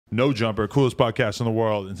No Jumper, coolest podcast in the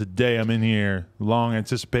world. And today I'm in here, long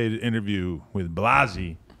anticipated interview with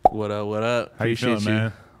Blazzy. What up, what up? How you feeling,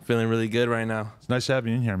 man? Feeling really good right now. It's nice to have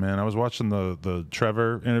you in here, man. I was watching the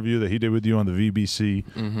Trevor interview that he did with you on the VBC.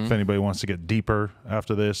 If anybody wants to get deeper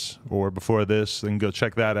after this or before this, then go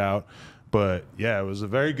check that out. But yeah, it was a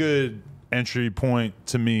very good entry point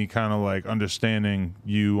to me, kind of like understanding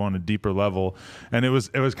you on a deeper level. And it was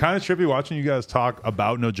kind of trippy watching you guys talk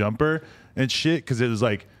about No Jumper and shit, because it was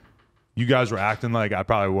like you guys were acting like I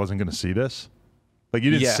probably wasn't going to see this. Like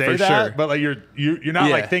you didn't say that, sure. But like you're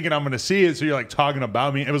not like thinking I'm going to see it, so you're like talking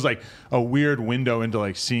about me. It was like a weird window into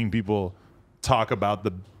like seeing people talk about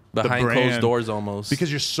the behind brand, closed doors almost,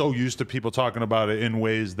 because you're so used to people talking about it in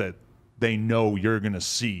ways that they know you're going to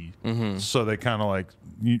see. So they kind of like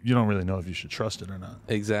you don't really know if you should trust it or not.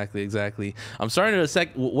 Exactly. I'm starting to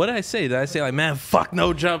what did I say? Did I say like, man, fuck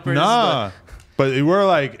No Jumpers? Nah. But we're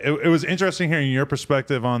like, it was interesting hearing your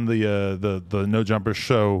perspective on the No Jumper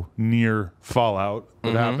show near Fallout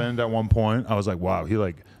that happened at one point. I was like, wow, he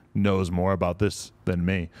like knows more about this than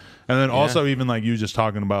me. And then also even like you just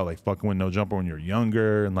talking about like fucking with No Jumper when you're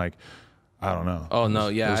younger and like, I don't know. Oh no,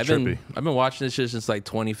 yeah, I've been watching this shit since like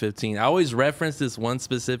 2015. I always reference this one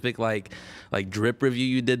specific like drip review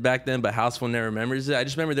you did back then, but House Phone never remembers it. I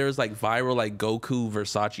just remember there was like viral like Goku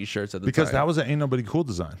Versace shirts at the time. Because that was an Ain't Nobody Cool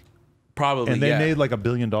design. Probably, and they made like $1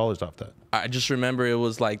 billion off that. I just remember it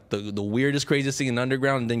was like the weirdest, craziest thing in the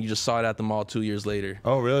underground, and then you just saw it at the mall 2 years later.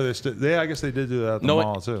 Oh, really? I guess they did do that at the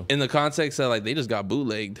mall too. In the context that like they just got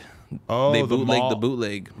bootlegged. Oh, they bootlegged the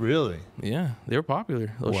bootleg. Really? Yeah, they were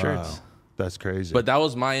popular. Those shirts. That's crazy. But that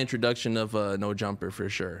was my introduction of No Jumper for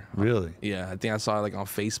sure. Really? Yeah, I think I saw it like on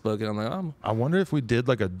Facebook, and I'm like, oh. I wonder if we did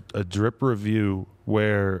like a drip review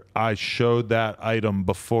where I showed that item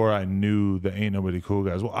before I knew the Ain't Nobody Cool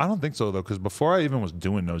guys. Well, I don't think so though, because before I even was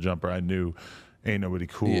doing No Jumper, I knew Ain't Nobody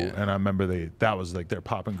Cool, and I remember that was like their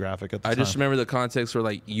popping graphic at the time. I just remember the context where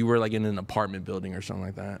like you were like in an apartment building or something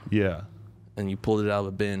like that. Yeah. And you pulled it out of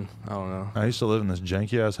a bin. I don't know. I used to live in this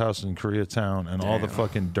janky ass house in Koreatown, and all the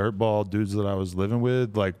fucking dirtball dudes that I was living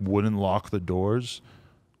with like wouldn't lock the doors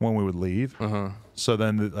when we would leave. So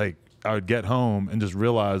then like I would get home and just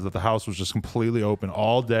realize that the house was just completely open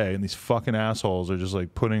all day, and these fucking assholes are just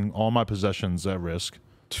like putting all my possessions at risk.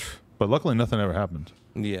 But luckily nothing ever happened.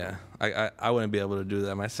 Yeah, I wouldn't be able to do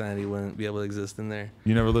that. My sanity wouldn't be able to exist in there.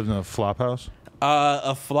 You never lived in a flop house?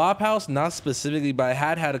 A flop house, not specifically, but I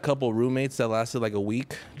had a couple roommates that lasted like a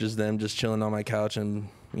week. Just them, just chilling on my couch, and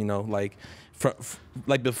you know, like,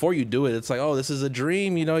 like before you do it, it's like, oh, this is a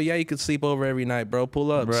dream, you know? Yeah, you could sleep over every night, bro.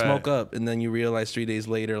 Pull up, smoke up, and then you realize 3 days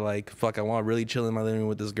later, like, fuck, I want to really chill in my living room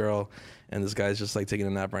with this girl, and this guy's just like taking a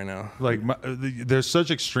nap right now. Like, there's such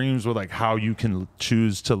extremes with like how you can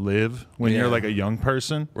choose to live when you're like a young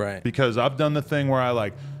person, right? Because I've done the thing where I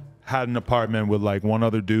like had an apartment with like one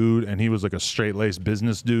other dude, and he was like a straight-laced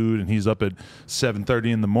business dude, and he's up at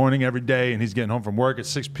 7:30 in the morning every day, and he's getting home from work at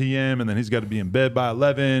 6 p.m. and then he's got to be in bed by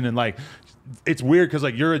 11, and like it's weird because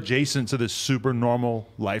like you're adjacent to this super normal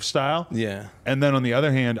lifestyle. Yeah. And then on the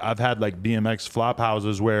other hand, I've had like BMX flop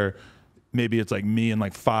houses where maybe it's like me and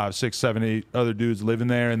like 5, 6, 7, 8 other dudes living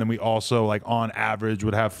there, and then we also like on average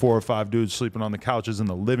would have 4 or 5 dudes sleeping on the couches in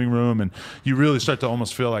the living room, and you really start to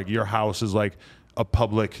almost feel like your house is like a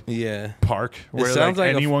public park where like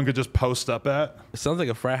anyone could just post up at. It sounds like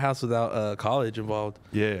a frat house without college involved.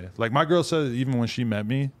 Yeah, like my girl said even when she met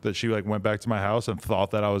me that she like went back to my house and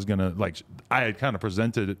thought that I was gonna like, I had kind of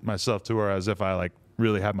presented myself to her as if I like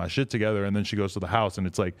really had my shit together, and then she goes to the house and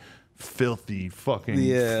it's like filthy fucking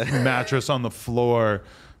mattress on the floor,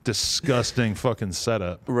 disgusting fucking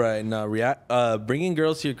setup. Right. No, bringing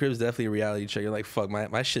girls to your crib is definitely a reality check. You're like, fuck,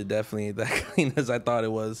 my shit definitely ain't that clean as I thought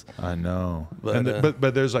it was. I know. But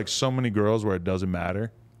but there's like so many girls where it doesn't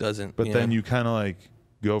matter. But then you kind of like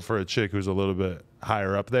go for a chick who's a little bit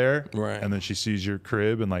higher up there, right? And then she sees your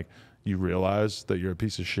crib and like you realize that you're a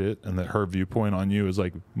piece of shit and that her viewpoint on you is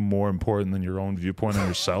like more important than your own viewpoint on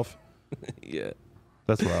yourself. Yeah.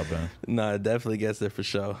 That's where I've been. No, it definitely gets there for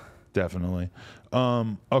sure. Definitely.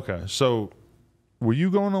 Okay, so were you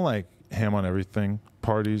going to like ham on everything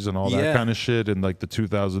parties and all that kind of shit in like the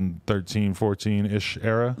 2013, 14-ish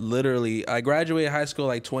era? Literally. I graduated high school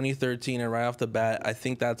like 2013, and right off the bat, I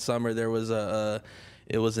think that summer there was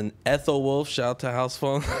It was an Ethel Wolf. Shout out to House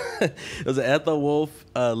Phone. It was an Ethel Wolf,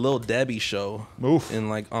 Lil Debbie show. Oof. In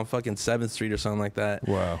like on fucking 7th Street or something like that.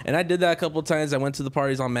 Wow. And I did that a couple of times. I went to the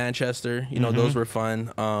parties on Manchester. You know, those were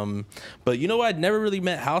fun. But you know what? I'd never really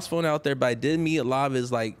met House Phone out there, but I did meet a lot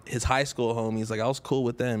of his high school homies. Like I was cool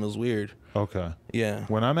with them. It was weird. Okay. Yeah.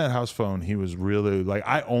 When I met House Phone, he was really like,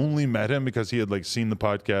 I only met him because he had like seen the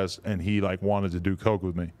podcast and he like wanted to do coke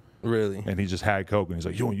with me. Really? And he just had coke and he's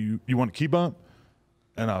like, you want a key bump?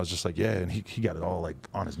 And I was just like, yeah. And he got it all like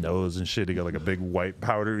on his nose and shit. He got like a big white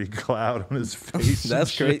powdery cloud on his face.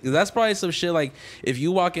 That's crazy. That's probably some shit. Like if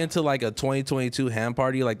you walk into like a 2022 ham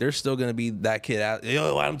party, like there's still gonna be that kid out.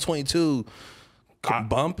 Yo, I'm 22.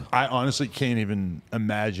 Bump. I honestly can't even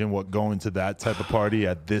imagine what going to that type of party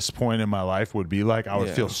at this point in my life would be like. I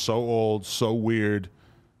would feel so old, so weird.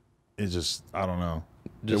 It just, I don't know.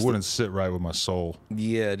 It wouldn't sit right with my soul.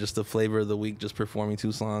 Yeah, just the flavor of the week, just performing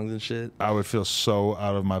 2 songs and shit. I would feel so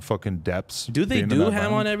out of my fucking depths. Do they do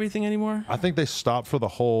ham on everything anymore? I think they stopped for the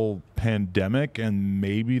whole pandemic, and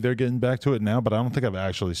maybe they're getting back to it now, but I don't think I've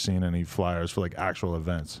actually seen any flyers for like actual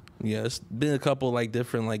events. Yeah, it's been a couple like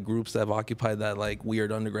different like groups that have occupied that like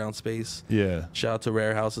weird underground space. Yeah. Shout out to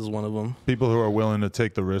Rare House is one of them. People who are willing to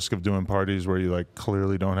take the risk of doing parties where you like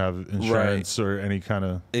clearly don't have insurance or any kind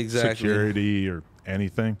of security or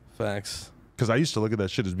anything. Facts. Because I used to look at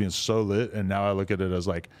that shit as being so lit, and now I look at it as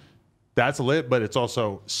like, that's lit, but it's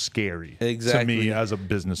also scary to me as a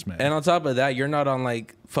businessman. And on top of that, you're not on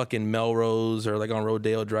like fucking Melrose or like on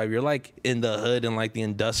Rodeo Drive. You're like in the hood in like the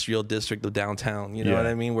industrial district of downtown. You know what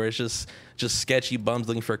I mean? Where it's just sketchy bums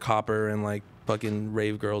looking for copper and like fucking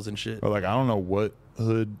rave girls and shit. But like, I don't know what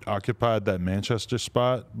hood occupied that Manchester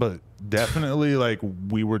spot, but definitely like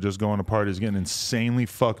we were just going to parties getting insanely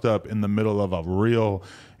fucked up in the middle of a real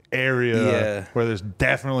area where there's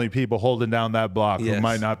definitely people holding down that block who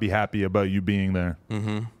might not be happy about you being there.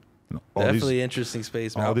 Definitely interesting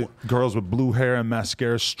space, man. All the girls with blue hair and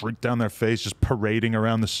mascara streaked down their face, just parading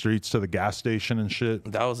around the streets to the gas station and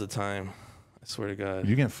shit. That was the time. I swear to God.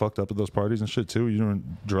 You getting fucked up at those parties and shit too? You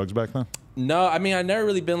doing drugs back then? No, I mean, I've never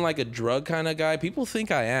really been like a drug kind of guy. People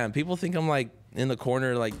think I am. People think I'm like in the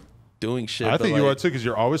corner, like doing shit. I think like, you are too, because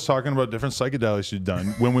you're always talking about different psychedelics you've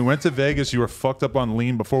done. When we went to Vegas, you were fucked up on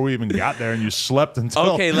lean before we even got there, and you slept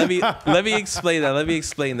until. Okay, let me explain that. Let me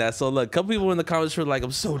explain that. So look, a couple people in the comments were like,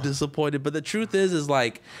 "I'm so disappointed," but the truth is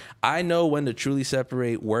like, I know when to truly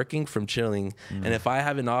separate working from chilling. And if I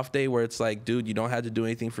have an off day where it's like, dude, you don't have to do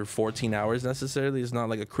anything for 14 hours necessarily. It's not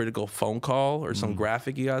like a critical phone call or some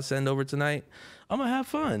graphic you gotta send over tonight. I'm gonna have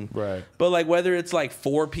fun. Right. But like whether it's like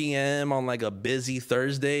 4 p.m. on like a busy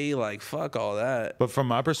Thursday, like fuck all that. But from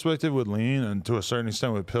my perspective with lean, and to a certain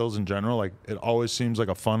extent with pills in general, like it always seems like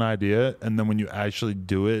a fun idea, and then when you actually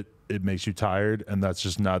do it, it makes you tired, and that's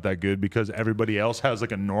just not that good because everybody else has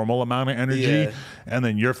like a normal amount of energy, and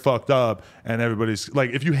then you're fucked up, and everybody's like,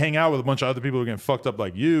 if you hang out with a bunch of other people who are getting fucked up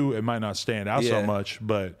like you, it might not stand out so much,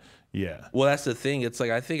 but yeah. Well, that's the thing. It's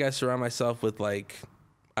like I think I surround myself with like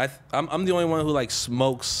I'm the only one who like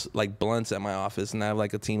smokes like blunts at my office, and I have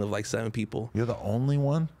like a team of like 7 people. You're the only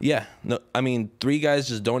one? Yeah. No, I mean 3 guys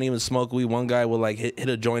just don't even smoke weed. 1 guy will like hit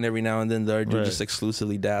a joint every now and then. The other dude just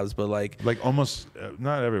exclusively dabs. But like almost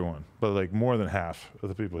not everyone, but like more than half of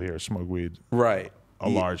the people here smoke weed. Right. A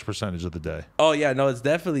large percentage of the day. Oh yeah, no, it's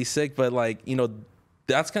definitely sick. But like, you know,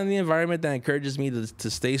 that's kind of the environment that encourages me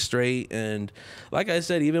to stay straight. And like I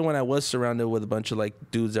said, even when I was surrounded with a bunch of like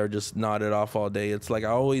dudes that are just nodded off all day, it's like I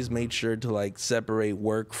always made sure to like separate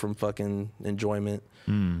work from fucking enjoyment.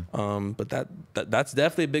 But that's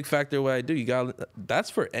definitely a big factor of what I do. You got that's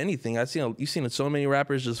for anything. You've seen so many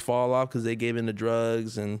rappers just fall off because they gave in to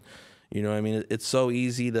drugs, and you know what I mean, it's so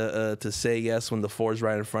easy to say yes when the 4's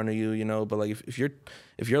right in front of you, you know. But like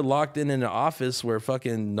if you're locked in an office where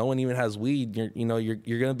fucking no one even has weed,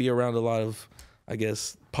 you're gonna be around a lot of, I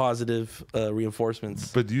guess, positive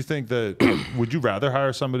reinforcements. But do you think that would you rather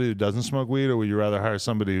hire somebody who doesn't smoke weed, or would you rather hire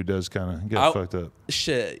somebody who does kind of get fucked up?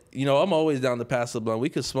 Shit, you know, I'm always down to pass the blunt. We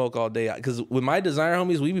could smoke all day, because with my designer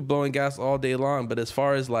homies, we be blowing gas all day long. But as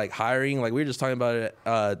far as like hiring, like we were just talking about it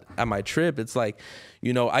at my trip, it's like,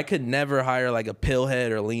 you know, I could never hire like a pill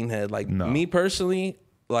head or lean head. Like me personally,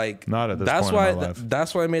 like not at this point in my life.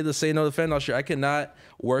 That's why I made the say no to fentanyl shit. I cannot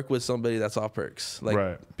work with somebody that's off perks.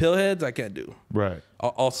 Like pill heads, I can't do. Right.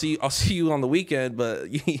 I'll see you on the weekend, but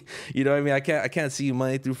you know what I mean. I can't see you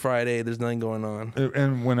Monday through Friday. There's nothing going on.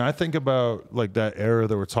 And when I think about like that era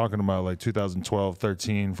that we're talking about, like 2012,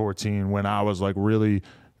 13, 14, when I was like really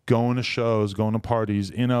going to shows, going to parties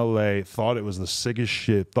in LA, thought it was the sickest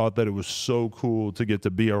shit, thought that it was so cool to get to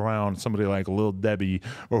be around somebody like Lil Debbie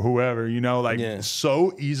or whoever, you know, like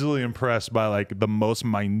so easily impressed by like the most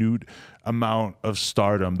minute amount of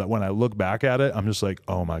stardom that when I look back at it, I'm just like,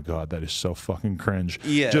 oh my God, that is so fucking cringe.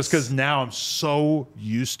 Yes. Just because now I'm so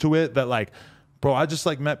used to it that like, bro, I just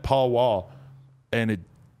like met Paul Wall and it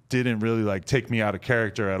didn't really like take me out of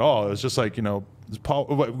character at all. It was just like, you know, Paul,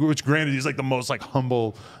 which granted he's like the most like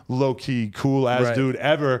humble, low key, cool ass dude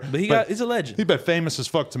ever. But he's a legend. He's been famous as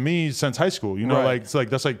fuck to me since high school. You know, like it's like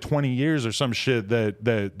that's like 20 years or some shit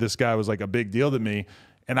that this guy was like a big deal to me,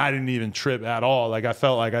 and I didn't even trip at all. Like I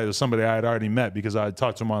felt like I was somebody I had already met because I had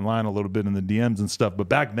talked to him online a little bit in the DMs and stuff. But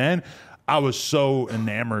back then, I was so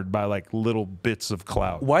enamored by like little bits of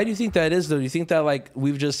clout. Why do you think that is though? Do you think that like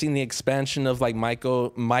we've just seen the expansion of like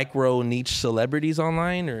micro niche celebrities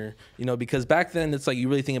online, or you know, because back then it's like you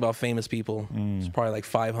really think about famous people, it's probably like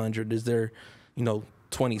 500. Is there, you know,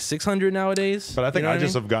 2,600 nowadays? But I think I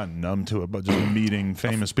just have gotten numb to it, but just meeting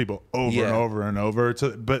famous people over and over and over.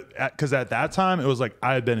 But because at that time it was like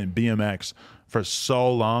I had been in BMX for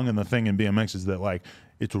so long, and the thing in BMX is that like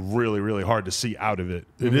it's really, really hard to see out of it.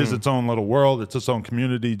 It is its own little world. It's its own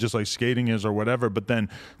community, just like skating is or whatever. But then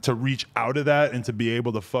to reach out of that and to be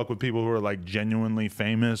able to fuck with people who are like genuinely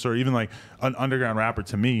famous, or even like an underground rapper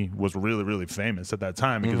to me was really, really famous at that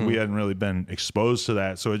time because we hadn't really been exposed to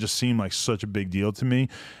that. So it just seemed like such a big deal to me.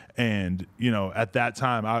 And, you know, at that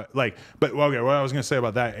time, okay, what I was going to say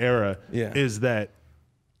about that era is that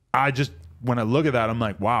I just, when I look at that, I'm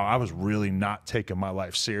like, wow, I was really not taking my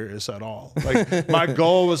life serious at all. Like my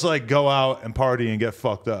goal was like go out and party and get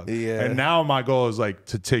fucked up. Yeah. And now my goal is like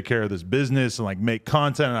to take care of this business and like make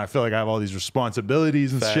content. And I feel like I have all these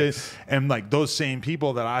responsibilities and shit. And like those same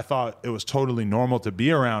people that I thought it was totally normal to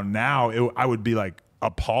be around, now I would be like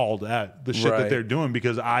appalled at the shit that they're doing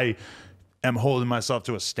because I am holding myself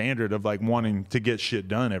to a standard of like wanting to get shit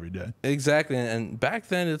done every day. Exactly. And back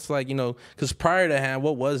then it's like, you know, because prior to hand,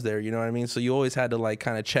 what was there? You know what I mean? So you always had to like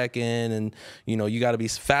kind of check in, and, you know, you got to be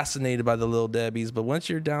fascinated by the Lil Debbies. But once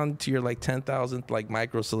you're down to your like 10,000th like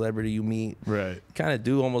micro celebrity you meet, kind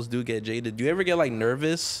of almost get jaded. Do you ever get like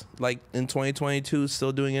nervous like in 2022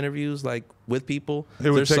 still doing interviews like with people? It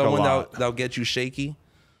would take someone a lot. that'll get you shaky?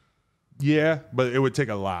 Yeah, but it would take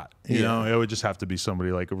a lot. You know, it would just have to be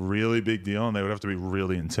somebody like a really big deal, and they would have to be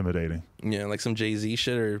really intimidating. Yeah, like some Jay-Z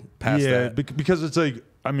shit or past that. Yeah, because it's like,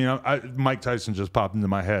 I mean, Mike Tyson just popped into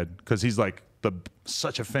my head because he's like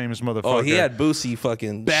such a famous motherfucker. Oh, he had Boosie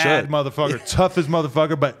fucking bad shit. motherfucker, toughest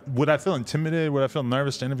motherfucker. But would I feel intimidated? Would I feel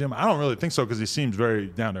nervous to interview him? I don't really think so because he seems very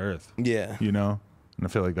down to earth. Yeah, you know, and I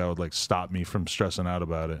feel like that would like stop me from stressing out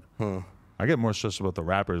about it. I get more stressed about the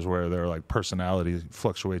rappers where their like personality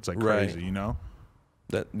fluctuates like crazy, you know?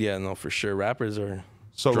 No, for sure. Rappers are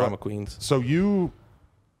drama queens. So you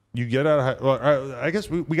get out of high, well, I guess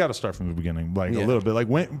we got to start from the beginning, like a little bit. Like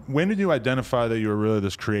when did you identify that you were really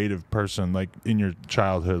this creative person, like in your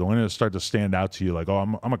childhood? When did it start to stand out to you, like,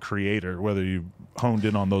 oh, I'm a creator, whether you honed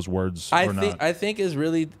in on those words or not? I think is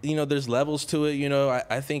really, you know, there's levels to it. You know,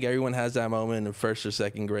 I think everyone has that moment in first or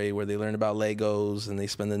second grade where they learn about Legos and they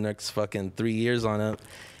spend the next fucking 3 years on it.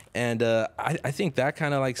 And I think that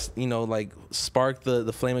kind of like, you know, like sparked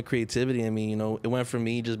the flame of creativity in me. You know, it went from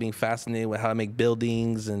me just being fascinated with how to make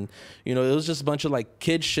buildings, and, you know, it was just a bunch of like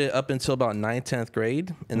kid shit up until about 9th, 10th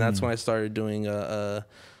grade. And that's when I started doing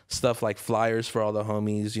stuff like flyers for all the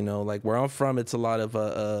homies. You know, like where I'm from, it's a lot of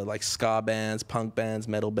like ska bands, punk bands,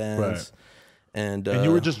 metal bands. And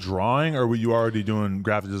you were just drawing, or were you already doing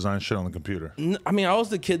graphic design shit on the computer? I mean, I was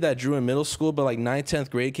the kid that drew in middle school, but like 9th, 10th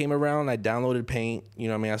grade came around, I downloaded Paint. You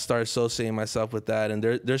know what I mean? I started associating myself with that. And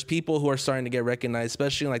there's people who are starting to get recognized,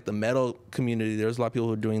 especially in like the metal community. There's a lot of people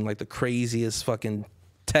who are doing like the craziest fucking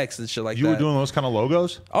text and shit like that. You were doing those kind of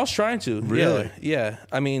logos? I was trying to. Really? Yeah.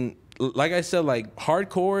 I mean, like I said, like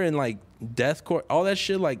hardcore and like deathcore, all that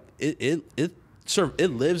shit, like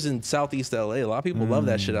it lives in Southeast LA. A lot of people love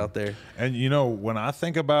that shit out there. And you know, when I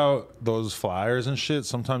think about those flyers and shit,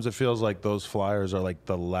 sometimes it feels like those flyers are like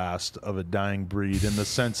the last of a dying breed, in the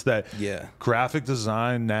sense that graphic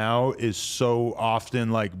design now is so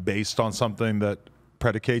often like based on something that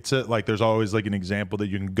predicates it. Like there's always like an example that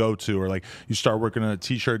you can go to, or like you start working on a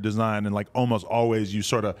t-shirt design and like almost always you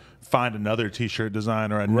sort of find another t-shirt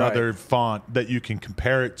design or another font that you can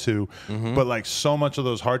compare it to. But like so much of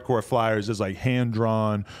those hardcore flyers is like hand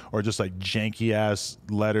drawn or just like janky ass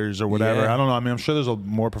letters or whatever. I don't know. I mean, I'm sure there's a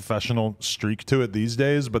more professional streak to it these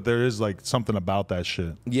days, but there is like something about that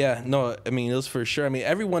shit. Yeah, no, I mean, it was for sure. I mean,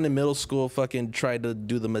 everyone in middle school fucking tried to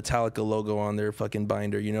do the Metallica logo on their fucking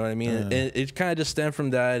binder, you know what I mean? And it kind of just stemmed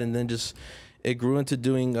from that, and then just it grew into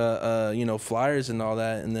doing you know, flyers and all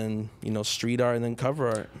that, and then, you know, street art and then cover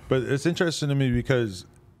art. But it's interesting to me because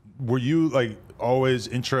were you like always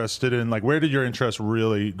interested in, like, where did your interest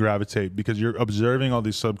really gravitate? Because you're observing all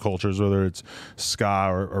these subcultures, whether it's ska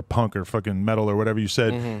or punk or fucking metal or whatever you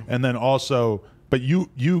said, and then also, but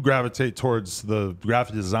you gravitate towards the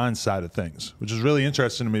graphic design side of things, which is really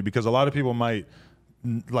interesting to me because a lot of people might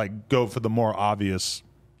like go for the more obvious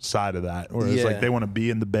side of that, or it's like they want to be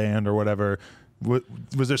in the band or whatever.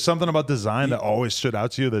 Was there something about design that always stood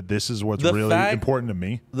out to you that this is what's really important to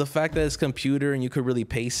me? The fact that it's computer and you could really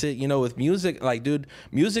pace it, you know, with music, like, dude,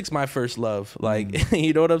 music's my first love. Like,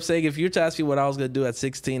 you know what I'm saying? If you were to ask me what I was going to do at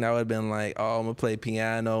 16, I would have been like, oh, I'm going to play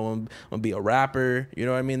piano, I'm going to be a rapper. You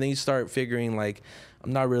know what I mean? Then you start figuring, like,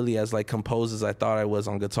 I'm not really as like composed as I thought I was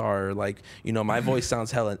on guitar. Like, you know, my voice sounds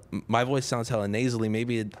hella nasally.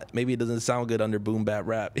 Maybe it doesn't sound good under boom bap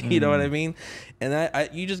rap. You know what I mean? And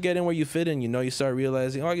you just get in where you fit in. You know, you start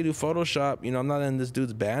realizing, oh, I can do Photoshop. You know, I'm not in this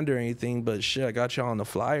dude's band or anything, but shit, I got y'all on the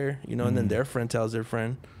flyer. You know, and then their friend tells their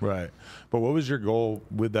friend. Right. But what was your goal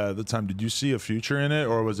with that at the time? Did you see a future in it,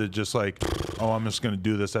 or was it just like, oh, I'm just gonna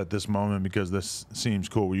do this at this moment because this seems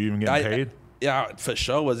cool? Were you even getting paid? Yeah, for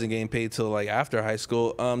sure wasn't getting paid till like after high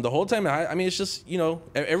school. The whole time, I mean, it's just, you know,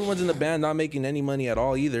 everyone's in the band not making any money at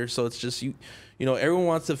all either. So it's just, you know, everyone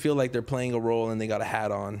wants to feel like they're playing a role and they got a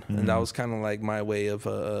hat on. And that was kind of like my way of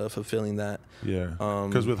fulfilling that. Yeah.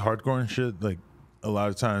 Because with hardcore and shit, like a lot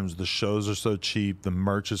of times the shows are so cheap, the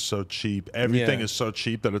merch is so cheap, everything is so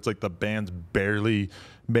cheap that it's like the bands barely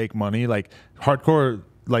make money. Like hardcore,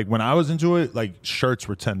 like when I was into it, like shirts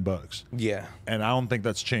were $10. Yeah. And I don't think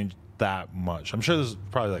that's changed that much. I'm sure there's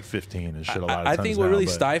probably like 15 and shit a lot of times. I think what really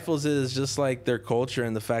stifles it is just like their culture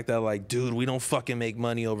and the fact that, like, dude, we don't fucking make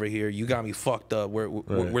money over here. You got me fucked up. We're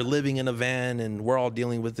living in a van and we're all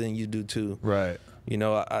dealing with it, and you do too. Right. You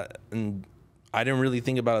know, I didn't really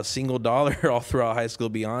think about a single dollar all throughout high school,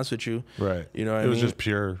 to be honest with you. Right. You know what I mean? It was just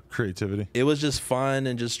pure creativity. It was just fun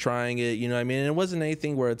and just trying it, you know what I mean? And it wasn't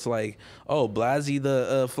anything where it's like, oh, Blazzy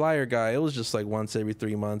the flyer guy. It was just like once every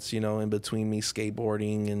 3 months, you know, in between me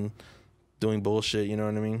skateboarding and doing bullshit, you know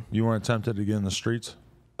what I mean? You weren't tempted to get in the streets?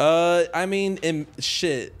 I mean,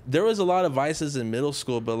 shit, there was a lot of vices in middle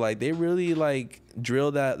school, but like they really like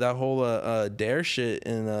drilled that whole dare shit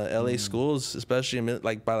in LA schools, especially in,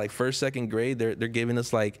 like by like first, second grade. They're giving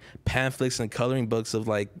us like pamphlets and coloring books of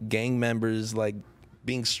like gang members like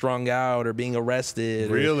being strung out or being arrested.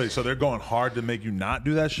 Really? So they're going hard to make you not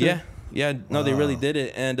do that shit? Yeah. No, they really did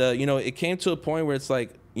it. And you know, it came to a point where it's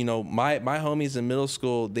like, you know, my homies in middle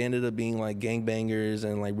school, they ended up being like gangbangers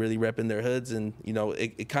and like really repping their hoods. And, you know,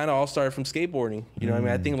 it kind of all started from skateboarding. You know what I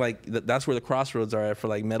mean? I think like that's where the crossroads are at for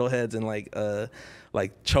like metalheads and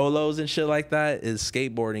like cholos and shit like that is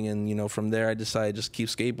skateboarding. And, you know, from there I decided to just keep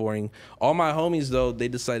skateboarding. All my homies, though, they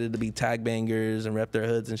decided to be tag bangers and rep their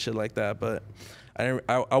hoods and shit like that. But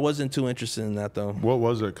I wasn't too interested in that, though. What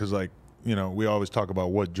was it? Because, like, you know, we always talk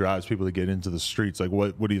about what drives people to get into the streets. Like,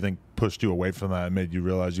 what do you think pushed you away from that and made you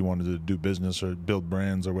realize you wanted to do business or build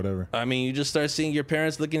brands or whatever? I mean, you just start seeing your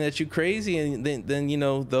parents looking at you crazy, and then you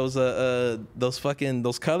know, those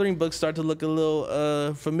coloring books start to look a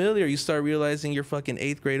little familiar. You start realizing your fucking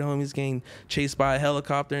 8th grade homies getting chased by a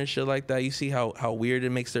helicopter and shit like that. You see how weird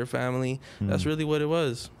it makes their family. That's really what it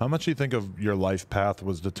was. How much do you think of your life path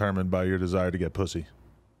was determined by your desire to get pussy?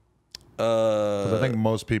 Because I think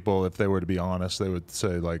most people, if they were to be honest, they would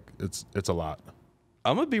say like it's a lot.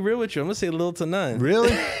 I'm gonna be real with you. I'm gonna say little to none.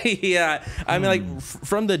 Really? Yeah. I mean, like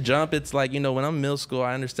from the jump, it's like, you know, when I'm in middle school,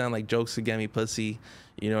 I understand like jokes to get me pussy.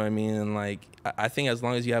 You know what I mean? And like I think as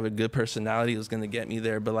long as you have a good personality, it's gonna get me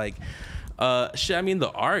there. But like, shit. I mean,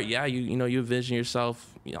 the art. Yeah. You know, you envision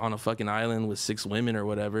yourself on a fucking island with 6 women or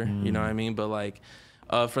whatever. You know what I mean? But like,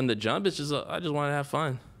 from the jump, it's just I just want to have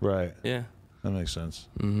fun. Right. Yeah. That makes sense.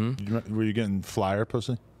 Were you getting flyer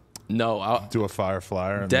pussy? No, I'll do a flyer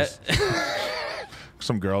and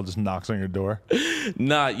some girl just knocks on your door.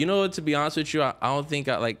 Nah, you know what? To be honest with you, I don't think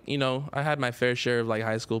I had my fair share of like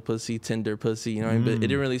high school pussy, Tinder pussy. You know what I mean? But it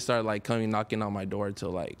didn't really start like knocking on my door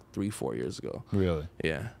until like 3-4 years ago. Really?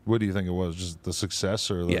 Yeah. What do you think it was? Just the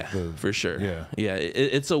success or for sure. Yeah. Yeah.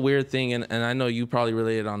 It's a weird thing, and I know you probably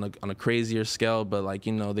related on a crazier scale, but like,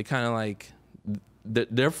 you know, they kind of like.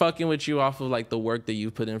 They're fucking with you off of like the work that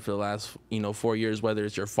you've put in for the last 4 years, whether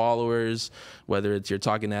it's your followers, whether it's you're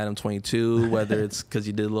talking to Adam 22, whether it's because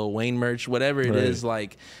you did Lil Wayne merch, whatever it is,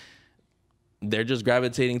 like they're just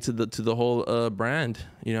gravitating to the whole brand.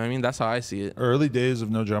 You know what I mean? That's how I see it. Early days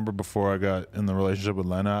of No Jumper before I got in the relationship with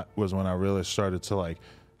Lena was when I really started to like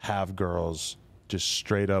have girls just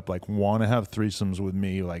straight up like want to have threesomes with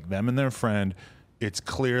me, like them and their friend. it's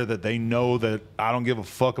clear that they know that I don't give a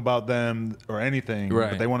fuck about them or anything,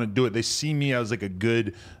 Right. but they want to do it. They see me as like a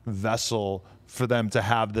good vessel for them to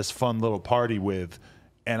have this fun little party with.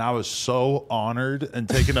 And I was so honored and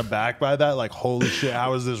taken aback by that. Like, holy shit,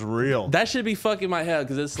 how is this real? That should be fucking my head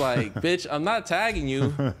because it's like, bitch, I'm not tagging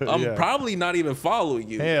you. I'm Yeah. probably not even following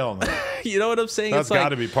you. Hell no. You know what I'm saying? That's it's like, got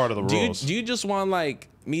to be part of the rules. Do you just want like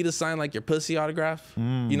me to sign like your pussy autograph?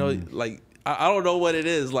 You know, like I don't know what it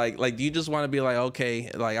is. Like do you just want to be like,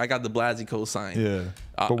 okay, like I got the Blazzy co-sign? Yeah.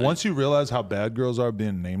 But once you realize how bad girls are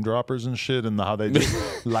being name droppers and shit, and how they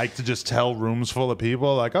just like to just tell rooms full of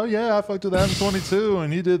people, like, oh yeah, I fucked with Adam 22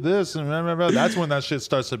 and he did this, and blah, blah, blah. That's when that shit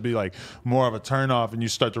starts to be like more of a turnoff, and you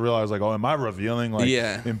start to realize like, oh, am I revealing like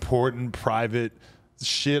important private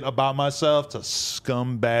shit about myself to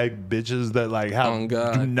scumbag bitches that like have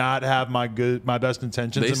do not have my best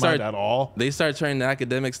intentions in mind at all? They start turning to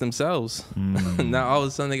academics themselves. Now all of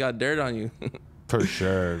a sudden they got dirt on you. For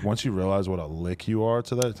sure. Once you realize what a lick you are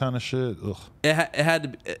to that kind of shit, ugh. It had to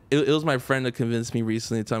be, it was my friend that convinced me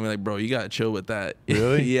recently to tell me like, bro, you gotta chill with that.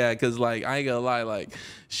 Really? Yeah, because like I ain't gonna lie, like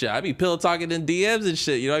shit, I be pillow talking in DMs and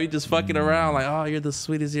shit. You know, I be just fucking around like, oh, you're the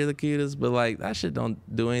sweetest, you're the cutest, but like that shit don't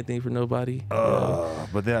do anything for nobody.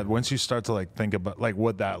 But then once you start to like think about like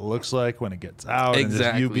what that looks like when it gets out, and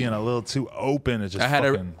just you being a little too open, it just I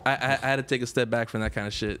had to take a step back from that kind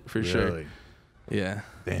of shit for sure. Yeah.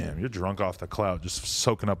 Damn, you're drunk off the clout, just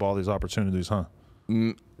soaking up all these opportunities, huh?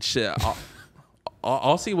 Shit,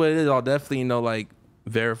 I'll see what it is. I'll definitely, you know, like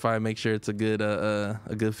verify, make sure it's a good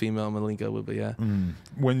female I'm gonna link up with. But yeah.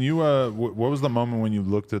 When you what was the moment when you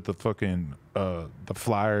looked at the fucking the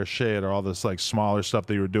flyer shit or all this like smaller stuff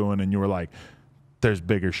that you were doing, and you were like, "There's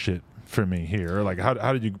bigger shit for me here"? Or like,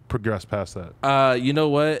 how did you progress past that? You know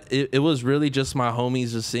what? It was really just my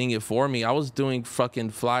homies just seeing it for me. I was doing fucking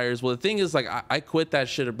flyers. Well, the thing is, like, I quit that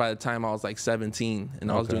shit by the time I was like 17,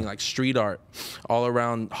 and I was doing like street art all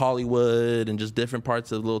around Hollywood and just different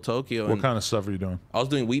parts of Little Tokyo. What kind of stuff are you doing? I was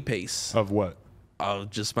doing wheat paste. Of what?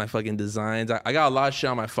 Just my fucking designs. I got a lot of shit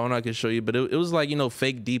on my phone I could show you, but it was like, you know,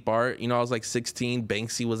 fake deep art. You know, I was like 16.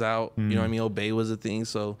 Banksy was out. You know what I mean? Obey was a thing.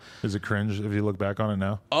 So is it cringe if you look back on it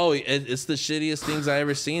now? Oh, it's the shittiest things I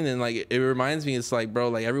ever seen, and like it reminds me, it's like, bro,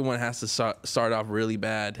 like everyone has to start off really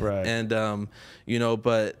bad, right? And you know,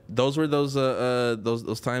 but those were those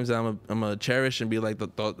times that I'm gonna cherish and be like,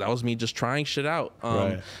 that was me just trying shit out.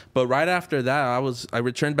 Right. But right after that, I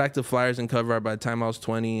returned back to flyers and cover art by the time I was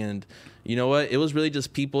 20, and you know what? It was really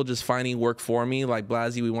just people just finding work for me. Like,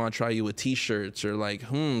 Blazzy, we want to try you with T-shirts, or like,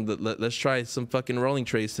 let's try some fucking rolling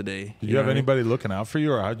trays today. Did you have anybody looking out for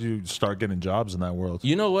you, or how'd you start getting jobs in that world?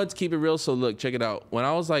 You know what? To keep it real, so look, check it out. When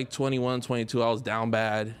I was like 21, 22, I was down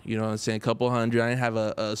bad. You know what I'm saying? A couple hundred. I didn't have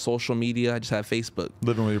a social media. I just had Facebook.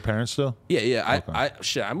 Living with your parents still? Yeah.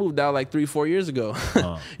 Okay. I moved out like 3-4 years ago.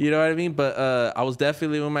 You know what I mean? But I was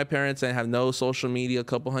definitely living with my parents and have no social media. A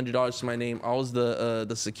couple $100 to my name. I was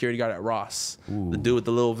the security guard at Ross. Ooh. The dude with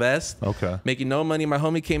the little vest. Okay. Making no money. My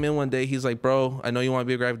homie came in one day. He's like, bro, I know you want to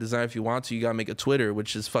be a graphic designer. If you want to, you got to make a Twitter,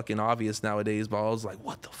 which is fucking obvious nowadays. But I was like,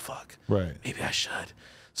 what the fuck? Right. Maybe I should.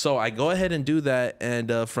 So I go ahead and do that.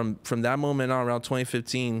 And from that moment on, around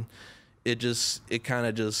 2015, it kind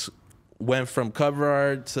of just went from cover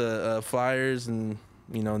art to flyers, and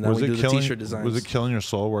you know, now we do the T-shirt designs. Was it killing your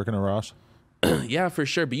soul working at Ross? Yeah, for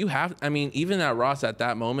sure. But even at Ross at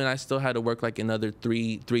that moment, I still had to work like another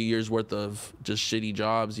three years worth of just shitty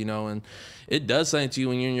jobs, you know, and it does something to you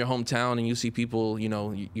when you're in your hometown and you see people, you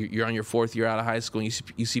know, you're on your 4th year out of high school, and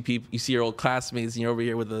you see your old classmates, and you're over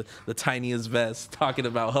here with the tiniest vest talking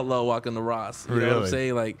about hello, welcome to Ross. You know what I'm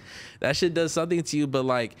saying? Like, that shit does something to you, but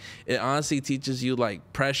like, it honestly teaches you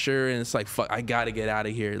like pressure, and it's like, fuck, I gotta get out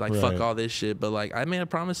of here. Like, fuck all this shit. But like, I made a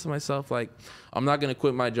promise to myself, like, I'm not gonna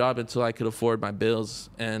quit my job until I could afford my bills.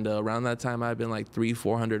 And around that time, I'd been like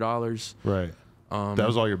 $300-400. Right. That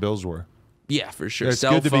was all your bills were. Yeah, for sure. It's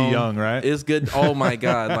good to be young, right? It's good. Oh my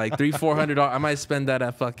god, like $300-400. I might spend that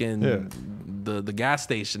at fucking the gas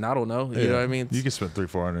station. I don't know. You know what I mean? You can spend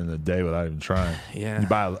 $300-400 in a day without even trying. Yeah. You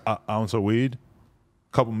buy an ounce of weed,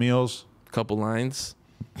 couple meals, couple lines.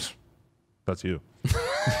 That's you.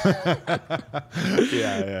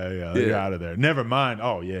 Yeah. You're out of there. Never mind.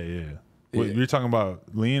 Oh yeah. Wait, you're talking about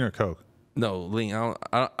lean or coke? No, lean.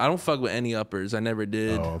 I don't fuck with any uppers. I never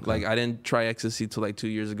did. Oh, okay. Like, I didn't try ecstasy till like 2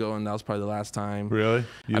 years ago, and that was probably the last time. Really?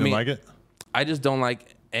 You didn't like it? I just don't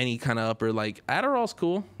like any kind of upper. Like Adderall's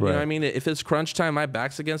cool. You know what I mean? If it's crunch time, my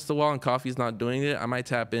back's against the wall and coffee's not doing it, I might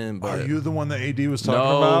tap in. But are you the one that AD was talking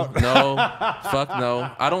about? No, fuck no.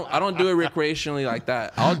 I don't do it recreationally like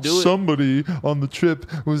that. I'll do it. Somebody on the trip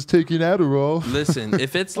was taking Adderall. Listen,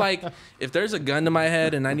 if it's like, if there's a gun to my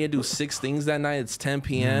head and I need to do 6 things that night, it's 10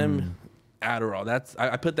 p.m. Adderall. That's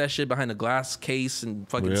I put that shit behind a glass case and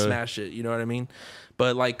fucking smash it. You know what I mean?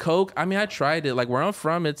 But like Coke, I mean, I tried it. Like where I'm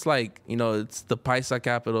from, it's like, you know, it's the paisa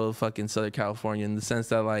capital of fucking Southern California in the sense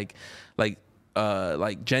that like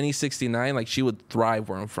Jenny 69, like she would thrive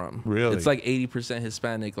where I'm from. Really? It's like 80%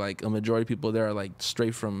 Hispanic. Like a majority of people there are like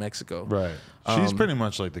straight from Mexico. Right. She's pretty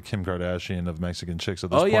much like the Kim Kardashian of Mexican chicks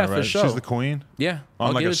at this point, yeah, right? for sure. She's the queen? Yeah.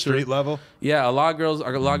 On like a street level? Yeah, a lot of girls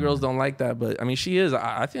don't like that, but I mean, she is.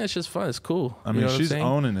 I think it's just fun. It's cool. I mean, she's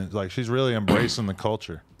owning it. Like she's really embracing the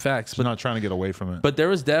culture. Facts. She's not trying to get away from it. But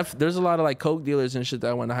there's a lot of like Coke dealers and shit that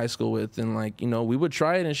I went to high school with, and like, you know, we would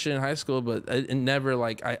try it and shit in high school, but it never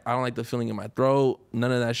like I don't like the feeling in my throat.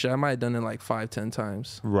 None of that shit. I might have done it like 5-10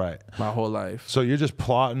 times. Right. My whole life. So you're just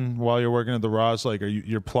plotting while you're working at the Ross, like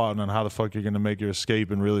you're plotting on how the fuck you're gonna make your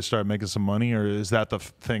escape and really start making some money, or is that the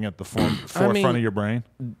thing at the forefront of your brain?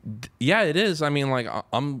 Yeah, it is. I mean, like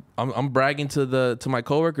I'm bragging to my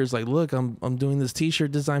coworkers, like, look, I'm doing this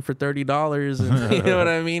T-shirt design for $30, and you know what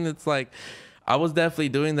I mean? It's like I was definitely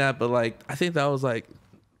doing that, but like I think that was like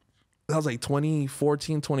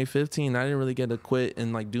 2014, 2015. I didn't really get to quit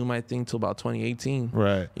and like do my thing till about 2018.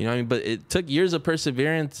 Right. You know what I mean? But it took years of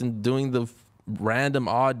perseverance and doing the random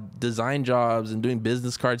odd design jobs and doing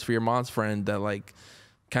business cards for your mom's friend that like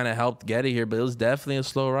kind of helped get it here, but it was definitely a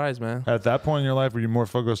slow rise, man. At that point in your life, were you more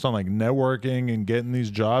focused on like networking and getting these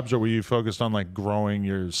jobs, or were you focused on like growing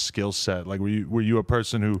your skill set? Like were you a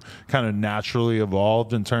person who kind of naturally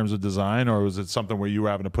evolved in terms of design, or was it something where you were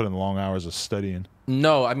having to put in long hours of studying?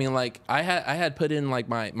 No, I mean, like I had put in like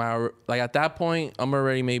my like at that point, I'm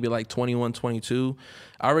already maybe like 21, 22.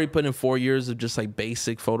 I already put in 4 years of just like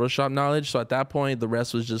basic Photoshop knowledge. So at that point, the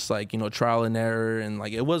rest was just like, you know, trial and error, and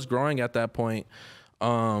like it was growing at that point.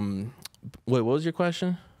 Wait, what was your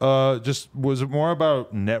question? Just was it more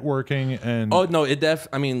about networking and? Oh no,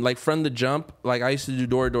 I mean, like from the jump, like I used to do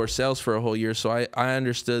door-to-door sales for a whole year, so I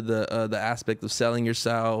understood the aspect of selling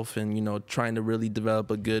yourself and, you know, trying to really develop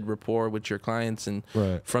a good rapport with your clients. And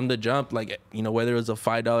from the jump, like, you know, whether it was a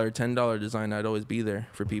 $5 or $10 design, I'd always be there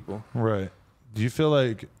for people. Right. Do you feel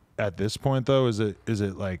like at this point though, is it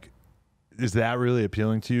like, is that really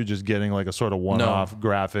appealing to you, just getting like a sort of one-off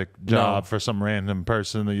graphic job for some random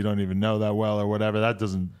person that you don't even know that well or whatever? That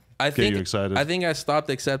doesn't get you excited. I think I stopped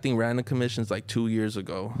accepting random commissions like 2 years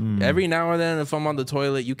ago. Every now and then, if I'm on the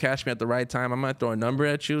toilet, you catch me at the right time, I might throw a number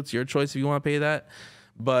at you. It's your choice if you want to pay that.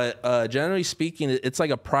 But generally speaking, it's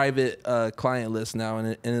like a private client list now.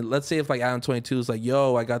 And let's say if like Adam 22 is like,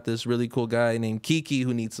 yo, I got this really cool guy named Kiki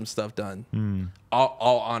who needs some stuff done.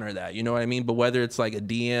 I'll honor that. You know what I mean? But whether it's like a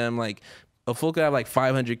DM, like a fool could have like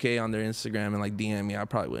 500K on their Instagram and like DM me, I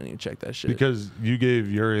probably wouldn't even check that shit. Because you gave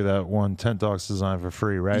Yuri that one Tent Talks design for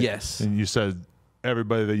free, right? Yes. And you said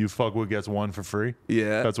everybody that you fuck with gets one for free?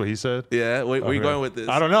 Yeah. That's what he said? Yeah. Where are you going with this?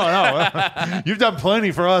 I don't know. No. You've done plenty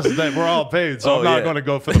for us that we're all paid, so I'm not going to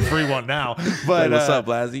go for the free one now. But like, what's up,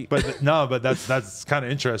 Blazzy? But no, but that's kind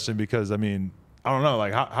of interesting because, I mean, I don't know,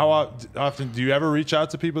 like how often do you ever reach out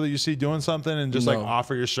to people that you see doing something and just like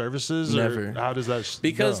offer your services? Never. Or how does that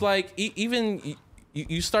because go? Like even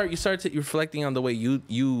you start reflecting on the way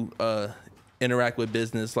you interact with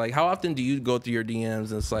business. Like how often do you go through your DMs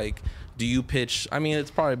and it's like, do you pitch? I mean,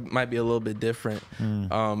 it's probably might be a little bit different.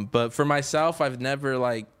 But for myself, I've never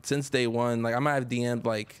like since day one, like I might have DM'd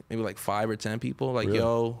like maybe like 5 or 10 people like,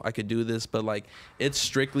 yo, I could do this. But like it's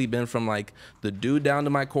strictly been from like the dude down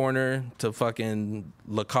to my corner to fucking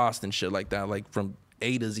Lacoste and shit like that, like from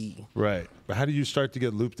A to Z. Right. But how do you start to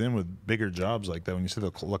get looped in with bigger jobs like that when you say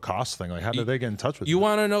the Lacoste thing? Like how did they get in touch with you? You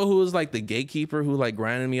want to know who was like the gatekeeper who like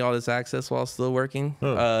granted me all this access while still working?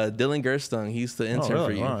 Dylan Gerstung. He used to intern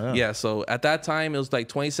for you. Wow, yeah. So at that time, it was like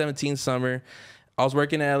 2017 summer. I was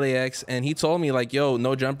working at LAX and he told me like, yo,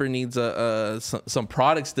 No Jumper needs some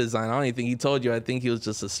products design. I don't even think he told you. I think he was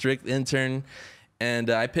just a strict intern. And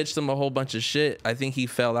I pitched him a whole bunch of shit. I think he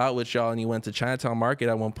fell out with y'all and he went to Chinatown Market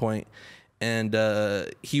at one point. And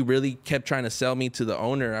he really kept trying to sell me to the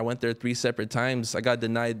owner. I went there 3 separate times. I got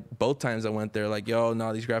denied both times I went there. Like, yo,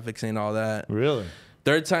 no, these graphics ain't all that. Really?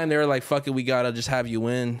 Third time they were like, fuck it, we gotta just have you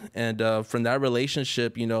in. And from that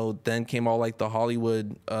relationship, you know, then came all like the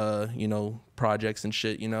Hollywood you know, projects and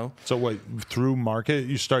shit, you know. So what, through market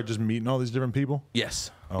you start just meeting all these different people?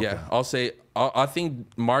 Yes. Okay. Yeah, I'll say I think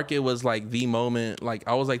market was like the moment. Like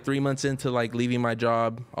I was like 3 months into like leaving my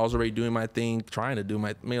job. I was already doing my thing, trying to do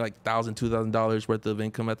my maybe like $1,000-$2,000 worth of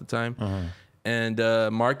income at the time. And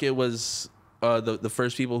market was the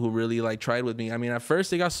first people who really like tried with me. I mean, at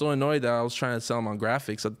first they got so annoyed that I was trying to sell them on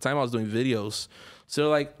graphics. At the time I was doing videos. So they're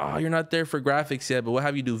like, oh, you're not there for graphics yet, but we'll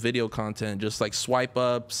have you do video content, just like swipe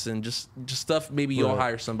ups and just stuff maybe you'll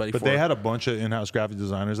hire somebody for. But they had a bunch of in-house graphic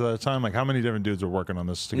designers at that time. Like how many different dudes were working on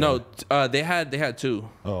this together? No, they had 2.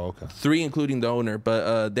 Oh, okay. 3 including the owner,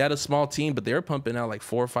 but they had a small team, but they were pumping out like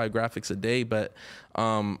 4 or 5 graphics a day. But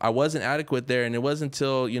I wasn't adequate there, and it wasn't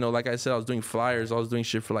until, you know, like I said, I was doing flyers. I was doing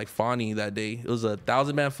shit for like Fawny that day. It was a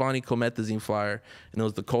 1,000-man Fawny Comethazine flyer, and it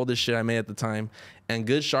was the coldest shit I made at the time. And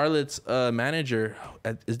Good Charlotte's manager,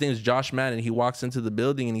 his name is Josh Madden. He walks into the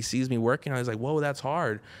building and he sees me working. I was like, whoa, that's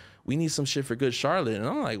hard. We need some shit for Good Charlotte. And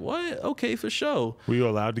I'm like, what? Okay, for sure. Were you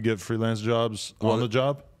allowed to get freelance jobs on the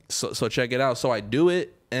job? So check it out. So I do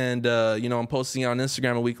it, and you know, I'm posting on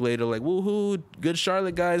Instagram a week later, like, woohoo, Good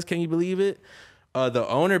Charlotte guys, can you believe it? The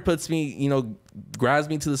owner puts me, you know, grabs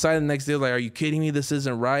me to the side the next day, like, are you kidding me? This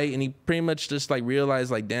isn't right. And he pretty much just like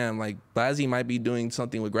realized, like, damn, like Blazzy might be doing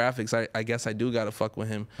something with graphics. I guess I do gotta fuck with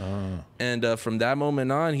him. And from that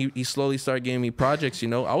moment on, he slowly started giving me projects. You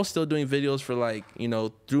know, I was still doing videos for like, you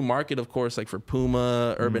know, through market, of course, like for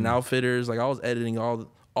Puma, Urban Outfitters. Like I was editing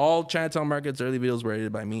all Chinatown Market's early videos were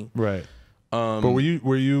edited by me. Right. But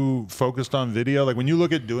were you focused on video? Like when you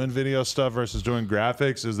look at doing video stuff versus doing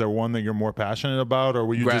graphics, is there one that you're more passionate about, or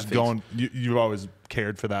were you just going? You've always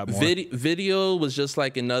cared for that more. Video was just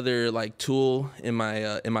like another like tool in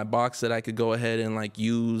my box that I could go ahead and like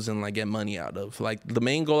use and like get money out of. Like the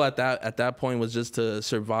main goal at that point was just to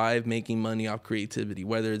survive making money off creativity,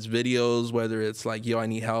 whether it's videos, whether it's like, yo, I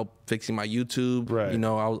need help fixing my YouTube. Right. You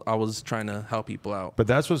know, I was trying to help people out. But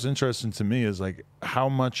that's what's interesting to me is like how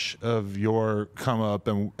much of your come up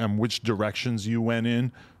and which directions you went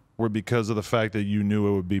in were because of the fact that you knew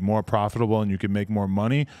it would be more profitable and you could make more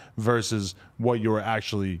money versus what you were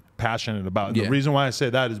actually passionate about. And the reason why I say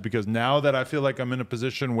that is because now that I feel like I'm in a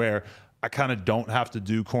position where I kind of don't have to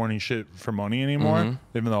do corny shit for money anymore.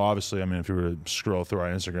 Even though obviously, I mean, if you were to scroll through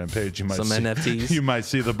our Instagram page, you might some see NFTs. You might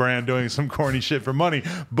see the brand doing some corny shit for money.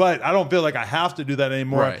 But I don't feel like I have to do that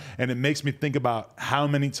anymore. Right. And it makes me think about how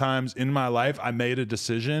many times in my life I made a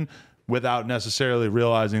decision without necessarily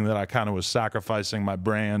realizing that I kind of was sacrificing my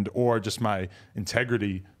brand or just my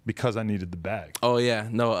integrity because I needed the bag. Oh yeah,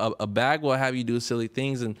 no, a bag will have you do silly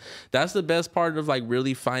things, and that's the best part of like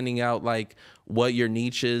really finding out like what your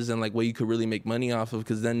niche is and like what you could really make money off of,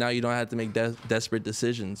 because then now you don't have to make desperate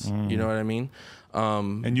decisions. You know what I mean?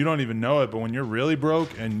 And you don't even know it, but when you're really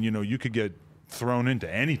broke and you know you could get thrown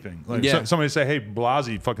into anything. Like somebody say, hey,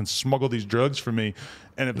 Blazzy, fucking smuggle these drugs for me,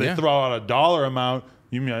 and if they throw out a dollar amount,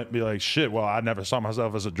 you might be like, shit, well, I never saw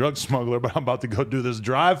myself as a drug smuggler, but I'm about to go do this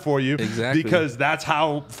drive for you. Exactly. Because that's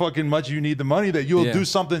how fucking much you need the money, that you'll do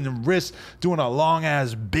something and risk doing a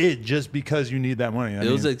long-ass bid just because you need that money.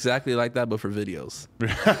 It was exactly like that, but for videos. You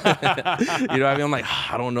know what I mean? I'm like,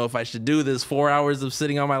 I don't know if I should do this 4 hours of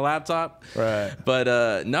sitting on my laptop. Right.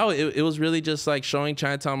 But no, it was really just like showing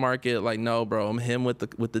Chinatown Market, like, no, bro, I'm him with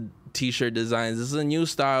the t-shirt designs. This is a new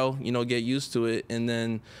style, you know, get used to it. And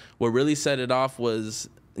then what really set it off was,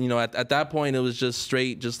 you know, at that point, it was just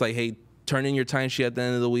straight, just like, hey, turn in your timesheet at the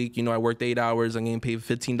end of the week. You know, I worked 8 hours. I'm getting paid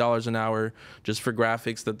 $15 an hour just for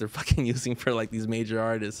graphics that they're fucking using for like these major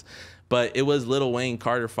artists. But it was Lil Wayne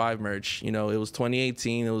Carter 5 merch. You know, it was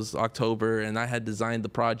 2018. It was October, and I had designed the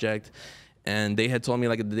project. And they had told me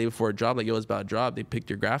like the day before a drop, like, yo, it's about a drop. They picked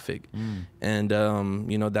your graphic. And,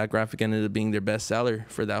 you know, that graphic ended up being their best seller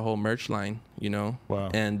for that whole merch line, you know? Wow.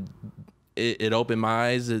 And it opened my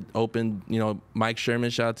eyes. It opened, you know, Mike Sherman,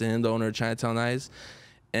 shout out to him, the owner of Chinatown Eyes.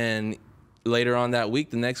 And later on that week,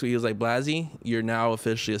 the next week, he was like, Blazzy, you're now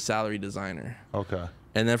officially a salary designer. Okay.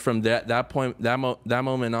 And then from that point, that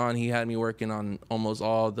moment on, he had me working on almost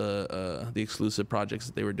all the exclusive projects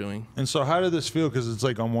that they were doing. And so how did this feel? Because it's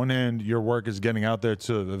like on one hand, your work is getting out there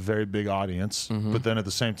to a very big audience, but then at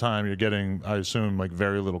the same time, you're getting, I assume, like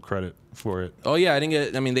very little credit for it. Oh yeah, I didn't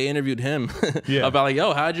get. I mean, they interviewed him about like,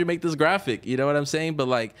 yo, how'd you make this graphic? You know what I'm saying? But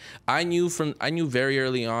like, I knew very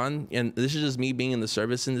early on, and this is just me being in the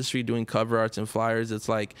service industry doing cover arts and flyers. It's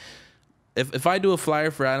like, if I do a flyer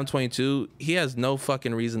for Adam 22, he has no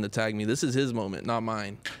fucking reason to tag me. This is his moment, not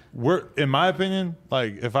mine. we're, in my opinion,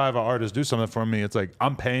 like if I have an artist do something for me, it's like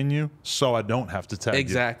I'm paying you so I don't have to tag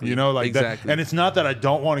Exactly. you know, like exactly. that. And it's not that I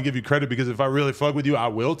don't want to give you credit, because if I really fuck with you, I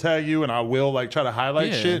will tag you and I will like try to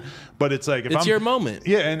highlight shit. But it's like if it's your moment.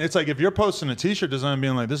 Yeah, and it's like if you're posting a t-shirt design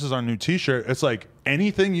being like, this is our new t-shirt, it's like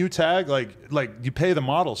anything you tag, like you pay the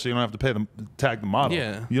model so you don't have to tag the model.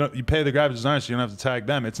 Yeah. You pay the graphic designer so you don't have to tag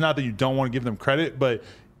them. It's not that you don't want to give them credit, but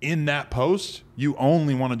in that post, you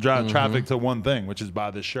only want to drive traffic to one thing, which is buy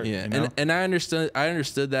this shirt. Yeah, you know? and I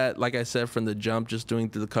understood that, like I said, from the jump, just doing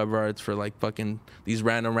the cover arts for like fucking these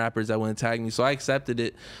random rappers that wouldn't tag me. So I accepted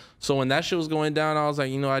it. So when that shit was going down, I was like,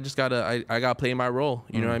 you know, I gotta play my role.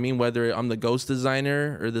 You know what I mean? Whether I'm the ghost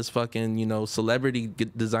designer or this fucking, you know, celebrity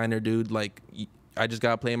designer dude, like I just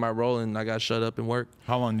gotta play my role and I gotta shut up and work.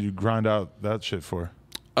 How long do you grind out that shit for?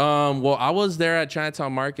 Well, I was there at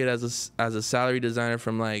Chinatown Market as a salary designer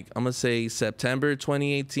from like, I'm gonna say September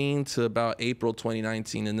 2018 to about April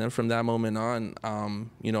 2019, and then from that moment on,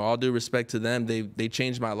 you know, all due respect to them, they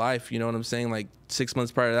changed my life. You know what I'm saying? Like 6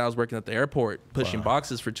 months prior to that, I was working at the airport pushing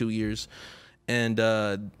boxes for 2 years, and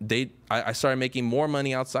I started making more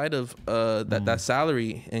money outside of that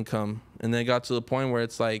salary income, and then it got to the point where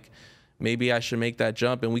it's like maybe I should make that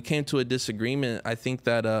jump, and we came to a disagreement. I think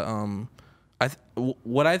that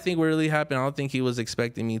what I think really happened, I don't think he was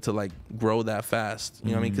expecting me to like grow that fast.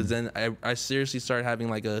 You know what I mean? Because then I seriously started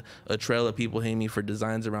having like a trail of people hitting me for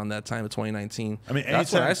designs around that time of 2019. I mean,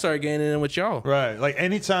 that's when I started getting in with y'all. Right. Like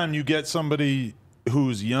anytime you get somebody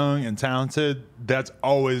who's young and talented, that's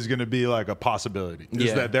always going to be like a possibility.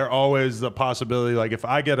 Is that they're always the possibility. Like if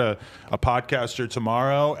I get a podcaster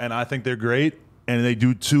tomorrow and I think they're great and they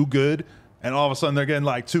do too good, and all of a sudden they're getting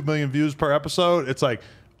like 2 million views per episode, it's like,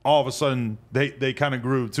 all of a sudden they kind of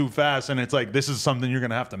grew too fast, and it's like, this is something you're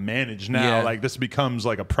gonna have to manage now. Like this becomes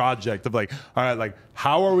like a project of like, all right, like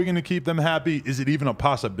how are we gonna keep them happy? Is it even a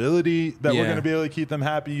possibility that we're gonna be able to keep them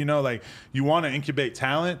happy? You know, like you want to incubate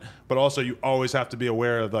talent, but also you always have to be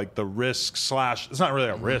aware of like the risk slash, it's not really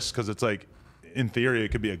a risk because it's like, in theory,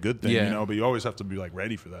 it could be a good thing, you know, but you always have to be like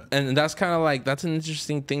ready for that. And that's kind of like, that's an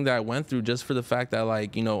interesting thing that I went through, just for the fact that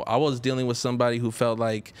like, you know, I was dealing with somebody who felt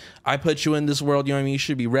like, I put you in this world, you know what I mean? You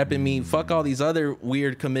should be repping me. Fuck all these other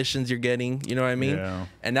weird commissions you're getting, you know what I mean? Yeah.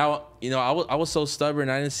 And now, you know, I was so stubborn,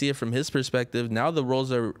 I didn't see it from his perspective. Now the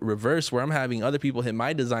roles are reversed, where I'm having other people hit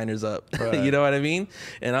my designers up. Right. You know what I mean?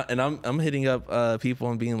 And I'm hitting up people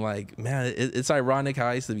and being like, man, it's ironic how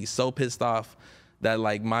I used to be so pissed off that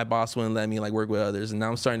like my boss wouldn't let me like work with others, and now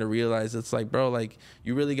I'm starting to realize it's like, bro, like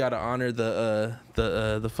you really got to honor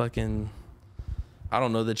the fucking, I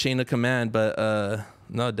don't know, the chain of command. But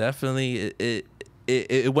no, definitely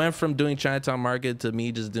it went from doing Chinatown Market to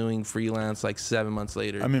me just doing freelance like 7 months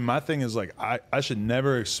later. I mean, my thing is like, I should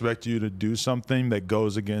never expect you to do something that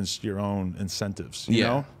goes against your own incentives, you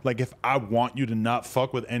know? Like if I want you to not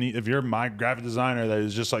fuck with if you're my graphic designer that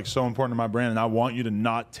is just like so important to my brand, and I want you to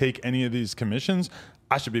not take any of these commissions,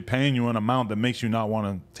 I should be paying you an amount that makes you not want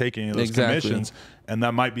to take any of those commissions. And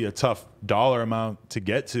that might be a tough dollar amount to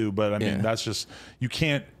get to, but I mean, that's just, you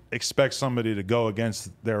can't expect somebody to go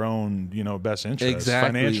against their own, you know, best interests,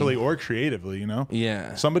 financially or creatively, you know?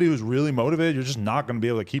 Yeah. Somebody who's really motivated, you're just not going to be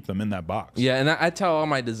able to keep them in that box. Yeah, and I tell all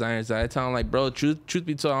my designers that. I tell them like, bro, truth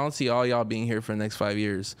be told, I don't see all y'all being here for the next 5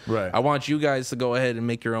 years. Right. I want you guys to go ahead and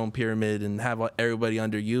make your own pyramid and have everybody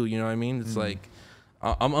under you, you know what I mean? It's like,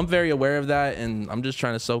 I'm very aware of that, and I'm just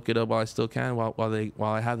trying to soak it up while I still can, while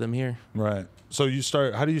I have them here. Right. So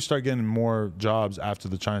how do you start getting more jobs after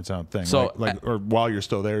the Chinatown thing? So or while you're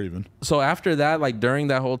still there even? So after that, like during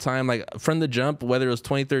that whole time, like from the jump, whether it was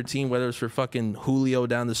 2013, whether it was for fucking Julio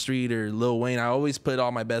down the street or Lil Wayne, I always put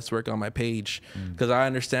all my best work on my page, because I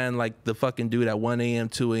understand like the fucking dude at 1 a.m.,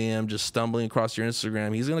 2 a.m. just stumbling across your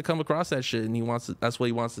Instagram, he's gonna come across that shit, and that's what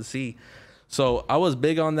he wants to see. So I was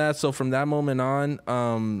big on that. So from that moment on,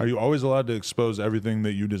 are you always allowed to expose everything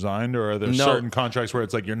that you designed, or are there certain contracts where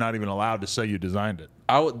it's like you're not even allowed to say you designed it?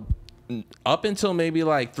 Up until maybe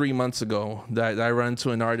like 3 months ago, that I run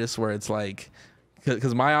into an artist where it's like,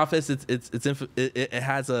 because my office it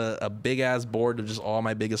has a big ass board of just all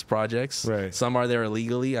my biggest projects. Right. Some are there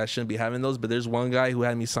illegally. I shouldn't be having those, but there's one guy who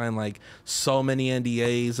had me sign like so many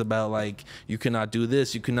NDAs about like, you cannot do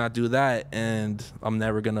this, you cannot do that, and I'm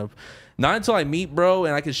never gonna. Not until I meet bro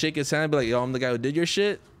and I can shake his hand and be like, yo, I'm the guy who did your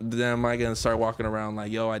shit, then am I gonna start walking around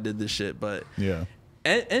like, yo, I did this shit. But yeah,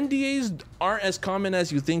 NDAs aren't as common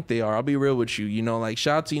as you think they are. I'll be real with you. You know, like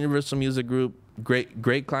shout out to Universal Music Group,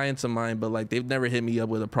 great clients of mine, but like they've never hit me up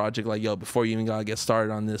with a project like, yo, before you even gotta get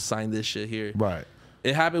started on this, sign this shit here. Right.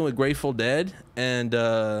 It happened with Grateful Dead and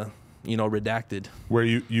you know, Redacted. Where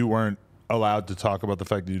you weren't allowed to talk about the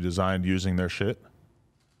fact that you designed using their shit?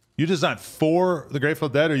 You designed for the Grateful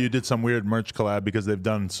Dead, or you did some weird merch collab because they've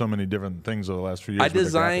done so many different things over the last few years? I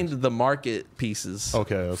designed the market pieces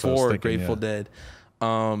for Grateful Dead.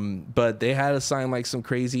 But they had to sign like some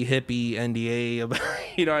crazy hippie NDA about,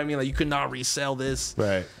 you know what I mean? Like you could not resell this.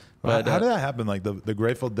 Right. But how did that happen? Like the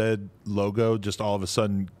Grateful Dead logo just all of a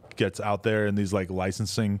sudden gets out there in these like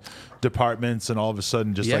licensing departments, and all of a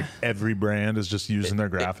sudden just like every brand is just using their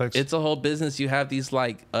graphics. It's a whole business. You have these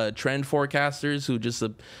like trend forecasters who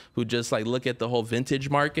just like look at the whole vintage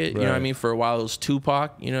market. You know what I mean? For a while it was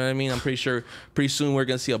Tupac. You know what I mean? I'm pretty sure pretty soon we're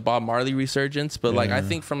gonna see a Bob Marley resurgence. But like I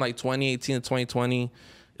think from like 2018 to 2020,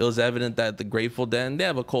 it was evident that the Grateful Dead, they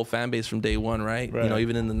have a cult fan base from day one, right? You know,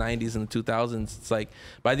 even in the 90s and the 2000s, it's like.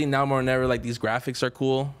 But I think now more than ever, like these graphics are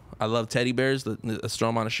cool. I love teddy bears. Let's throw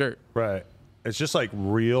them on a shirt. Right. It's just like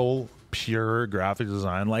real, pure graphic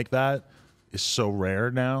design like that is so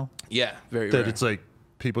rare now. Yeah, very rare. That it's like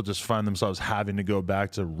people just find themselves having to go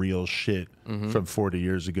back to real shit from 40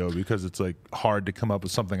 years ago because it's like hard to come up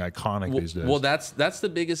with something iconic these days. Well, that's the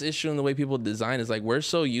biggest issue in the way people design is like we're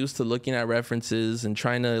so used to looking at references and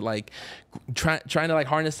trying to like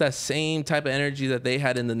harness that same type of energy that they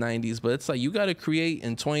had in the 90s. But it's like you got to create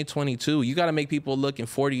in 2022. You got to make people look in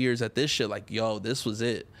 40 years at this shit like, yo, this was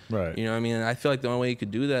it. Right. You know what I mean? And I feel like the only way you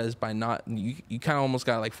could do that is by not, you kind of almost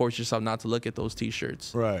got to like force yourself not to look at those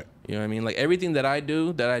t-shirts. Right. You know what I mean? Like everything that I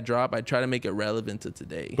do, that I drop, I try to make it relevant to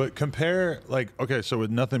today. But compare, like, okay, so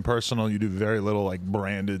with Nothing Personal, you do very little like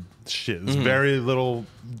branded shit. There's very little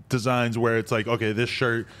designs where it's like, okay, this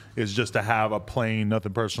shirt is just to have a plain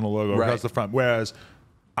Nothing Personal logo across the front. Whereas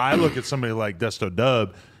I look at somebody like Desto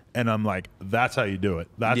Dub, and I'm like, that's how you do it.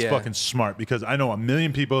 That's fucking smart, because I know a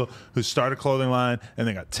million people who start a clothing line and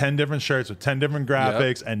they got 10 different shirts with 10 different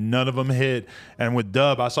graphics and none of them hit. And with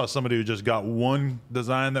Dub, I saw somebody who just got one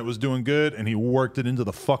design that was doing good and he worked it into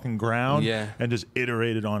the fucking ground and just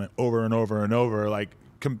iterated on it over and over and over. Like,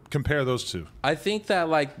 compare those two. I think that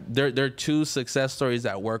like they're two success stories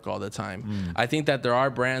that work all the time. I think that there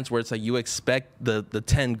are brands where it's like you expect the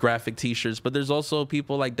 10 graphic t-shirts, but there's also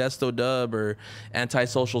people like Desto Dub or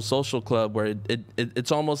Antisocial Social Club where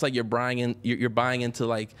it's almost like you're buying into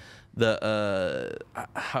like the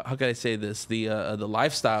how can I say this, the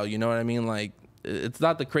lifestyle, you know what I mean? Like it's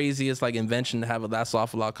not the craziest like invention to have a That's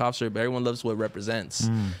Awful Lot cop shirt, but everyone loves what it represents.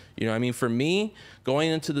 You know what I mean? For me, going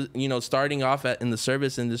into the, you know, starting off in the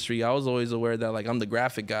service industry, I was always aware that like I'm the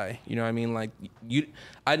graphic guy. You know what I mean? Like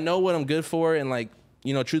I know what I'm good for, and like,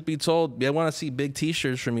 you know, truth be told, they want to see big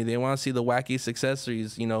t-shirts from me. They want to see the wackiest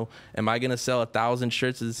accessories. You know, am I gonna sell 1,000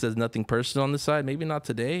 shirts that says Nothing Personal on the side? Maybe not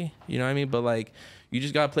today. You know what I mean? But like, you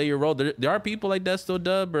just gotta play your role. There are people like Desto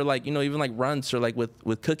Dub or like, you know, even like Runts or like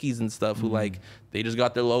with cookies and stuff who like they just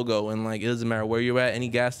got their logo, and like it doesn't matter where you're at, any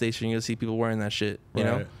gas station, you'll see people wearing that shit. You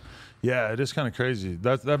know? Yeah, it is kind of crazy.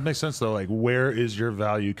 That makes sense though. Like, where is your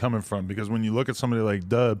value coming from? Because when you look at somebody like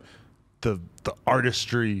Dub, the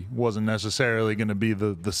artistry wasn't necessarily going to be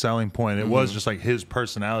the selling point. It was just like his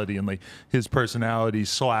personality, and like his personality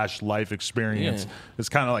 / life experience is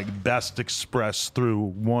kind of like best expressed through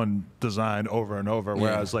one design over and over.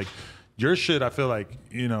 Whereas like your shit, I feel like,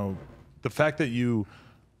 you know, the fact that you,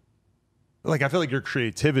 like, I feel like your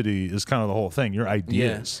creativity is kind of the whole thing. Your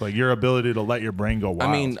ideas, like your ability to let your brain go wild.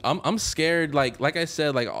 I mean, I'm scared. Like I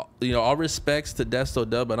said, like, you know, all respects to Desto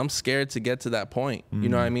Dub, but I'm scared to get to that point. You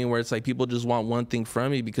know what I mean? Where it's like people just want one thing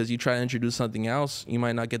from me, because you try to introduce something else, you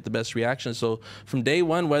might not get the best reaction. So from day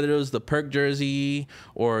one, whether it was the Perk jersey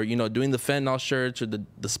or, you know, doing the fentanyl shirts or the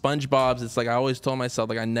SpongeBob's, it's like I always told myself,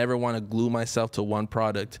 like, I never want to glue myself to one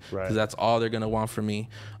product, because that's all they're gonna want from me.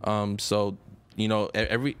 So, you know,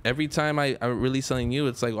 every time I release something new,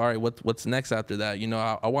 it's like, all right, what's next after that? You know,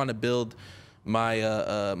 I want to build my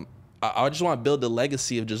I just want to build the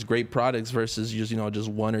legacy of just great products versus just, you know, just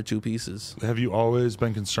one or two pieces. Have you always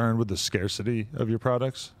been concerned with the scarcity of your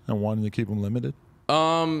products and wanting to keep them limited?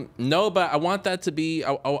 No, but I want that to be,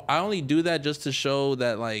 I only do that just to show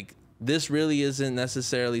that like this really isn't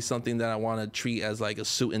necessarily something that I want to treat as like a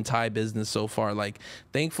suit and tie business so far. Like,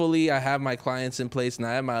 thankfully, I have my clients in place and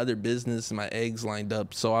I have my other business and my eggs lined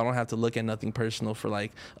up, so I don't have to look at Nothing Personal for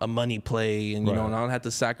like a money play, and you know, and I don't have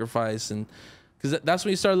to sacrifice. And because that's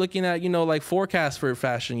when you start looking at, you know, like forecasts for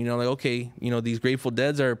fashion. You know, like, okay, you know, these Grateful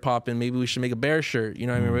Deads are popping. Maybe we should make a bear shirt. You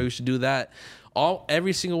know what I mean? Maybe we should do that.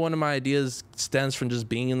 Every single one of my ideas stems from just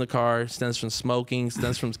being in the car, stems from smoking,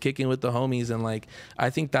 stems from kicking with the homies, and like I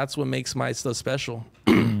think that's what makes my stuff special.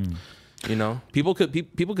 You know, people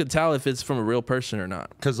could tell if it's from a real person or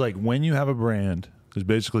not. Because like when you have a brand, there's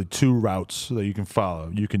basically two routes that you can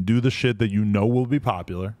follow. You can do the shit that you know will be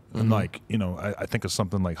popular, and like, you know, I think of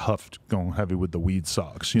something like Huff going heavy with the weed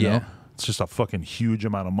socks. You know, it's just a fucking huge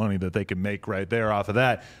amount of money that they can make right there off of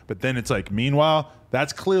that. But then it's like, meanwhile,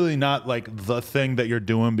 that's clearly not like the thing that you're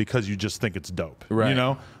doing because you just think it's dope. Right. You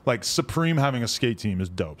know, like Supreme having a skate team is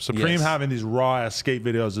dope. Supreme having these raw ass skate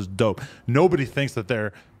videos is dope. Nobody thinks that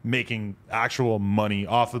they're making actual money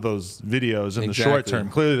off of those videos in the short term.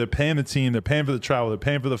 Clearly they're paying the team, they're paying for the travel, they're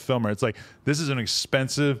paying for the filmer. It's like, this is an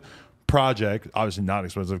expensive project, obviously not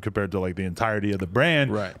expensive compared to like the entirety of the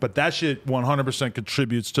brand, right? But that shit 100%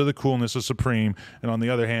 contributes to the coolness of Supreme. And on the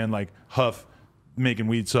other hand, like Huff making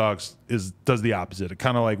weed socks does the opposite. It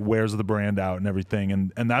kind of like wears the brand out and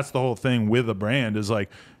everything. And that's the whole thing with a brand, is like,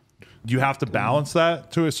 you have to balance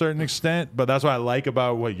that to a certain extent. But that's what I like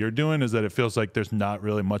about what you're doing, is that it feels like there's not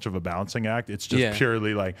really much of a balancing act. It's just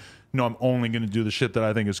purely like, no, I'm only going to do the shit that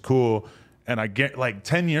I think is cool. And I get like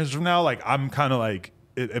 10 years from now, like I'm kind of like,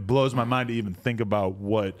 it blows my mind to even think about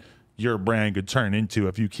what your brand could turn into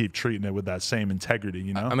if you keep treating it with that same integrity,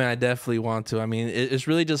 you know? I mean, I definitely want to. I mean, it's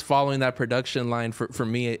really just following that production line for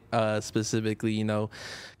me specifically, you know,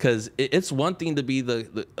 because it's one thing to be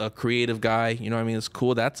a creative guy, you know what I mean? It's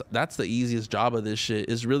cool. That's the easiest job of this shit,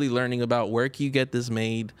 is really learning about where can you get this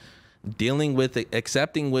made, dealing with it,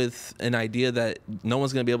 accepting with an idea that no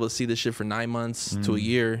one's going to be able to see this shit for 9 months to a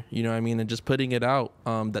year, you know what I mean? And just putting it out.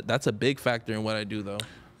 That's a big factor in what I do, though.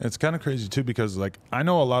 It's kind of crazy too, because like I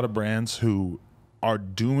know a lot of brands who are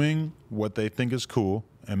doing what they think is cool,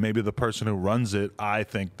 and maybe the person who runs it, I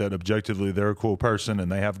think that objectively they're a cool person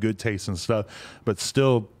and they have good taste and stuff, but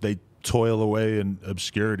still they toil away in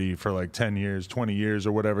obscurity for like 10 years, 20 years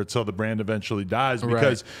or whatever, till the brand eventually dies,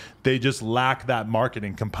 because they just lack that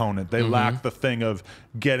marketing component. They lack the thing of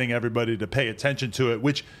getting everybody to pay attention to it,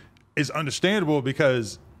 which is understandable,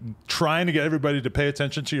 because trying to get everybody to pay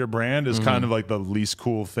attention to your brand is kind of like the least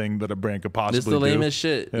cool thing that a brand could possibly do. It's the lamest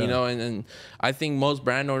shit, you know, and I think most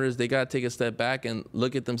brand owners, they got to take a step back and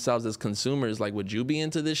look at themselves as consumers. Like, would you be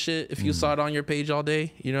into this shit if you saw it on your page all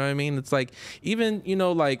day? You know what I mean? It's like, even, you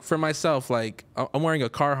know, like for myself, like I'm wearing a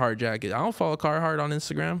Carhartt jacket. I don't follow Carhartt on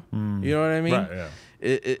Instagram. You know what I mean? Right, yeah.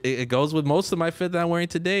 It goes with most of my fit that I'm wearing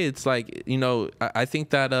today. It's like, you know, I think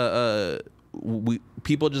that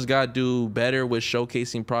people just got to do better with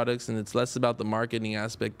showcasing products, and it's less about the marketing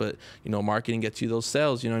aspect, but you know, marketing gets you those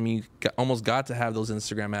sales. You know what I mean? You almost got to have those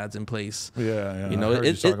Instagram ads in place. Yeah. You know, I heard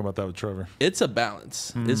you talking about that with Trevor. It's a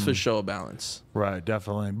balance. It's for sure a balance. Right,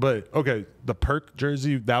 definitely. But okay, the Perk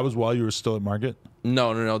jersey, that was while you were still at Market?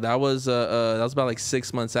 No. That was about like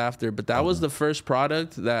 6 months after. But that was the first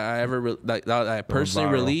product that I ever that I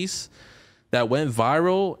personally released that went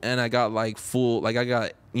viral, and I got like I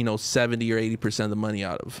got, you know, 70 or 80% of the money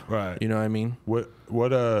out of. Right. You know what I mean?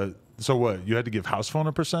 So what, you had to give House Phone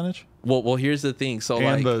a percentage? Well, here's the thing. So and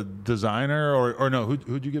like the designer, or no,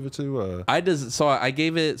 who'd you give it to? I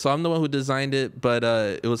gave it. So I'm the one who designed it, but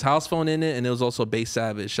it was House Phone in it, and it was also Base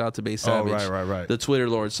Savage. Shout out to Base Savage. Oh, right. The Twitter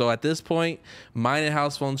lord. So at this point, mine and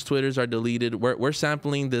House Phone's Twitters are deleted. We're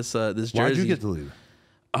sampling this jersey. Why'd you get deleted?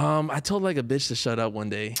 I told like a bitch to shut up one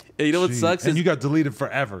day. You know what sucks? And you got deleted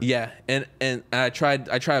forever. Yeah, and I tried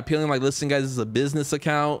appealing, like, listen, guys, this is a business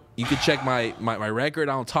account. You could check my record.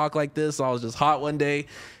 I don't talk like this. So I was just hot one day.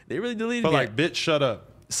 They really deleted me. But like, bitch, shut up.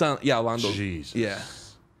 Along those. Jesus. Yeah.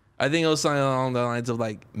 I think it was something along the lines of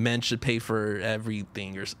like, men should pay for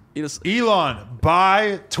everything, or you know. Elon,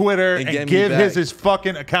 buy Twitter and give his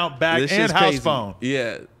fucking account back, and House Phone.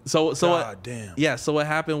 Yeah. So damn. Yeah. So what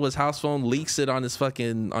happened was House Phone leaks it on his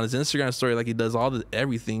Instagram story, like he does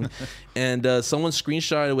everything, and someone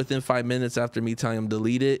screenshotted it within 5 minutes after me telling him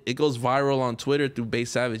delete it. It goes viral on Twitter through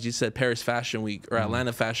Base Savage. He said Paris Fashion Week or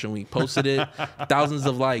Atlanta Fashion Week. Posted it, thousands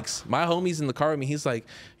of likes. My homie's in the car with me. He's like,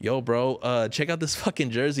 "Yo, bro, check out this fucking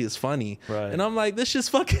jersey. It's funny." Right. And I'm like, "This shit's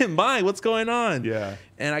fucking mine. What's going on?" Yeah.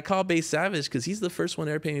 And I called Base Savage because he's the first one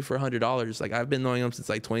to ever pay me for $100. Like, I've been knowing him since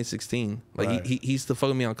like 2016. Like he's the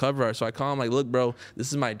fucking me on cover art. So I call him like, "Look, bro,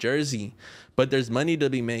 this is my jersey, but there's money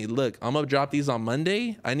to be made. Look, I'm gonna drop these on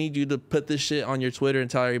Monday. I need you to put this shit on your Twitter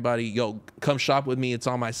and tell everybody, yo, come shop with me. It's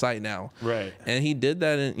on my site now." Right. And he did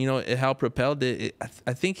that, and you know, it helped propelled it.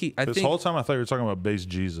 I think this whole time I thought you were talking about Base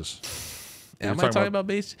Jesus. Am I talking about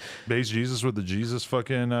Base Jesus with the Jesus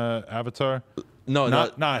fucking avatar? No,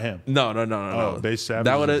 not him. No. Oh, Base Savage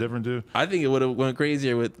is a different dude. I think it would have went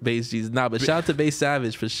crazier with Base Jesus. But shout out to Base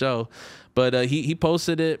Savage for sure. But he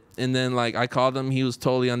posted it, and then like I called him. He was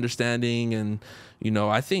totally understanding, and you know,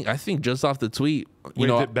 I think just off the tweet,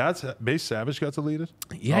 did Base Savage got deleted?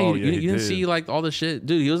 Yeah, you didn't see like all the shit,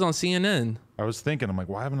 dude. He was on CNN. I was thinking, I'm like,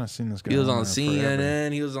 why haven't I seen this guy? He was on CNN.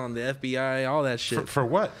 Forever? He was on the FBI. All that shit. For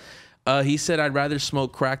what? He said, "I'd rather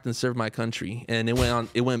smoke crack than serve my country," and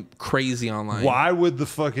it went crazy online. Why would the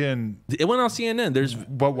fucking? It went on CNN.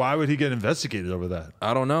 But why would he get investigated over that?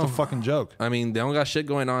 I don't know. It's a fucking joke. I mean, they don't got shit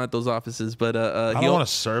going on at those offices, but I don't want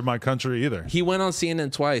to serve my country either. He went on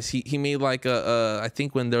CNN twice. He made like I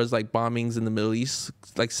think when there was like bombings in the Middle East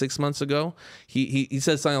like 6 months ago, he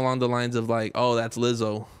said something along the lines of like, "Oh, that's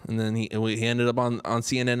Lizzo," and then he ended up on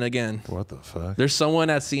CNN again. What the fuck? There's someone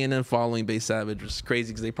at CNN following Bay Savage, which is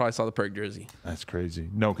crazy because they probably saw the Perk jersey. That's crazy.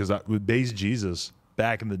 No, because with Bay's Jesus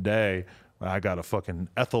back in the day, I got a fucking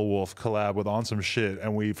Ethel Wolf collab with On Some Shit,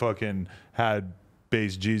 and we fucking had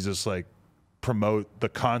Bay's Jesus like promote the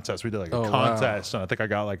contest. We did like a contest, and I think I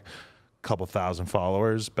got like a couple thousand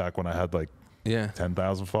followers back when I had like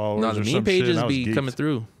 10,000 followers. No, the meme pages be coming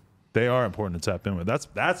through. They are important to tap in with. That's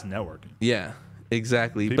networking. Yeah.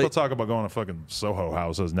 Exactly. People talk about going to fucking Soho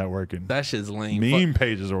House as networking. That shit's lame. Meme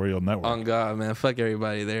pages are real network. On God, man. Fuck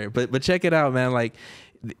everybody there. But check it out, man. Like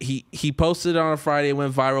he posted it on a Friday, it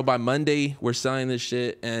went viral. By Monday, we're selling this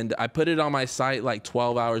shit. And I put it on my site like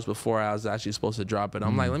 12 hours before I was actually supposed to drop it.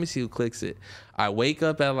 I'm like, let me see who clicks it. I wake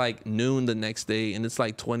up at like noon the next day and it's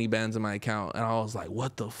like 20 bands in my account. And I was like,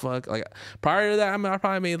 what the fuck? Like prior to that, I mean, I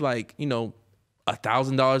probably made like,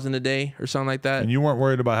 $1,000 in a day or something like that. And you weren't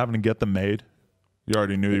worried about having to get them made? You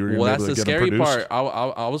already knew you were going to be able to get them produced? Well, that's the scary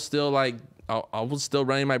part. I was still like, I was still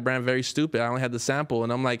running my brand very stupid. I only had the sample,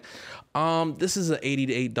 and I'm like, this is an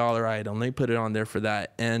 $88 item. Let me put it on there for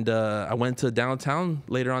that. And I went to downtown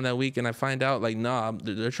later on that week, and I find out like, nah,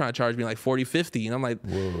 they're trying to charge me like 40, 50, and I'm like,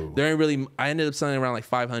 whoa. There ain't really. I ended up selling around like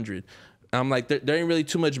 500. I'm like, there ain't really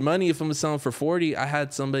too much money if I'm selling for 40. I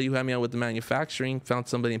had somebody who had me out with the manufacturing, found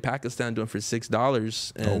somebody in Pakistan doing for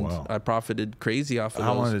 $6, and I profited crazy off of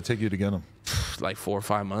How those. long did it take you to get them? Like 4 or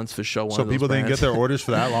 5 months for show one. So people didn't get their orders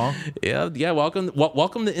for that long? Yeah. Welcome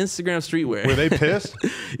to Instagram streetwear. Were they pissed?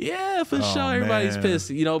 Yeah, for sure. Everybody's pissed.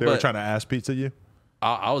 They were trying to ass pizza you?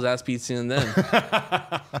 I was ass pizzaing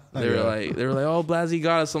them. They were like, oh, Blazzy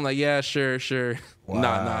got us. I'm like, yeah, sure. Wow.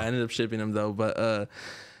 Nah. I ended up shipping them though, but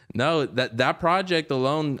no, that project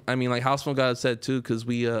alone, I mean, like House Phone got upset too because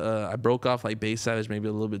I broke off like Bay Savage maybe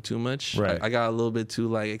a little bit too much. Right. I got a little bit too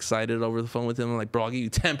like excited over the phone with him. I'm like, bro, I'll give you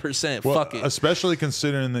 10%. Well, fuck it. Especially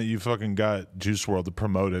considering that you fucking got Juice WRLD to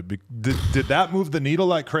promote it. Did that move the needle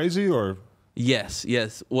like crazy or? Yes.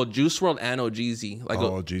 Well, Juice WRLD and OGZ. Like,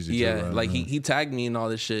 OGZ. Yeah, too, right, like he tagged me and all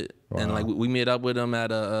this shit. Wow. And like we met up with him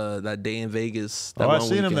at that day in Vegas. I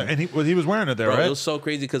seen him there, and he was wearing it there, right? It was so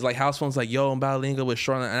crazy because like House Phone's like, yo, I'm about to link up with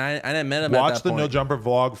Shoreline, and I didn't met him. Watch at that the point. No Jumper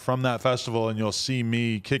vlog from that festival, and you'll see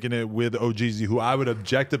me kicking it with OGZ, who I would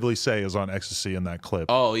objectively say is on ecstasy in that clip.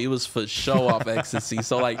 Oh, he was for show off ecstasy.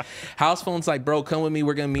 So like House Phone's like, bro, come with me.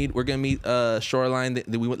 We're gonna meet Shoreline.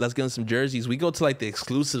 Let's get him some jerseys. We go to like the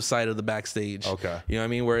exclusive side of the backstage. Okay. You know what I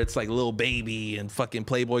mean? Where it's like Lil Baby and fucking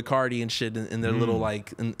Playboy Cardi and shit in their little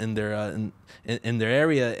like in their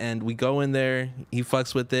area, and we go in there. He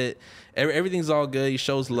fucks with it. Everything's all good. He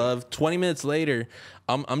shows love. 20 minutes later,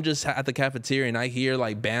 I'm just at the cafeteria and I hear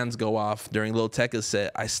like bands go off during Lil Tecca's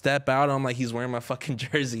set. I step out and I'm like, he's wearing my fucking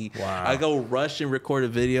jersey. Wow. I go rush and record a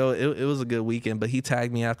video. It was a good weekend, but he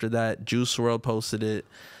tagged me after that. Juice WRLD posted it.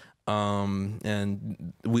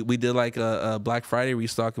 And we did like a Black Friday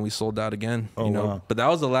restock and we sold out again. Wow. But that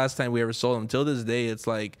was the last time we ever sold them. Till this day, it's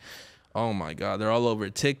like, oh my God, they're all over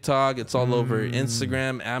TikTok. It's all over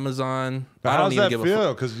Instagram, Amazon. How does that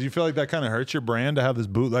feel? Because you feel like that kind of hurts your brand to have this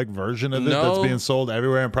bootleg version of it that's being sold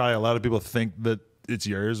everywhere, and probably a lot of people think that it's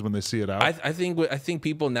yours when they see it out. I think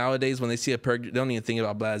people nowadays when they see a perk, they don't even think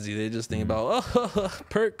about Blazzy. They just think about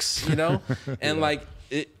perks, and like.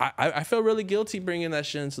 I felt really guilty bringing that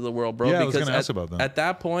shit into the world, bro. Yeah, because I was gonna ask about that. At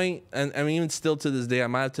that point, and I mean, even still to this day, I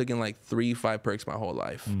might have taken like 3-5 perks my whole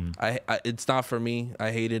life. It's not for me.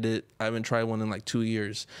 I hated it. I haven't tried one in like 2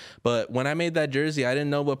 years. But when I made that jersey, I didn't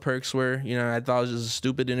know what perks were. I thought it was just a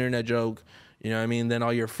stupid internet joke. You know what I mean? Then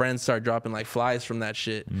all your friends start dropping like flies from that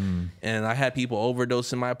shit. And I had people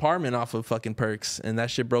overdose in my apartment off of fucking perks, and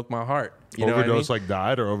that shit broke my heart. You know what I mean? Like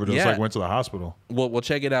died, or overdose like went to the hospital? Well,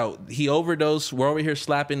 check it out. He overdosed. We're over here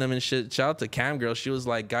slapping him and shit. Shout out to Cam Girl. She was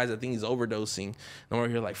like, guys, I think he's overdosing. And we're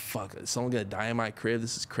here like, fuck, is someone gonna die in my crib?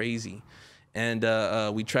 This is crazy. And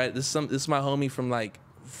we tried. This is my homie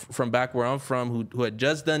from back where I'm from, who had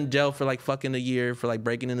just done jail for like fucking a year for like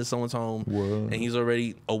breaking into someone's home. Whoa. And he's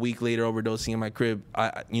already a week later overdosing in my crib.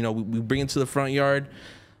 We bring him to the front yard.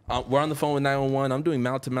 We're on the phone with 911. I'm doing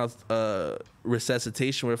mouth-to-mouth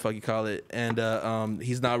resuscitation, whatever the fuck you call it, and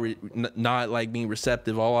he's not like being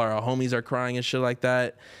receptive. All our homies are crying and shit like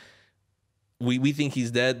that. we think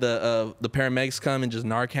he's dead. The paramedics come and just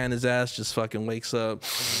Narcan his ass, just fucking wakes up.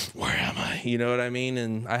 Where am I? You know what I mean?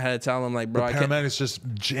 And I had to tell him, like, bro, the paramedics just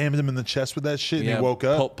jammed him in the chest with that shit, and he woke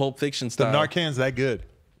up. Pulp Fiction style. The Narcan's that good.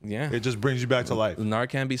 Yeah, it just brings you back to life. The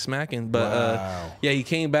Narcan be smacking, but yeah, he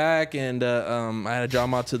came back, and I had to drive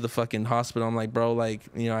him out to the fucking hospital. I'm like, bro, like,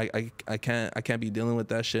 you know, I can't be dealing with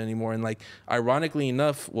that shit anymore. And like, ironically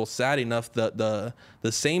enough, well, sad enough, the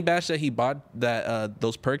same batch that he bought that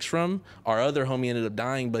those perks from, our other homie ended up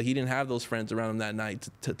dying, but he didn't have those friends around him that night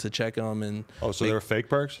to check him. And so they were fake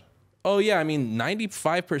perks. Oh yeah, I mean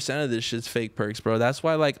 95% of this shit's fake perks, bro. That's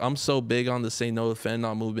why like I'm so big on the say no to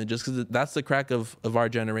fentanyl movement, just because that's the crack of our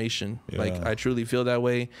generation. Yeah. Like I truly feel that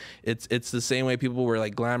way. It's the same way people were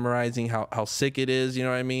like glamorizing how sick it is, you know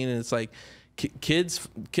what I mean? And it's like kids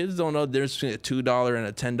don't know the difference between a $2 and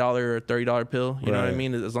a $10 or a $30 pill. You know what I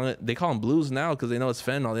mean? As long as they call them blues now because they know it's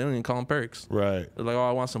fentanyl, they don't even call them perks. Right. They're like, oh,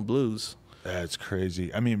 I want some blues. That's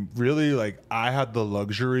crazy. I mean, really, like, I had the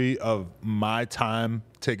luxury of my time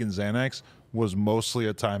taking Xanax was mostly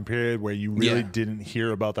a time period where you really didn't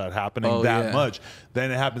hear about that happening that much. Then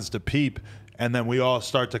it happens to Peep, and then we all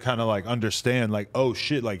start to kind of, like, understand, like, oh,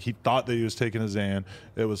 shit, like, he thought that he was taking a Xan.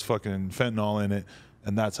 It was fucking fentanyl in it,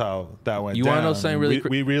 and that's how that went down. You want to know something really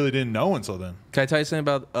we really didn't know until then. Can I tell you something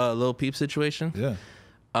about Lil Peep situation? Yeah.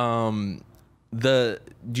 I'm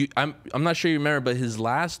not sure you remember, but his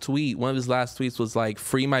last tweet, one of his last tweets was like,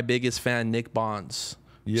 "Free my biggest fan, Nick Bonds."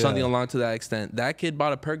 Something along to that extent. That kid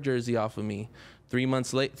bought a perk jersey off of me 3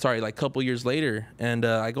 months late. Sorry, like a couple years later, and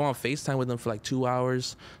I go on FaceTime with him for like 2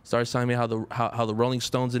 hours. Starts telling me how the Rolling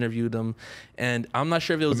Stones interviewed him, and I'm not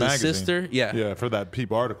sure if it was his sister. Yeah, for that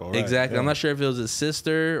Peep article. Right? Exactly. Yeah. I'm not sure if it was his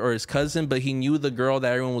sister or his cousin, but he knew the girl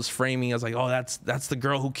that everyone was framing. I was like, oh, that's the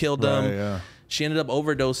girl who killed him. Yeah. She ended up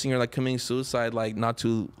overdosing or like committing suicide like not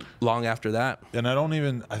too long after that. And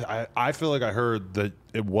I feel like I heard that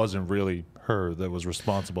it wasn't really her that was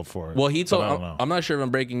responsible for it. Well, he told, I'm not sure if I'm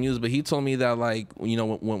breaking news, but he told me that, like, you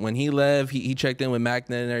know, when he left, he checked in with MacNet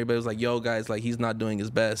and everybody was like, yo, guys, like, he's not doing his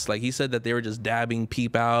best. Like, he said that they were just dabbing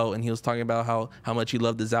Peep out, and he was talking about how much he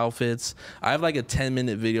loved his outfits. I have like a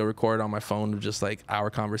 10-minute video recorded on my phone of just like our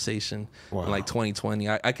conversation in like 2020.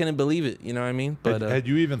 I couldn't believe it, you know what I mean? But had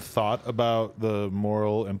you even thought about the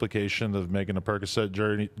moral implication of making a Percocet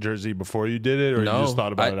jersey before you did it, or you just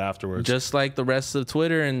thought about it afterwards? Just like the rest of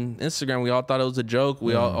Twitter and Instagram, we all thought it was a joke.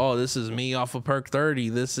 We all, oh, this is me off of Perk 30.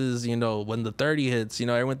 This is, you know, when the 30 hits, you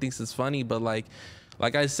know, everyone thinks it's funny, but like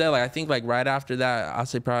I said, like I think like right after that, I'd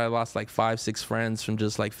say probably I lost like 5-6 friends from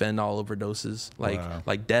just like fentanyl overdoses,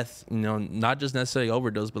 like death, you know, not just necessarily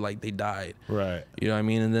overdose, but like they died. Right. You know what I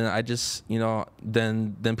mean? And then I just, you know,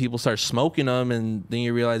 then people start smoking them, and then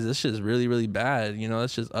you realize this shit is really, really bad. You know,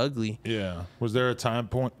 that's just ugly. Yeah. Was there a time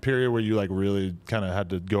period where you like really kind of had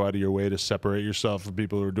to go out of your way to separate yourself from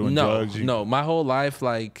people who were doing drugs? No, my whole life,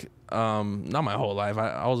 like, not my whole life.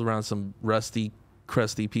 I was around some rusty,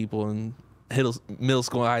 crusty people and middle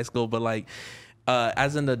school and high school, but like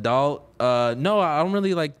as an adult, no, I don't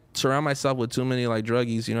really like surround myself with too many like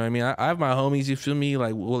druggies, you know what I mean? I have my homies, you feel me,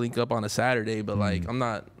 like we'll link up on a Saturday, but like I'm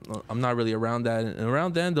not really around that. And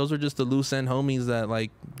around then, those are just the loose end homies that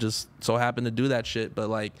like just so happen to do that shit. But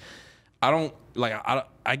like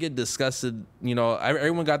I get disgusted, you know,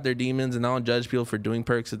 everyone got their demons, and I don't judge people for doing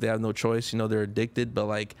perks if they have no choice, you know, they're addicted, but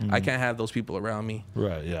like I can't have those people around me.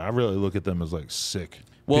 Right. Yeah, I really look at them as like sick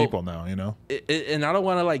people now, you know. And I don't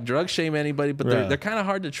want to like drug shame anybody, but they're kind of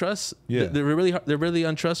hard to trust. Yeah, they're really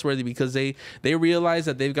untrustworthy because they realize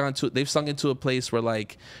that they've sunk into a place where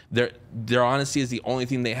like their honesty is the only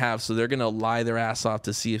thing they have, so they're gonna lie their ass off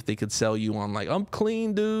to see if they could sell you on like, I'm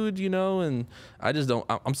clean, dude, you know. And I just don't.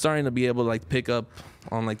 I'm starting to be able to like pick up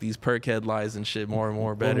on like these perk head lies and shit more and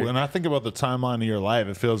more better. When I think about the timeline of your life,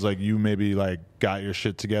 it feels like you maybe like got your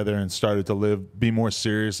shit together and started to be more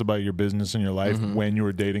serious about your business and your life when you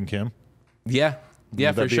were dating Kim. Yeah,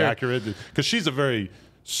 Would that be accurate? Because she's a very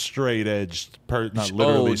straight edged not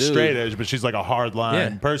literally straight edge, but she's like a hard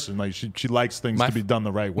line person. Like she likes things to be done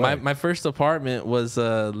the right way. My first apartment was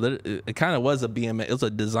it kind of was a BMX. It was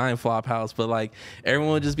a design flop house, but like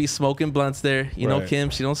everyone would just be smoking blunts there. You know, Kim,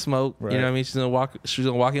 she don't smoke. You know what I mean? She's gonna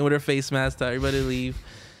walk in with her face mask, tell everybody to leave.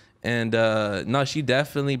 And no, she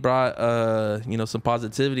definitely brought you know, some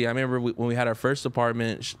positivity. I remember when we had our first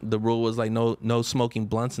apartment, the rule was like no smoking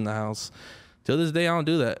blunts in the house. Till this day, I don't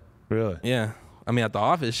do that. Really? Yeah. I mean, at the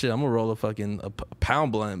office, shit, I'm gonna roll a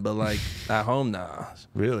pound blunt, but like at home, nah.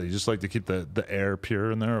 Really? You just like to keep the air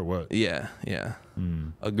pure in there, or what? Yeah.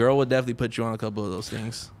 A girl would definitely put you on a couple of those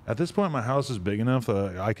things. At this point, my house is big enough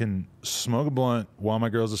that I can smoke a blunt while my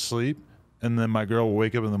girl's asleep, and then my girl will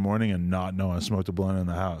wake up in the morning and not know I smoked a blunt in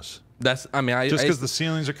the house. I mean, just because the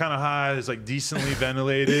ceilings are kind of high, it's like decently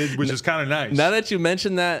ventilated, which is kind of nice. Now that you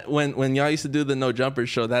mentioned that, when y'all used to do the No Jumper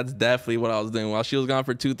show, that's definitely what I was doing while she was gone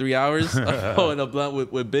for 2-3 hours. I'm pulling a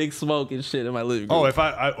blunt with big smoke and shit in my living room. Oh, if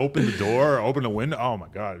I open the door or open the window, oh my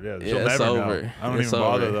god, yeah, she'll never know. I don't even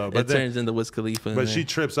bother though. But it turns into Wiz Khalifa. But she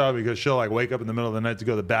trips out because she'll like wake up in the middle of the night to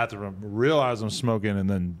go to the bathroom, realize I'm smoking, and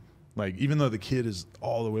then like even though the kid is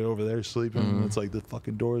all the way over there sleeping, it's like the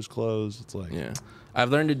fucking door is closed. It's like I've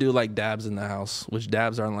learned to do like dabs in the house, which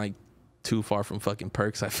dabs aren't like too far from fucking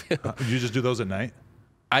perks, I feel. You just do those at night?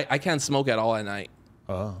 I can't smoke at all at night.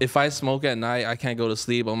 If I smoke at night, I can't go to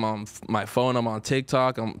sleep. I'm on my phone, I'm on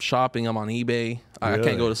TikTok, I'm shopping, I'm on eBay. I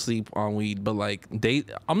can't go to sleep on weed. But like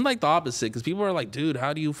I'm like the opposite, because people are like, dude,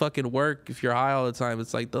 how do you fucking work if you're high all the time?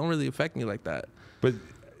 It's like, don't really affect me like that. But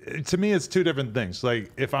to me, it's two different things.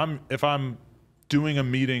 Like if I'm doing a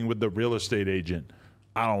meeting with the real estate agent,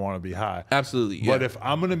 I don't want to be high. Absolutely. Yeah. But if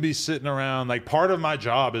I'm going to be sitting around, like part of my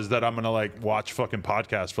job is that I'm going to like watch fucking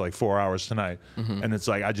podcasts for like 4 hours tonight. And it's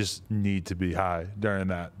like, I just need to be high during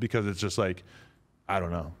that, because it's just like, I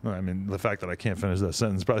don't know. I mean, the fact that I can't finish that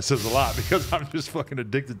sentence probably says a lot, because I'm just fucking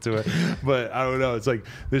addicted to it. But I don't know. It's like,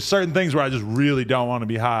 there's certain things where I just really don't want to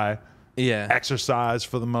be high. Yeah. Exercise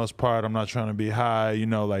for the most part, I'm not trying to be high, you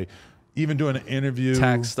know, like even doing an interview,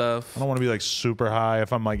 tax stuff. I don't want to be like super high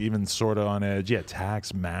if I'm like even sort of on edge. Yeah,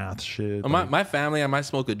 tax, math, shit. My family, I might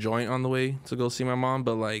smoke a joint on the way to go see my mom,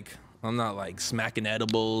 but like I'm not like smacking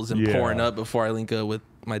edibles and pouring up before I link up with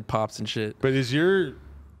my pops and shit. But is your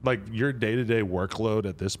day-to-day workload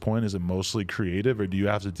at this point, is it mostly creative, or do you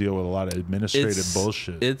have to deal with a lot of administrative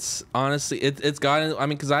bullshit? It's honestly, it's gotten, I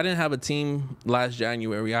mean, because I didn't have a team last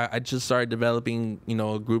January. I just started developing, you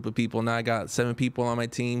know, a group of people. Now I got 7 people on my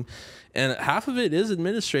team, and half of it is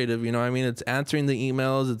administrative. You know what I mean? It's answering the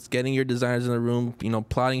emails, it's getting your designers in the room, you know,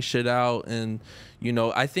 plotting shit out. And, you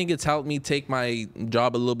know, I think it's helped me take my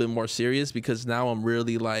job a little bit more serious, because now I'm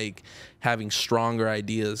really like having stronger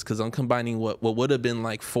ideas, because I'm combining what would have been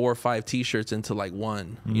like 4 or 5 t-shirts into like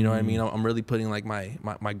one. You know what I mean? I'm really putting like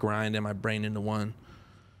my grind and my brain into one.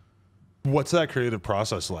 What's that creative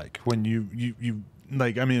process like when you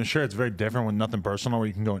like, I mean, sure, it's very different when nothing personal, where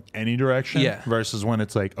you can go in any direction, versus when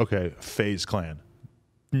it's like, okay, FAZE clan,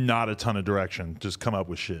 not a ton of direction, just come up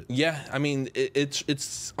with shit. Yeah, I mean,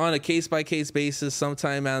 it's on a case-by-case basis.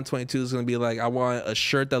 Sometime Madden 22 is going to be like, I want a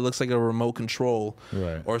shirt that looks like a remote control.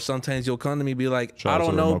 Right. Or sometimes you'll come to me and be like, I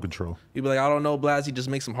don't know. Remote control. You'll be like, I don't know, Blazzy, just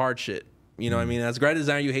make some hard shit. You know what I mean? As a graphic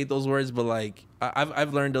designer, you hate those words, but like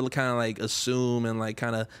I've learned to kind of like assume and like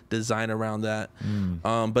kind of design around that.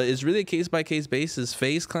 But it's really a case-by-case basis.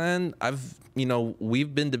 FAZE clan,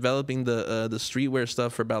 we've been developing the streetwear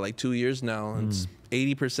stuff for about like 2 years now, and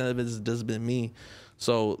 80% of it has just been me.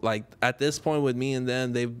 So like at this point with me and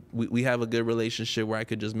them, we have a good relationship where I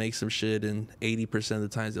could just make some shit, and 80% of the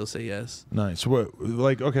times they'll say yes. Nice. What,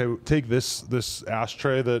 like, okay, take this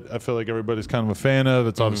ashtray that I feel like everybody's kind of a fan of.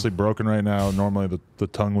 It's obviously broken right now. Normally the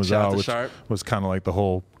tongue was out, which was kind of like the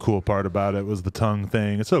whole cool part about it, was the tongue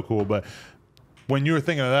thing. It's so cool. But when you were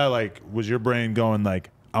thinking of that, like, was your brain going like,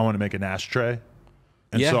 I want to make an ashtray?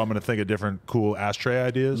 And so I'm going to think of different cool ashtray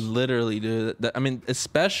ideas? Literally, dude. I mean,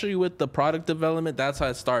 especially with the product development, that's how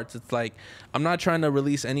it starts. It's like, I'm not trying to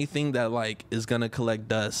release anything that like is going to collect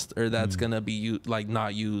dust, or that's going to be like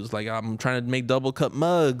not used. Like, I'm trying to make double cup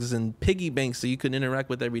mugs and piggy banks so you can interact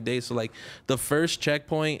with every day. So like the first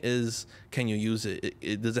checkpoint is, can you use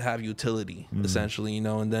it? Does it have utility, essentially, you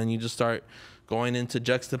know? And then you just start going into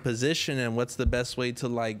juxtaposition and what's the best way to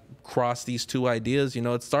like cross these two ideas. You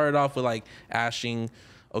know, it started off with like ashing.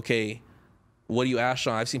 Okay, what do you ash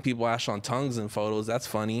on? I've seen people ash on tongues in photos. That's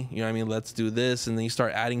funny. You know what I mean? Let's do this. And then you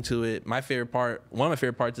start adding to it. My favorite part, one of my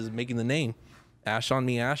favorite parts, is making the name. Ash on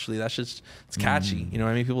me, Ashley. That's just, it's catchy. You know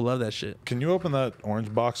what I mean? People love that shit. Can you open that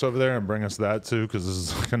orange box over there and bring us that too? Because this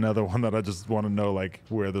is like another one that I just want to know like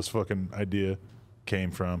where this fucking idea came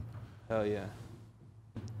from. Hell yeah.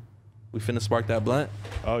 We finna spark that blunt?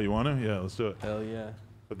 Oh, you want to? Yeah, let's do it. Hell yeah.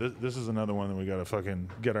 But this is another one that we got to fucking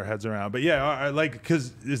get our heads around. But yeah, I like,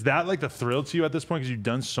 because is that like the thrill to you at this point? Because you've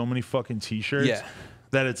done so many fucking t-shirts. Yeah.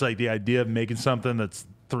 That it's like the idea of making something that's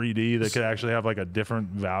 3D that could actually have like a different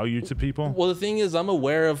value to people. Well, the thing is, I'm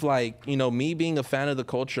aware of like, you know, me being a fan of the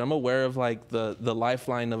culture, I'm aware of like the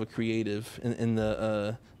lifeline of a creative in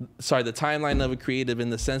the timeline of a creative, in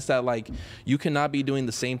the sense that like you cannot be doing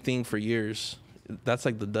the same thing for years. That's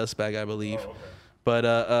like the dust bag, I believe. Oh, okay. But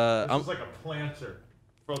this is like a planter,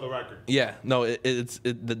 for the record. Yeah, no,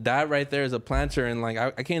 that right there is a planter, and like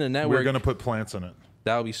I came to network. We're gonna put plants in it.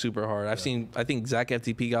 That would be super hard. I think Zach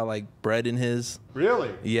FTP got like bread in his. Really?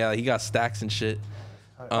 Yeah, he got stacks and shit.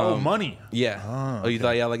 Money. Yeah. You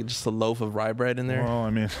thought you had like just a loaf of rye bread in there? Well, I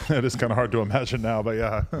mean, it is kind of hard to imagine now, but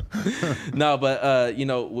yeah. No, but you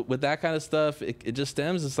know, with that kind of stuff, it just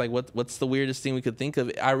stems. It's like, what's the weirdest thing we could think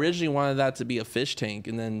of? I originally wanted that to be a fish tank,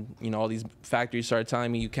 and then, you know, all these factories started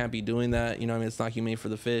telling me you can't be doing that. You know what I mean? It's not humane for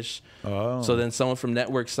the fish. Oh. So then someone from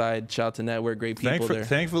Network side, shout out to Network, great people there.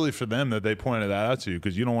 Thankfully for them that they pointed that out to you,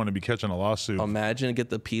 because you don't want to be catching a lawsuit. Imagine get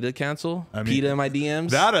the PETA cancel. I mean, PETA in my DMs.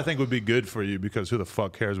 That I think would be good for you, because who the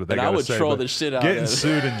fuck cares what they got to say? I would troll the shit out of it. Getting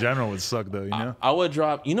sued in general would suck, though. You know, I would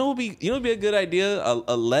drop. You know, would be a good idea?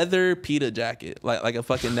 A leather PETA jacket, like a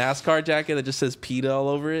fucking NASCAR jacket that just says PETA all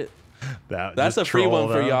over it. That's a free one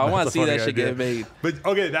for y'all. I want to see that shit get made. But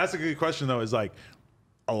okay, that's a good question though. Is like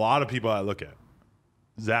a lot of people I look at.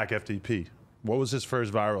 Zach FTP. What was his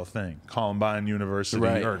first viral thing? Columbine University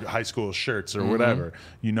or high school shirts or whatever.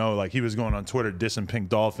 You know, like he was going on Twitter dissing Pink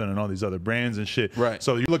Dolphin and all these other brands and shit. Right.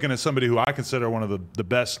 So you're looking at somebody who I consider one of the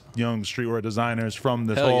best young streetwear designers from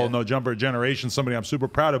this whole No Jumper generation, somebody I'm super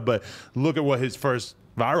proud of. But look at what his first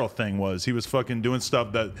viral thing was. He was fucking doing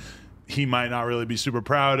stuff that he might not really be super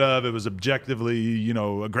proud of. It was objectively, you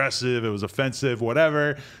know, aggressive. It was offensive,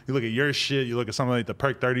 whatever. You look at your shit. You look at something like the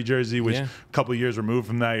Perk 30 jersey, which a couple of years removed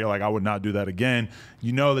from that, you're like, I would not do that again.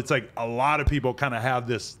 You know, it's like a lot of people kind of have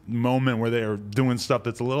this moment where they are doing stuff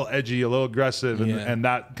that's a little edgy, a little aggressive, and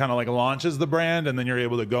that kind of like launches the brand, and then you're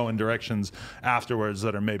able to go in directions afterwards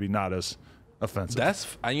that are maybe not as offensive.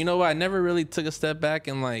 That's, you know what, I never really took a step back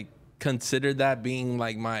and like considered that being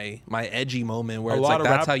like my edgy moment where it's like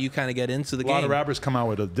that's how you kind of get into the game. A lot of rappers come out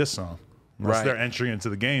with a diss song. That's their entry into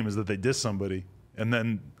the game, is that they diss somebody, and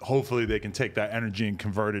then hopefully they can take that energy and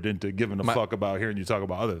convert it into giving a fuck about hearing you talk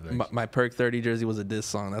about other things. My Perk 30 jersey was a diss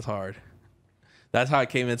song. That's hard. That's how I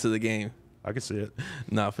came into the game. I can see it.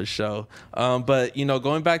 No, for sure. But, you know,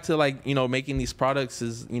 going back to like, you know, making these products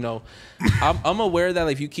is, you know, I'm aware that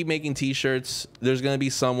like, if you keep making T-shirts, there's going to be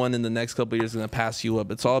someone in the next couple of years going to pass you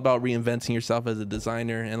up. It's all about reinventing yourself as a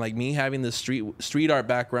designer. And like me having this street art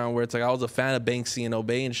background where it's like I was a fan of Banksy and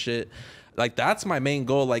Obey and shit. Like that's my main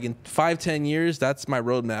goal. Like in 5-10 years, that's my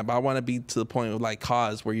roadmap. I want to be to the point of like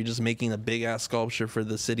KAWS, where you're just making a big ass sculpture for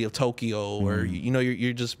the city of Tokyo, or you know,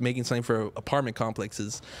 you're just making something for apartment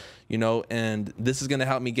complexes, you know. And this is gonna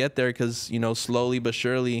help me get there, because you know, slowly but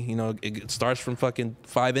surely, you know, it starts from fucking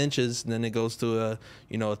 5 inches, and then it goes to a,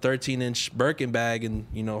 you know, a 13-inch Birkin bag, and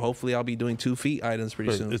you know, hopefully I'll be doing 2 feet items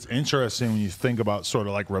pretty soon. It's interesting when you think about sort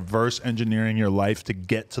of like reverse engineering your life to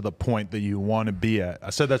get to the point that you want to be at. I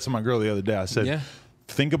said that to my girl the other day. I said,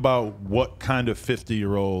 think about what kind of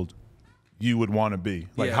 50-year-old you would want to be,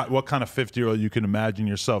 like what kind of 50-year-old you can imagine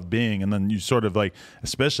yourself being, and then you sort of like,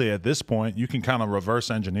 especially at this point, you can kind of reverse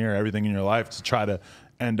engineer everything in your life to try to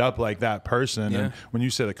end up like that person. And when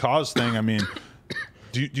you say the KAWS thing, I mean,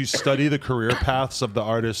 do you study the career paths of the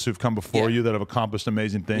artists who've come before you that have accomplished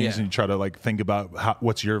amazing things, and you try to like think about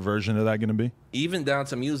what's your version of that going to be? Even down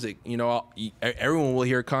to music, you know, everyone will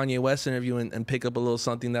hear a Kanye West interview and pick up a little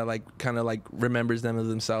something that like kind of like remembers them as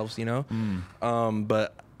themselves, you know.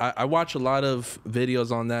 But I watch a lot of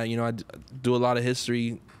videos on that. You know, I do a lot of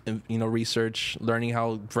history, you know, research, learning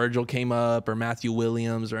how Virgil came up, or Matthew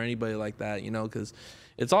Williams, or anybody like that, you know, because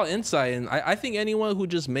it's all insight. And I think anyone who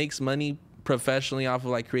just makes money professionally off of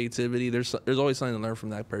like creativity, there's always something to learn from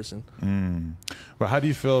that person. But how do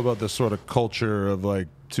you feel about the sort of culture of like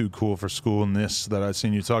too cool for schoolness that I've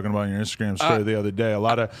seen you talking about in your Instagram story the other day? A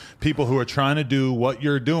lot of people who are trying to do what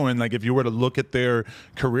you're doing, like if you were to look at their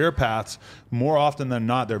career paths, more often than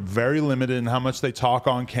not, they're very limited in how much they talk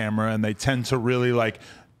on camera, and they tend to really like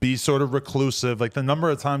be sort of reclusive. Like the number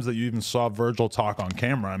of times that you even saw Virgil talk on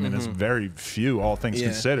camera, I mean, it's very few, all things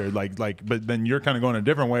considered. But then you're kind of going a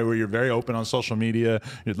different way, where you're very open on social media.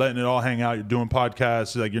 You're letting it all hang out. You're doing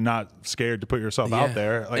podcasts. Like you're not scared to put yourself out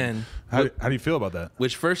there. Like, and how do you feel about that?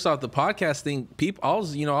 Which, first off, the podcast thing, people, I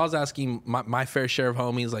was asking my fair share of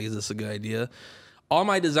homies, like, is this a good idea? All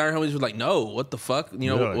my designer homies were like, no, what the fuck? You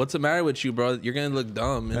know, really? What's the matter with you, bro? You're going to look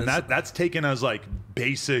dumb. And that's taken as like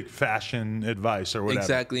basic fashion advice or whatever.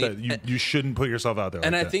 Exactly. That you shouldn't put yourself out there like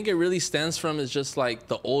and that. I think it really stems from is just like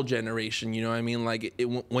the old generation, you know what I mean? Like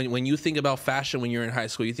when you think about fashion when you're in high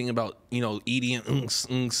school, you think about, you know,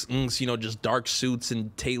 EDM, you know, just dark suits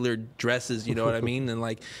and tailored dresses, you know what I mean? And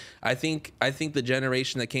like, I think the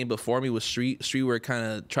generation that came before me was streetwear kind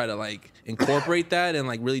of try to like incorporate that and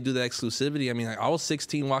like really do the exclusivity. I mean, like I was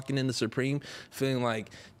 16 walking into Supreme feeling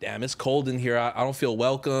like, damn, it's cold in here. I don't feel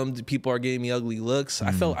welcomed. People are giving me ugly looks.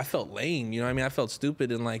 I felt lame, you know what I mean? I felt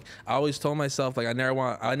stupid, and like I always told myself like I never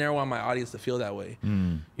want my audience to feel that way. You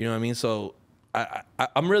know what I mean? So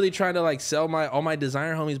I'm really trying to like sell all my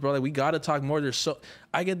designer homies, bro. Like we gotta talk more.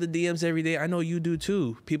 I get the DMs every day. I know you do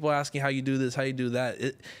too. People asking how you do this, how you do that.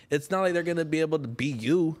 It's not like they're gonna be able to be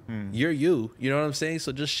you. You're you. You know what I'm saying?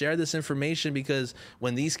 So just share this information, because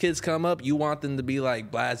when these kids come up, you want them to be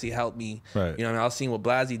like, Blazzy helped me. Right. You know, I was seeing what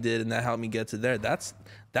Blazzy did, and that helped me get to there. That's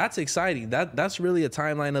exciting. That's really a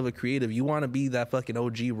timeline of a creative. You want to be that fucking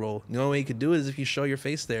OG role. The only way you could do it is if you show your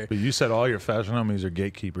face there. But you said all your fashion homies are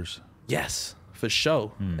gatekeepers. Yes. For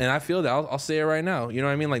sure. And I feel that. I'll say it right now. You know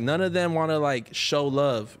what I mean? Like none of them want to like show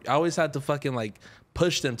love. I always had to fucking like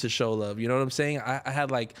push them to show love. You know what I'm saying? I had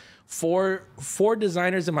like four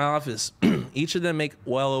designers in my office. Each of them make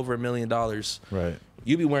well over $1 million. Right.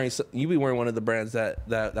 You be wearing one of the brands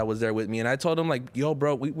that was there with me, and I told him like, yo,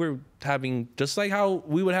 bro, we're having just like how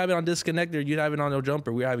we would have it on Disconnected, you'd have it on No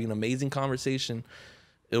Jumper. We were having an amazing conversation.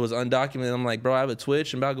 It was undocumented. I'm like, bro, I have a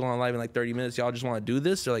Twitch. I'm about to go on live in like 30 minutes. Y'all just want to do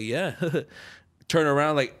this? They're like, yeah. Turn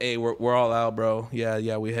around like, hey, we're all out, bro.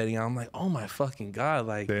 Yeah, we heading out. I'm like, oh my fucking God.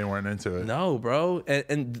 Like they weren't into it. No, bro.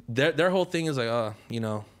 And their whole thing is like, you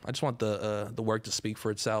know, I just want the work to speak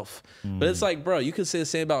for itself. But it's like, bro, you could say the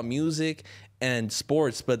same about music and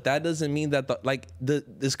sports, but that doesn't mean that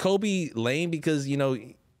is Kobe lame because, you know,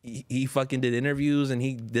 he fucking did interviews and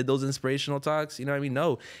he did those inspirational talks. You know what I mean?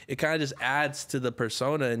 No, it kind of just adds to the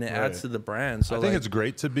persona and it adds to the brand. So I think it's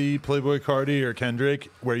great to be Playboy Cardi or Kendrick,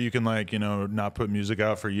 where you can like, you know, not put music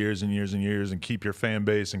out for years and years and years and keep your fan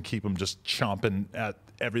base and keep them just chomping at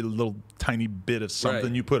every little tiny bit of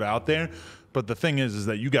something you put out there. But the thing is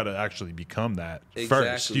that you got to actually become that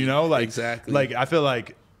first, you know, like, like I feel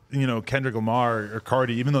like, you know, Kendrick Lamar or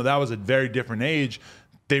Cardi, even though that was a very different age,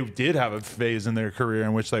 they did have a phase in their career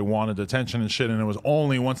in which they wanted attention and shit, and it was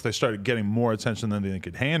only once they started getting more attention than they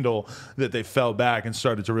could handle that they fell back and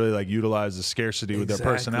started to really like utilize the scarcity with their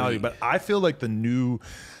personality. But I feel like the new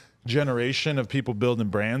generation of people building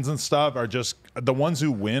brands and stuff are just the ones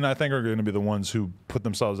who win. I think are going to be the ones who put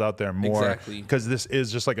themselves out there more, because this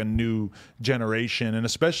is just like a new generation, and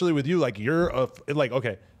especially with you, like you're like,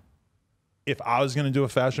 okay, if I was going to do a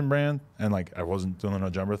fashion brand and like I wasn't doing a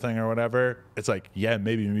jumper thing or whatever, it's like, yeah,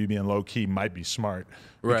 maybe me being low key might be smart,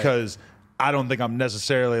 because I don't think I'm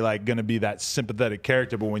necessarily like going to be that sympathetic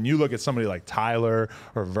character. But when you look at somebody like Tyler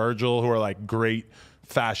or Virgil, who are like great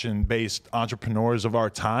fashion-based entrepreneurs of our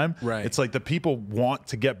time, it's like the people want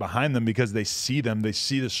to get behind them because they see them, they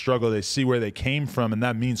see the struggle, they see where they came from, and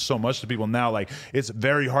that means so much to people now. Like it's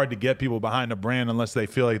very hard to get people behind a brand unless they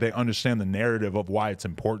feel like they understand the narrative of why it's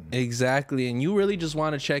important. Exactly. And you really just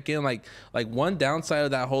want to check in. Like one downside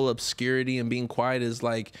of that whole obscurity and being quiet is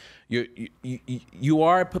like you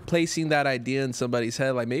are placing that idea in somebody's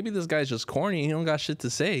head, like maybe this guy's just corny, he don't got shit to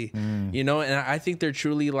say, you know. And I think they're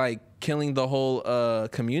truly like killing the whole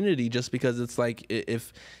community, just because it's like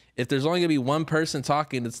if there's only gonna be one person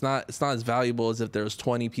talking, it's not as valuable as if there's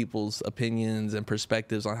 20 people's opinions and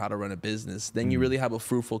perspectives on how to run a business. Then you really have a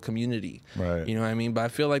fruitful community, you know what I mean? But I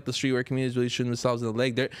feel like the streetwear community is really shooting themselves in the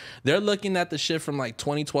leg. They're looking at the shit from like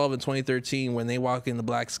 2012 and 2013 when they walk in the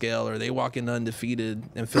Black Scale or they walk in Undefeated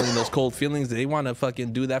and feeling those cold feelings. They want to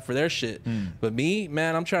fucking do that for their shit. But me,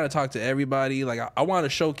 man, I'm trying to talk to everybody. Like I want to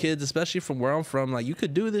show kids, especially from where I'm from, like you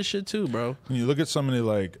could do this shit too, bro. When you look at somebody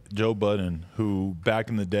like Joe Budden, who back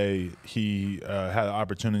in the day, he had an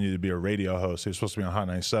opportunity to be a radio host. He was supposed to be on Hot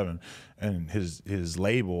 97, and his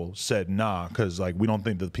label said nah, because like we don't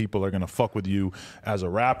think that people are gonna fuck with you as a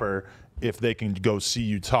rapper if they can go see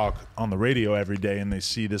you talk on the radio every day and they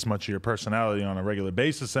see this much of your personality on a regular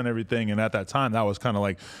basis and everything. And at that time, that was kind of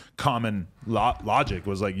like common logic,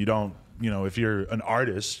 was like, you don't, you know, if you're an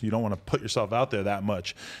artist, you don't want to put yourself out there that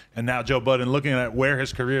much. And now Joe Budden, looking at where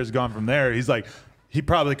his career has gone from there, he's like, he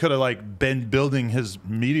probably could have like been building his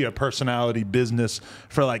media personality business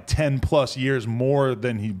for like 10 plus years more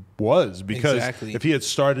than he was, because if he had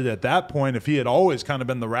started at that point, if he had always kind of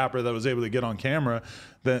been the rapper that was able to get on camera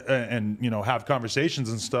and you know, have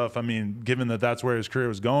conversations and stuff, I mean, given that that's where his career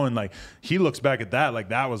was going, like he looks back at that like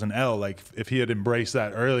that was an L. Like if he had embraced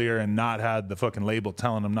that earlier and not had the fucking label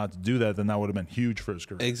telling him not to do that, then that would have been huge for his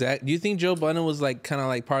career. Exactly. Do you think Joe Budden was like kind of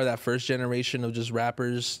like part of that first generation of just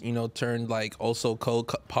rappers, you know, turned like also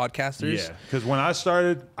podcasters? Yeah, because when I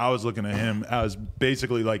started, I was looking at him as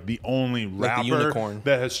basically like the only rapper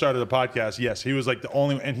that had started a podcast. Yes, he was like the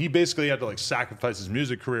only, and he basically had to like sacrifice his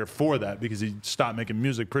music career for that, because he stopped making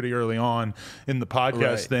music pretty early on in the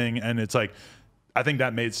podcast thing. And it's like, I think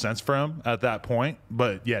that made sense for him at that point.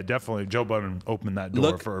 But yeah, definitely Joe Budden opened that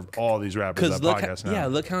door for all these rappers that podcast now. Yeah,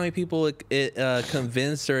 look how many people it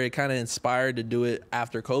convinced or it kind of inspired to do it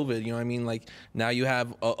after COVID. You know what I mean? Like now you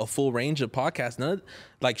have a full range of podcasts.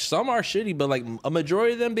 Like some are shitty, but like a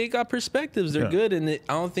majority of them, they got perspectives. They're good. And I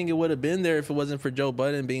don't think it would have been there if it wasn't for Joe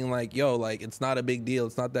Budden being like, yo, like it's not a big deal.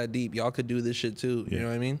 It's not that deep. Y'all could do this shit too. You know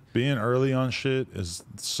what I mean? Being early on shit is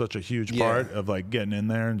such a huge part of like getting in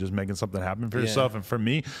there and just making something happen for yourself. And for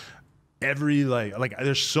me, every like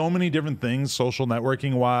there's so many different things social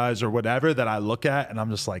networking wise or whatever that I look at and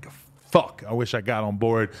I'm just like, fuck, I wish I got on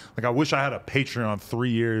board. Like I wish I had a Patreon 3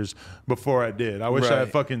 years before I did. I wish I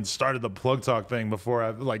had fucking started the Plug Talk thing before I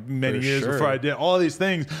like many years before I did. All these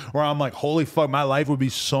things where I'm like, holy fuck, my life would be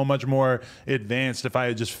so much more advanced if I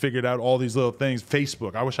had just figured out all these little things.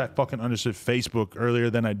 Facebook, I wish I fucking understood Facebook earlier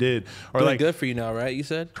than I did. Or doing like good for you now, right? You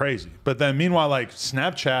said crazy. But then meanwhile, like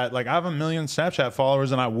Snapchat, like I have 1 million Snapchat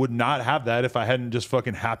followers and I would not have that if I hadn't just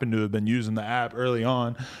fucking happened to have been using the app early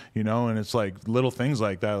on, you know. And it's like little things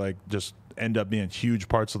like that, like just end up being huge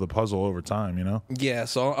parts of the puzzle over time, you know? Yeah,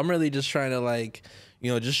 so I'm really just trying to like, you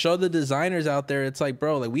know, just show the designers out there. It's like,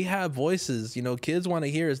 bro, like we have voices, you know, kids want to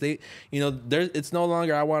hear us. They, you know, it's no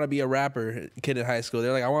longer I want to be a rapper kid in high school.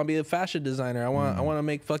 They're like, I want to be a fashion designer. I want to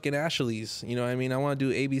make fucking Ashleys. You know what I mean? I want to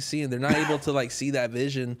do ABC, and they're not able to like see that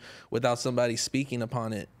vision without somebody speaking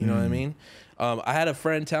upon it. You know what I mean? I had a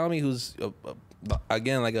friend tell me who's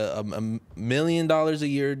again like a $1 million a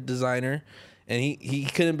year designer. And he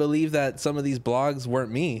couldn't believe that some of these blogs weren't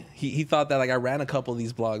me. He thought that like I ran a couple of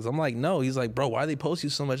these blogs. I'm like, no. He's like, bro, why they post you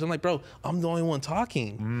so much? I'm like, bro, I'm the only one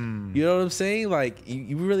talking. You know what I'm saying? Like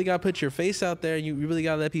you really got to put your face out there. And you really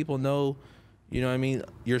got to let people know, you know what I mean,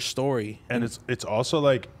 your story. And it's also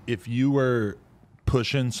like if you were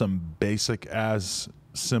pushing some basic ass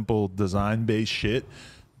simple design based shit,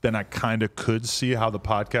 then I kind of could see how the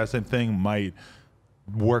podcasting thing might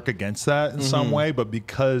work against that in some way. But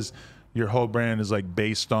because your whole brand is like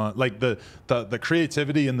based on like the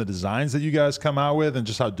creativity and the designs that you guys come out with and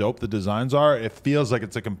just how dope the designs are, it feels like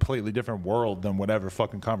it's a completely different world than whatever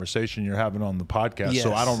fucking conversation you're having on the podcast.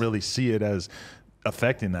 So I don't really see it as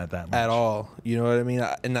affecting that much at all. You know what I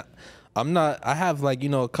mean? I have like, you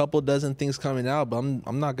know, a couple dozen things coming out, but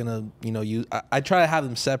I'm not gonna, you know, I try to have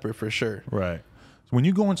them separate for sure. Right. When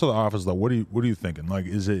you go into the office though, what are you thinking? Like,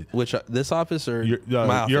 is it this office or my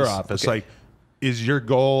office? Your office? Okay. Like, is your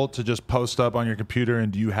goal to just post up on your computer,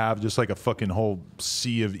 and do you have just like a fucking whole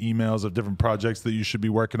sea of emails of different projects that you should be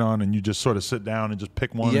working on, and you just sort of sit down and just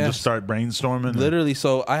pick one and just start brainstorming? Literally.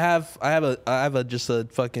 So I have just a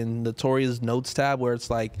fucking notorious notes tab where it's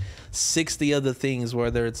like 60 other things,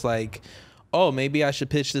 whether it's like, oh, maybe I should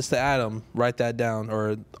pitch this to Adam, write that down,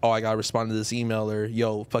 or oh, I gotta respond to this email, or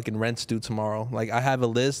yo, fucking rent's due tomorrow. Like I have a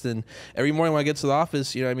list, and every morning when I get to the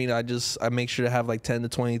office, you know what I mean, I make sure to have like 10 to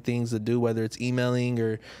 20 things to do, whether it's emailing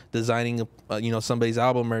or designing you know, somebody's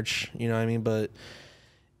album merch, you know what I mean? But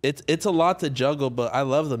it's a lot to juggle, but I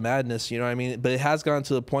love the madness, you know what I mean? But it has gotten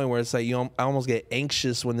to the point where it's like, I almost get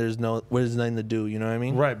anxious when there's nothing to do, you know what I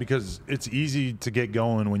mean? Right, because it's easy to get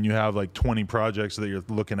going when you have like 20 projects that you're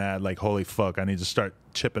looking at, like, holy fuck, I need to start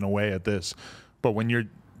chipping away at this. But when you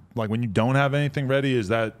don't have anything ready, is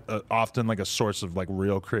that often like a source of like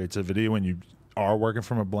real creativity when you are working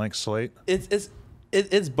from a blank slate?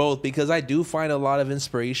 It's both, because I do find a lot of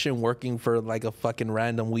inspiration working for like a fucking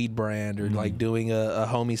random weed brand or like doing a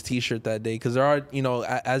homie's t-shirt that day. Because there are, you know,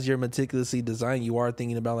 as you're meticulously designing, you are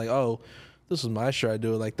thinking about like, oh, this is my shirt, I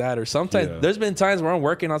do it like that. Or sometimes there's been times where I'm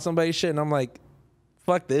working on somebody's shit and I'm like,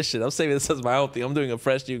 fuck this shit, I'm saving this as my own thing. I'm doing a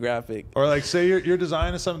fresh new graphic. Or like say you're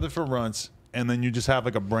designing something for Runts, and then you just have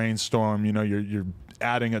like a brainstorm, you know, you're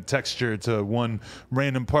adding a texture to one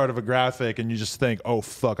random part of a graphic, and you just think, oh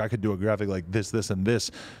fuck, I could do a graphic like this, and this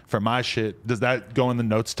for my shit. Does that go in the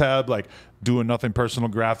notes tab, like do a nothing personal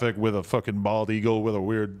graphic with a fucking bald eagle with a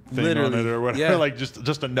weird thing on it or whatever? Like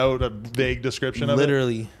just a note, a vague description of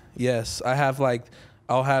it? Yes. I'll have like,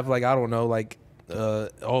 I don't know, like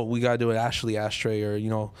oh, we gotta do an Ashley ashtray, or you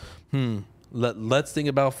know, let's think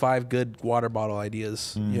about 5 good water bottle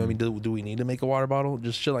ideas. You know what I mean? Do we need to make a water bottle?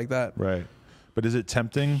 Just shit like that. Right. But is it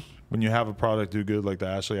tempting when you have a product do good, like the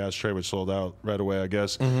Ashley ashtray, which sold out right away, I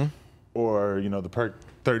guess, or, you know, the Perk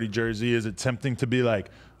 30 jersey, is it tempting to be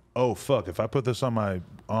like, oh, fuck, if I put this on my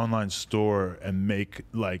online store and make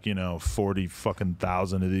like, you know, 40 fucking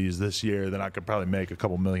thousand of these this year, then I could probably make a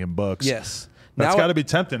couple $1 million bucks. Yes. That's got to be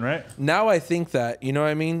tempting, right? Now I think that, you know what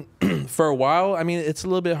I mean? for a while, I mean, it's a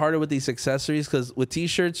little bit harder with these accessories because with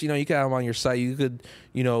t-shirts, you know, you can have them on your site. You could,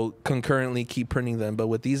 you know, concurrently keep printing them. But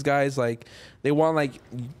with these guys, like, they want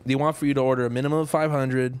for you to order a minimum of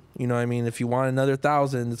 500. You know what I mean? If you want another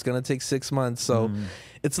 1,000, it's going to take 6 months. So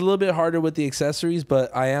it's a little bit harder with the accessories,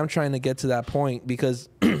 but I am trying to get to that point because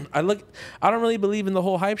I don't really believe in the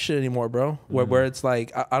whole hype shit anymore, bro. Where it's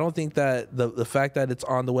like, I don't think that the fact that it's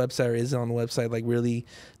on the website or isn't on the website, like, really,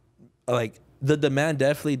 like, the demand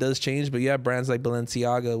definitely does change. But you have brands like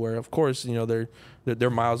Balenciaga where, of course, you know, they're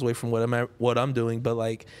miles away from what I'm doing, but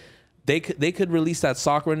like, they could release that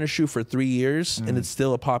sock runner shoe for 3 years and it's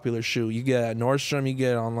still a popular shoe. You get it at Nordstrom, you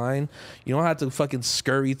get it online. You don't have to fucking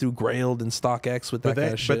scurry through Grailed and StockX with that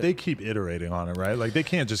kind of shit. But they keep iterating on it, right? Like, they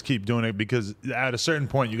can't just keep doing it because at a certain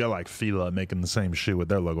point you got like Fila making the same shoe with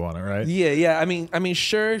their logo on it, right? Yeah. I mean,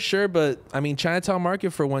 sure, but I mean, Chinatown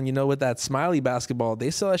Market, for one, you know, with that Smiley basketball,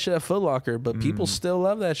 they sell that shit at Foot Locker, but people still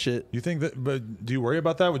love that shit. You think that? But do you worry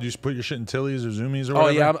about that? Would you just put your shit in Tilly's or Zoomies or whatever? Oh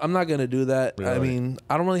yeah, I'm not gonna do that. Really? I mean,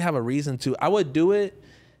 I don't really have a reason to. I would do it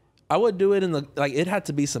in the, like, it had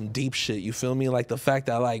to be some deep shit, you feel me? Like the fact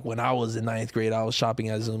that, like, when I was in 9th grade, I was shopping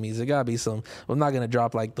at Zoomies. It gotta be some, I'm not gonna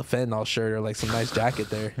drop like the fentanyl shirt or like some nice jacket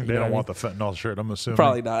there. They don't want the fentanyl shirt, I'm assuming.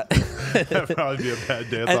 Probably not. That'd probably be a bad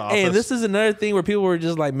day at the office. Hey, this is another thing where people were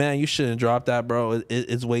just like, man, you shouldn't drop that, bro.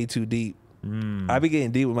 It's way too deep. I be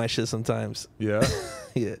getting deep with my shit sometimes. Yeah.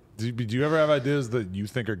 Yeah. Do you ever have ideas that you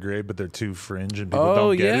think are great but they're too fringe and people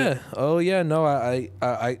don't get it? Oh yeah. No,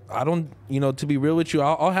 I don't. You know, to be real with you,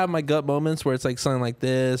 I'll have my gut moments where it's like something like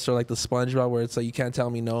this or like the SpongeBob where it's like you can't tell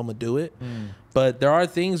me no, I'm gonna do it. But there are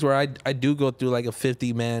things where I do go through like a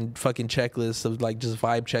 50-man fucking checklist of like just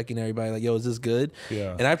vibe checking everybody. Like, yo, is this good?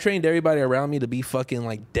 Yeah. And I've trained everybody around me to be fucking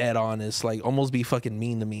like dead honest, like almost be fucking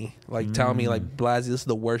mean to me, like tell me like, Blazzy, this is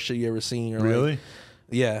the worst shit you ever seen. Or Really? Like,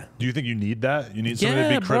 yeah. Do you think you need that? You need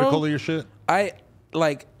somebody to be critical of your shit? I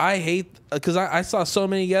hate, because I saw so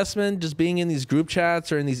many yes men just being in these group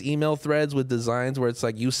chats or in these email threads with designs where it's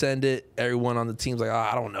like you send it, everyone on the team's like, oh,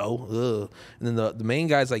 I don't know. Ugh. And then the main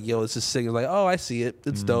guy's like, yo, it's just sick. It's like, oh, I see it.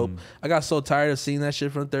 It's dope. I got so tired of seeing that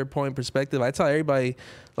shit from a third point perspective. I tell everybody,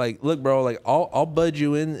 like, look, bro, like I'll bud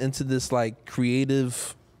you into this like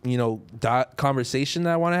creative, you know, conversation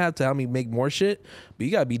that I want to have to help me make more shit, but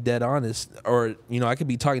you gotta be dead honest, or, you know, I could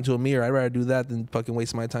be talking to a mirror. I'd rather do that than fucking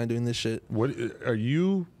waste my time doing this shit. What are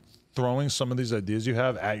you throwing some of these ideas you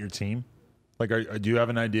have at your team? Like, do you have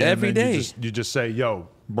an idea every day? You just say, yo,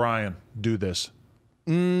 Brian, do this.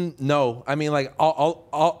 No, I mean, like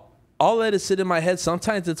I'll let it sit in my head.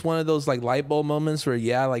 Sometimes it's one of those like light bulb moments where,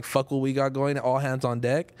 yeah, like fuck what we got going, all hands on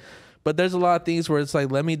deck. But there's a lot of things where it's like,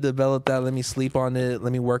 let me develop that, let me sleep on it,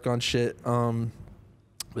 let me work on shit.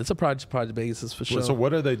 It's a project basis for sure. So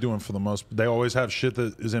what are they doing for the most? They always have shit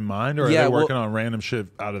that is in mind, or are they working on random shit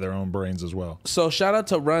out of their own brains as well? So shout out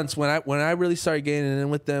to Runts. When I really started getting in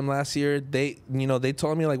with them last year, they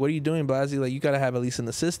told me like, what are you doing, Blazzy? Like, you gotta have at least an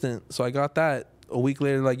assistant. So I got that. A week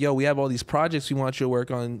later, like, yo, we have all these projects we want you to work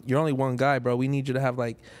on. You're only one guy, bro. We need you to have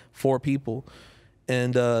like 4 people.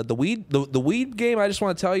 And the weed game, I just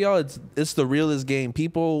want to tell y'all, it's the realest game.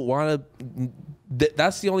 People want to.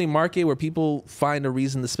 That's the only market where people find a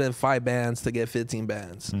reason to spend 5 bands to get 15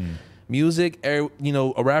 bands. Music, you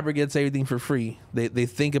know, a rapper gets everything for free. They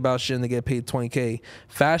think about shit and they get paid $20K.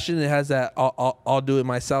 Fashion, it has that I'll do it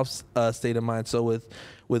myself state of mind. So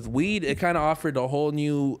with weed, it kind of offered a whole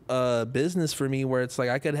new business for me where it's like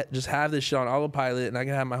I could just have this shit on autopilot and I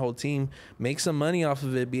can have my whole team make some money off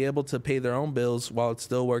of it, be able to pay their own bills while it's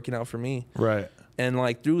still working out for me. Right. And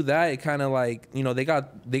like through that, it kind of like, you know, they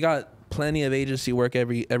got plenty of agency work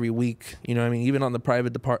every week. You know what I mean? Even on the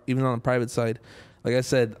private side. Like I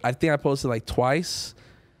said, I think I posted like twice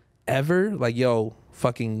ever. Like, yo,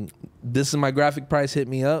 fucking, this is my graphic price, hit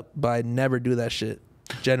me up. But I never do that shit,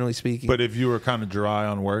 generally speaking. But if you were kind of dry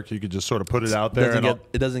on work, you could just sort of put it out there.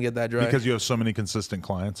 It doesn't get that dry. Because you have so many consistent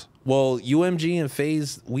clients. Well, UMG and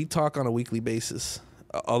FAZE, we talk on a weekly basis.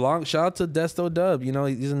 Shout out to Desto Dub. You know,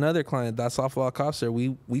 he's another client. That's Off Law Officer.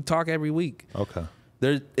 We talk every week. Okay.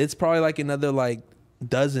 It's probably like another like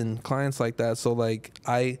dozen clients like that. So like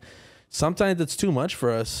sometimes it's too much for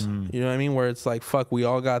us. You know what I mean? Where it's like, fuck, we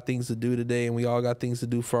all got things to do today and we all got things to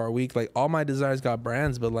do for our week. Like all my designers got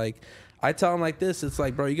brands, but like I tell them like this, it's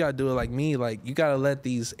like, bro, you gotta do it like me. Like you gotta let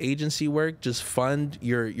these agency work just fund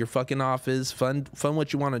your fucking office, fund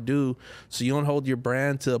what you want to do, so you don't hold your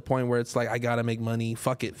brand to a point where it's like, I gotta make money.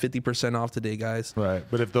 Fuck it, 50% off today, guys. Right.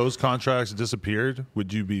 But if those contracts disappeared,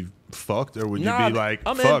 would you be fucked, or would you be like,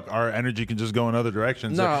 fuck, our energy can just go in other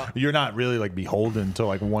directions? No, you're not really like beholden to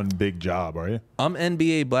like one big job, are you? I'm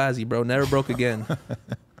NBA Blazzy, bro. Never broke again.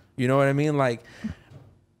 You know what I mean? Like,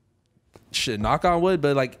 shit, knock on wood,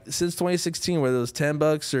 but like since 2016, whether it was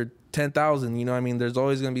 $10 or 10,000, you know what I mean, there's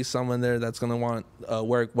always gonna be someone there that's gonna want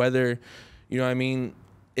work. Whether, you know what I mean,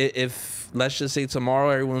 if let's just say tomorrow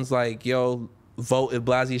everyone's like, yo, vote if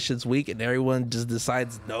Blazzy shit's weak, and everyone just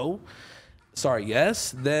decides no, sorry,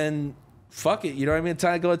 yes, then fuck it, you know what I mean?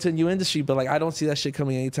 Time to go into a new industry, but like I don't see that shit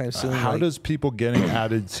coming anytime soon. How like, does people getting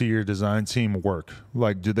added to your design team work?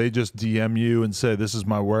 Like, do they just DM you and say, this is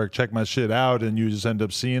my work, check my shit out, and you just end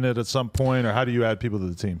up seeing it at some point? Or how do you add people to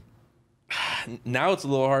the team? Now it's a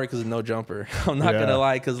little hard because of No Jumper. I'm not gonna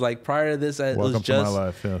lie, because like prior to this, it was just my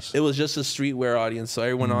life, yes. It was just a streetwear audience, so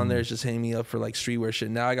everyone on there is just hitting me up for like streetwear shit.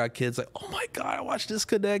 Now I got kids like, oh my god, I watched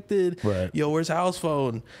Disconnected. Right. Yo, where's House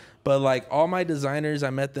Phone? But like all my designers,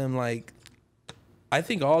 I met them like, I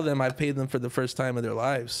think all of them I paid them for the first time of their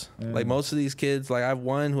lives. Like most of these kids, like I have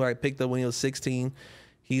one who I picked up when he was 16.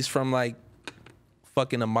 He's from like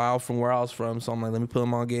fucking a mile from where I was from, so I'm like, let me put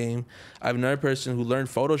him on game. I have another person who learned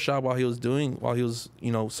Photoshop while he was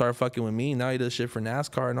you know, started fucking with me. Now he does shit for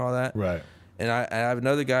NASCAR and all that. Right. And I have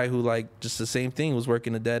another guy who like just the same thing, was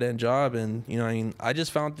working a dead end job, and you know, I mean, I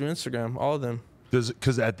just found through Instagram all of them.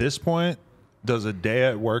 Because at this point, does a day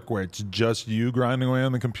at work where it's just you grinding away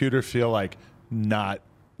on the computer feel like not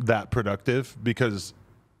that productive? Because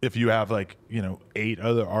if you have like, you know, 8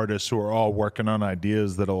 other artists who are all working on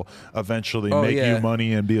ideas that'll eventually make you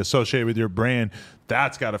money and be associated with your brand,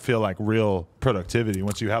 that's got to feel like real productivity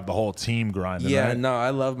once you have the whole team grinding. Yeah, right? no, I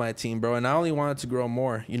love my team, bro, and I only want it to grow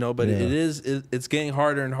more, you know. But it's getting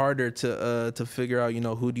harder and harder to figure out, you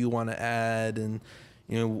know, who do you want to add, and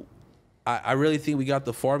you know, I really think we got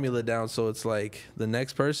the formula down, so it's like the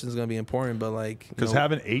next person is gonna be important. But like, because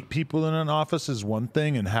having 8 people in an office is one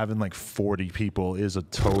thing, and having like 40 people is a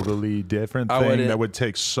totally different thing that would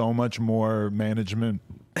take so much more management.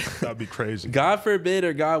 That'd be crazy. God forbid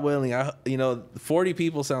or God willing, you know, 40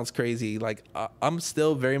 people sounds crazy. Like I'm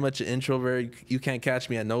still very much an introvert. You can't catch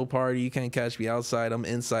me at no party. You can't catch me outside. I'm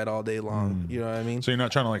inside all day long. You know what I mean? So you're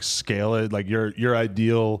not trying to like scale it. Like your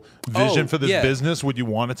ideal vision for this business, would you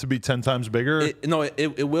want it to be 10 times bigger? No,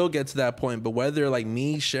 it will get to that point. But whether like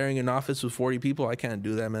me sharing an office with 40 people, I can't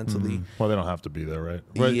do that mentally. Well, they don't have to be there,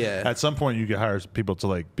 right? Yeah. At some point, you can hire people to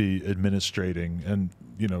like be administrating and,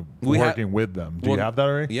 you know, working with them. Do you have that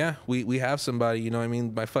already? Yeah, we have somebody, you know what I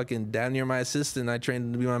mean? My fucking damn near my assistant, I trained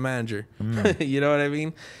him to be my manager. You know what I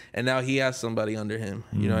mean? And now he has somebody under him,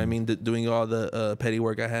 you know what I mean? Doing all the petty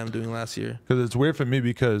work I had him doing last year. Because it's weird for me,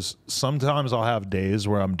 because sometimes I'll have days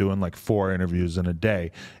where I'm doing like 4 interviews in a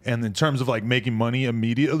day. And in terms of like making money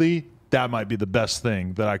immediately, that might be the best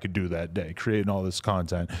thing that I could do that day, creating all this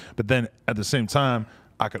content. But then at the same time,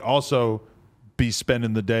 I could also be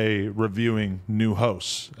spending the day reviewing new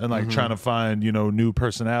hosts and like trying to find, you know, new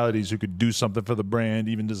personalities who could do something for the brand,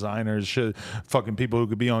 even designers, shit, fucking people who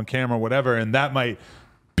could be on camera, whatever. And that might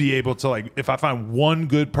be able to, like, if I find one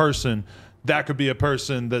good person, that could be a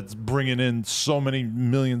person that's bringing in so many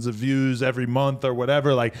millions of views every month or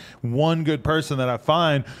whatever. Like, one good person that I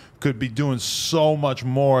find could be doing so much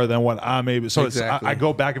more than what I'm able. So I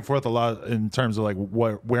go back and forth a lot in terms of like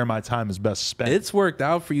where my time is best spent. It's worked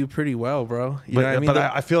out for you pretty well, bro. You know what I mean? But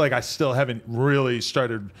I feel like I still haven't really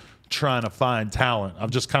started trying to find talent.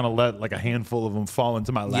 I've just kind of let like a handful of them fall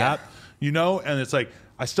into my lap, you know? And it's like,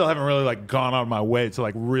 I still haven't really like gone out of my way to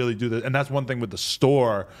like really do this. And that's one thing with the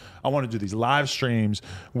store. I want to do these live streams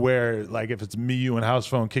where like if it's me, you, and House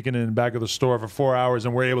Phone kicking in the back of the store for 4 hours,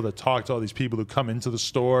 and we're able to talk to all these people who come into the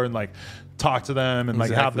store and like talk to them and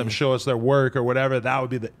like have them show us their work or whatever. That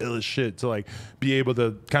would be the illest shit, to like be able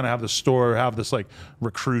to kind of have the store have this like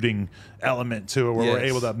recruiting element to it where we're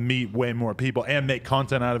able to meet way more people and make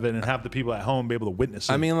content out of it and have the people at home be able to witness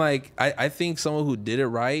it. I mean, like I think someone who did it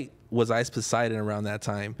right was Ice Poseidon around that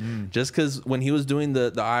time. Just because when he was doing the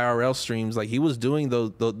IRL streams, like he was doing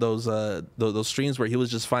those streams where he was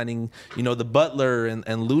just finding, you know, the butler and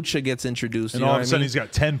Lucha gets introduced. And all of a sudden he's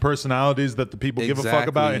got 10 personalities that the people give a fuck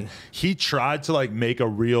about. And he tried to like make a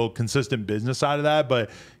real consistent business out of that, but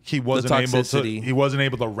he wasn't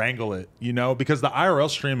able to wrangle it, you know, because the IRL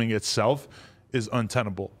streaming itself is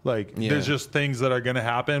untenable. Like there's just things that are going to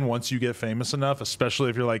happen once you get famous enough, especially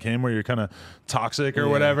if you're like him where you're kind of toxic or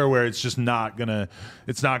whatever, where it's just not going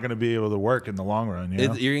to be able to work in the long run. You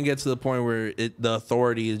know? You're going to get to the point where the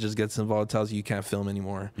authority just gets involved, tells you can't film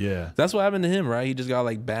anymore. Yeah. That's what happened to him, right? He just got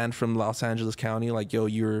like banned from Los Angeles County. Like, yo,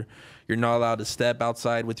 you're not allowed to step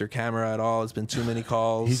outside with your camera at all. It's been too many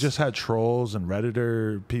calls. He just had trolls and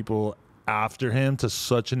Redditor people after him to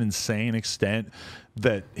such an insane extent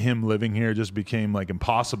that him living here just became like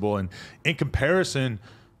impossible. And in comparison,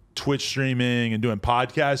 Twitch streaming and doing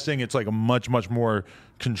podcasting, it's like a much more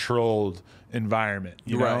controlled environment,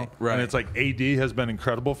 you know? Right. And it's like AD has been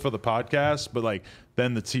incredible for the podcast, but like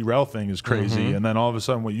then the T-Rel thing is crazy, and then all of a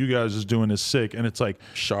sudden what you guys is doing is sick, and it's like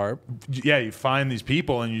sharp. Yeah, you find these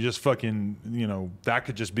people and you just fucking, you know, that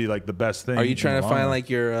could just be like the best thing. Are you trying to find like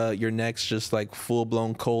your next just like full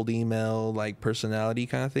blown cold email like personality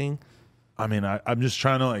kind of thing? I mean, I'm just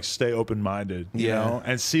trying to like stay open-minded, you know,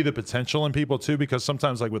 and see the potential in people too, because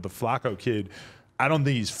sometimes like with the Flacco kid, I don't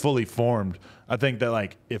think he's fully formed. I think that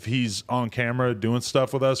like if he's on camera doing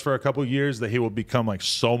stuff with us for a couple of years, that he will become like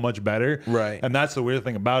so much better. Right. And that's the weird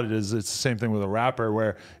thing about it, is it's the same thing with a rapper,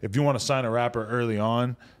 where if you want to sign a rapper early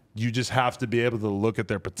on, you just have to be able to look at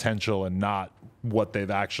their potential and not what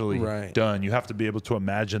they've actually done. You have to be able to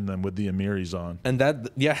imagine them with the Amiris on. And that,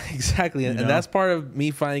 yeah, exactly. And that's part of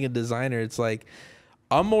me finding a designer. It's like,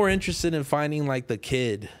 I'm more interested in finding like the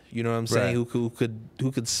kid, you know what I'm saying, who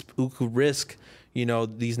could risk, you know,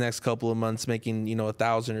 these next couple of months making, you know,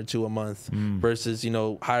 1,000 or 2 a month versus, you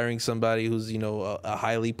know, hiring somebody who's, you know, a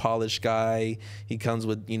highly polished guy. He comes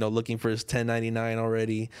with, you know, looking for his 1099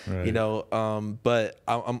 already, you know, but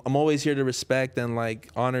I'm always here to respect and like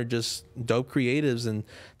honor just dope creatives. And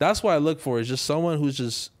that's what I look for, is just someone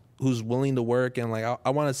who's willing to work. And like, I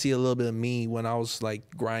want to see a little bit of me when I was like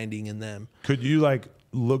grinding in them. Could you like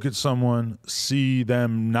look at someone, see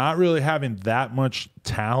them not really having that much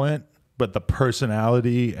talent, but the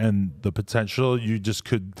personality and the potential, you just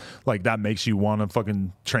could like, that makes you want to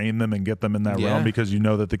fucking train them and get them in that realm, because you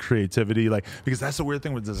know that the creativity, like, because that's the weird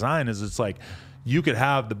thing with design, is it's like you could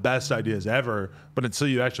have the best ideas ever, but until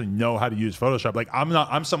you actually know how to use Photoshop, like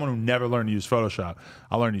I'm someone who never learned to use Photoshop.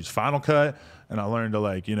 I learned to use Final Cut, and I learned to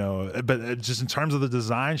like, you know, but just in terms of the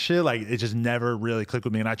design shit, like it just never really clicked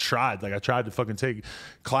with me. And I tried to fucking take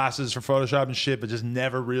classes for Photoshop and shit, but just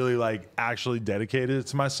never really like actually dedicated it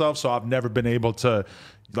to myself. So I've never been able to,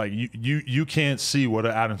 like, you can't see what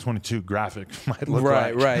an Adam 22 graphic might look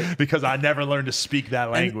like, because I never learned to speak that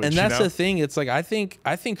language. And that's the thing. It's like, I think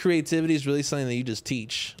creativity is really something that you just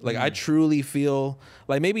teach. Like I truly feel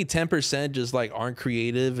like maybe 10% just like aren't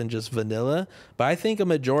creative and just vanilla, but I think a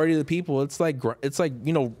majority of the people, it's like,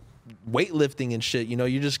 you know, weightlifting and shit. You know,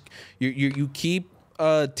 you keep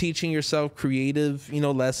teaching yourself creative, you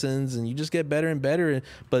know, lessons, and you just get better and better.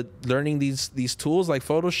 But learning these tools like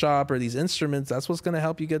Photoshop or these instruments, that's what's going to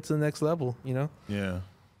help you get to the next level, you know? Yeah,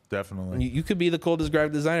 definitely. You could be the coldest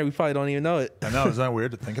graphic designer. We probably don't even know it. I know. Isn't that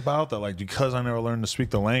weird to think about that? Like, because I never learned to speak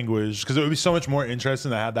the language, because it would be so much more interesting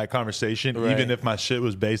to have that conversation, even if my shit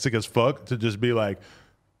was basic as fuck, to just be like,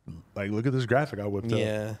 look at this graphic I whipped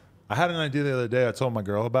up. I had an idea the other day I told my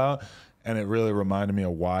girl about, and it really reminded me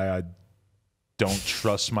of why I don't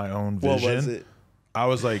trust my own vision. What was it? I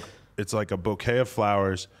was like, it's like a bouquet of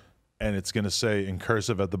flowers, and it's gonna say in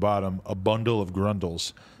cursive at the bottom, a bundle of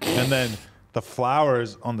grundles, and then the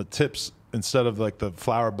flowers on the tips, instead of like the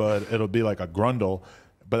flower bud, it'll be like a grundle.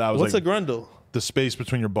 But I was what's like, a grundle? The space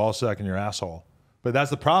between your ball sack and your asshole. But that's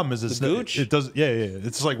the problem, is it's the gooch? It does, yeah.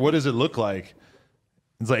 It's like, what does it look like?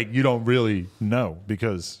 It's like you don't really know,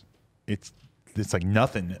 because it's like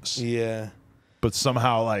nothingness. Yeah. But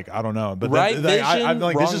somehow, like, I don't know. But right vision, I'm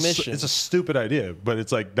like, wrong mission. It's a stupid idea, but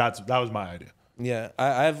it's like that was my idea. Yeah,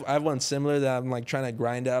 I have one similar that I'm like trying to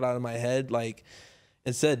grind out of my head. Like,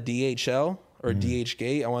 instead of DHL or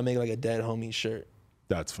DHgate, I want to make like a Dead Homie shirt.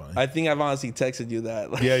 That's funny. I think I've honestly texted you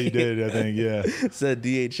that. Like, yeah, you did. I think, yeah. Said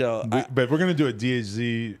DHL. But we're gonna do a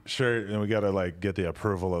DHZ shirt, and we gotta like get the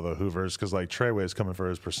approval of the Hoovers, because like Treyway is coming for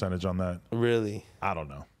his percentage on that. Really? I don't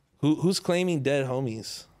know. Who's claiming Dead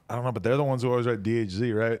Homies? I don't know, but they're the ones who always write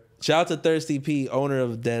DHZ, right? Shout out to Thirsty P, owner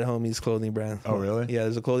of Dead Homies clothing brand. Oh, really? Yeah,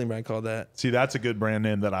 there's a clothing brand called that. See, that's a good brand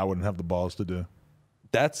name that I wouldn't have the balls to do.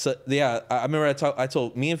 That's yeah. I remember I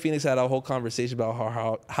told me and Phoenix had a whole conversation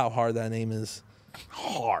about how hard that name is.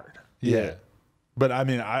 Hard. Yeah. But I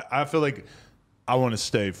mean, I feel like I want to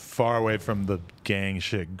stay far away from the gang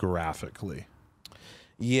shit graphically.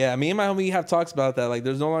 Yeah, me and my homie have talks about that. Like,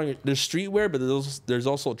 there's streetwear, but there's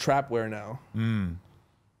also trapwear now.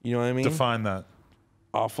 You know what I mean? Define that.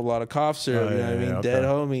 Awful lot of cough syrup, you know what I mean? Okay. Dead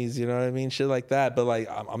Homies, you know what I mean? Shit like that. But like,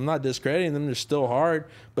 I'm not discrediting them. They're still hard.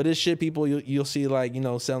 But it's shit people you'll see, like, you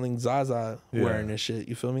know, selling Zaza wearing this shit.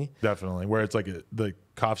 You feel me? Definitely. Where it's like the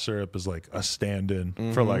cough syrup is like a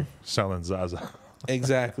stand-in for like selling Zaza.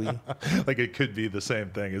 Exactly. Like, it could be the same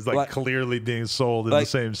thing. It's like clearly being sold in the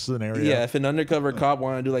same scenario. Yeah, if an undercover cop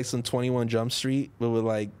wanted to do like some 21 Jump Street, but with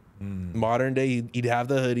like modern day, he'd have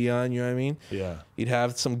the hoodie on, you know what I mean? Yeah. He'd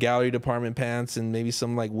have some gallery department pants and maybe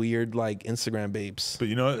some like weird like Instagram babes. But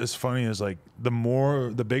you know what's funny is, like, the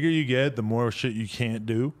bigger you get, the more shit you can't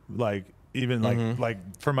do. Like, even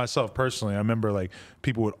like for myself personally, I remember like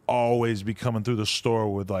people would always be coming through the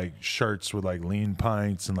store with like shirts with like Lean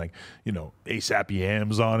Pints and like, you know, ASAP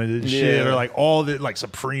Yams on it and shit, or like all the like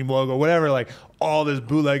Supreme logo, whatever, like all this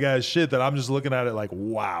bootleg ass shit that I'm just looking at it like,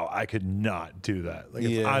 wow, I could not do that. Like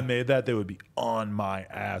if I made that, they would be on my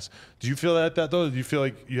ass. Do you feel that though? Do you feel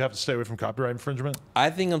like you have to stay away from copyright infringement? I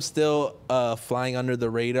think I'm still flying under the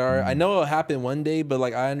radar. I know it'll happen one day, but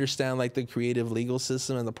like I understand like the creative legal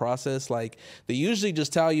system and the process. Like they usually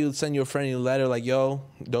just tell you, send you a friendly letter like, yo,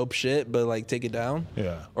 dope shit, but like take it down.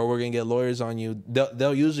 Yeah. Or we're gonna get lawyers on you.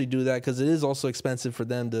 They'll usually do that because it is also expensive for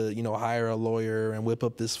them to, you know, hire a lawyer and whip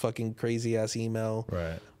up this fucking crazy ass email.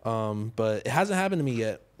 Right. But it hasn't happened to me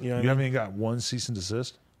yet. You know what I mean? Haven't even got one cease and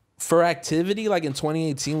desist? For activity, like in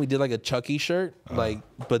 2018, we did like a Chucky shirt, like,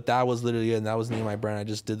 but that was literally it, and that was me and my brand. I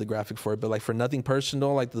just did the graphic for it, but like for nothing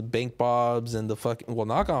personal, like the bank bobs and the fucking, well,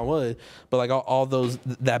 knock on wood, but like all those,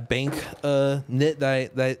 that bank knit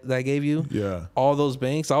that I gave you, all those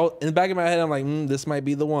banks. In the back of my head, I'm like, this might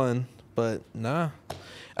be the one, but nah.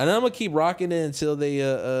 And then I'm gonna keep rocking it until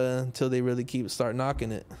they really start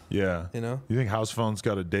knocking it. Yeah, you know. You think House Phone's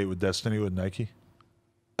got a date with Destiny with Nike?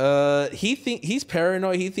 He's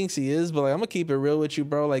paranoid. He thinks he is, but like I'm gonna keep it real with you,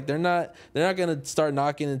 bro. Like they're not gonna start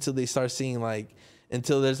knocking until they start seeing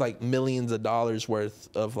until there's like millions of dollars worth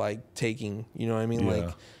of like taking. You know what I mean? Yeah.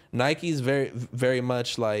 Like Nike's very, very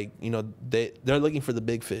much like, you know, they're looking for the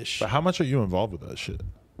big fish. But how much are you involved with that shit?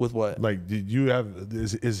 With what? Like, did you have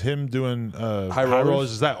is him doing high rollers?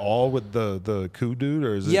 Is that all with the Coup dude,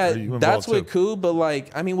 or is it? Yeah, that's with Coup. But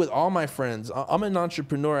like, I mean, with all my friends, I'm an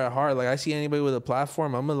entrepreneur at heart. Like, I see anybody with a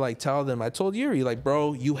platform, I'm gonna like tell them. I told Yuri, like,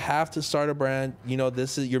 bro, you have to start a brand. You know,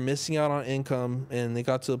 you're missing out on income. And it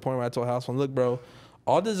got to the point where I told Housephone, look, bro,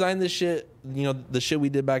 I'll design this shit. You know, the shit we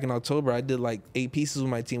did back in October. I did like 8 pieces with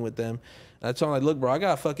my team with them. And I told him, like, look, bro, I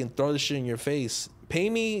gotta fucking throw this shit in your face. Pay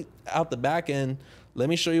me out the back end. Let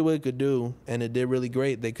me show you what it could do. And it did really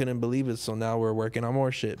great. They couldn't believe it. So now we're working on more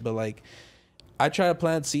shit. But like, I try to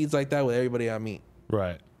plant seeds like that with everybody I meet.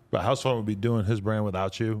 Right. But Housephone would be doing his brand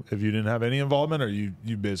without you if you didn't have any involvement, or you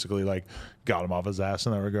basically like got him off his ass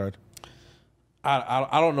in that regard? I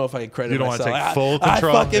don't know if I can credit myself. You don't want to take full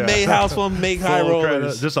control? I fucking made Housephone make high rollers.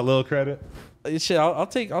 Credit, just a little credit? Shit, I'll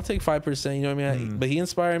take 5%, you know what I mean? But he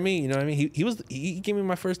inspired me, you know what I mean? He gave me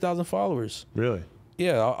my first 1,000 followers. Really?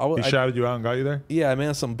 Yeah, he shouted you out and got you there. Yeah,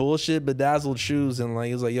 man, some bullshit bedazzled shoes, and like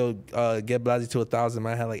he was like, "Yo, get Blazzy to 1,000."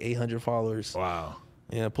 I had like 800 followers. Wow.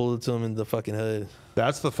 Yeah, I pulled it to him in the fucking hood.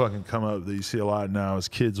 That's the fucking come up that you see a lot now. Is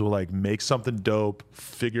kids will like make something dope,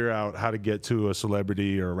 figure out how to get to a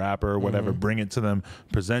celebrity or a rapper or whatever, bring it to them,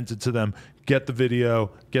 present it to them, get the video,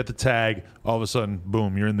 get the tag. All of a sudden,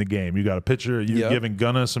 boom, you're in the game. You got a picture. You giving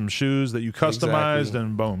Gunna some shoes that you customized,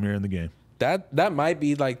 and boom, you're in the game. That might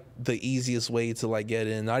be like the easiest way to like get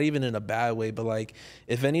in, not even in a bad way, but like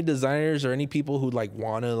if any designers or any people who like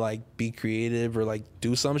want to like be creative or like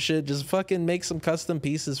do some shit, just fucking make some custom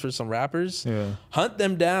pieces for some rappers, hunt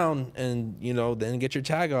them down, and you know, then get your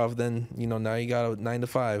tag off. Then, you know, now you got a 9 to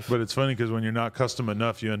 5. But it's funny because when you're not custom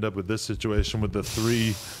enough, you end up with this situation with the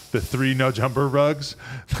three no jumper rugs.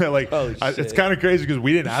 Like it's kind of crazy because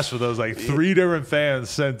we didn't ask for those. Like 3 different fans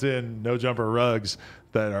sent in no jumper rugs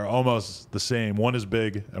that are almost the same. One is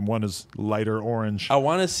big and one is lighter orange. I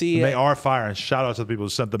want to see and they are fire, and shout out to the people who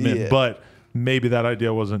sent them in. But maybe that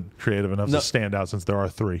idea wasn't creative enough to stand out since there are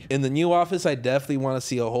 3. In the new office, I definitely want to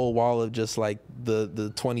see a whole wall of just like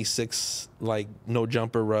the 26 like no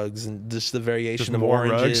jumper rugs, and just the variation of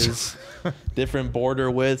oranges, different border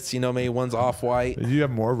widths. You know, maybe one's off white. Did you have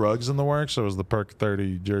more rugs in the works, or was the Perk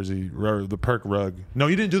 30 jersey or the Perk rug? No,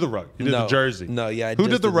 you didn't do the rug. You did the jersey. No, yeah. Who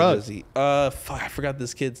did the rug? Fuck, I forgot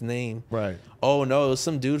this kid's name. Right. Oh no, it was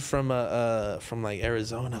some dude from like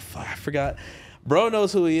Arizona. Fuck, I forgot. Bro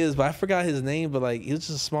knows who he is, but I forgot his name. But like, he was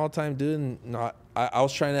just a small time dude, and I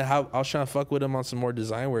was trying to fuck with him on some more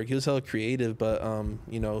design work. He was hella creative, but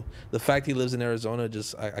you know, the fact he lives in Arizona,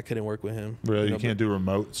 just I couldn't work with him. Really, you can't do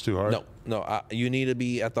remote. It's too hard. No, you need to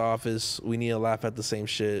be at the office. We need to laugh at the same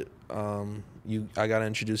shit. I gotta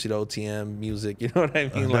introduce you to OTM music. You know what I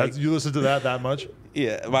mean? Like, you listen to that much?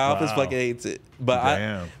 Yeah, my office fucking hates it.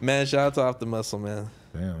 But man, shout out to Off the Muscle, man.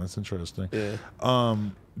 Damn, that's interesting. Yeah.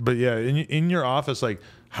 But yeah, in your office, like,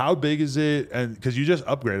 how big is it? And because you just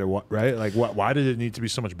upgraded, right? Like, why did it need to be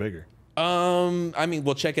so much bigger? I mean,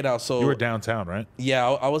 well, check it out. So you were downtown, right? Yeah,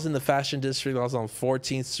 I was in the fashion district. I was on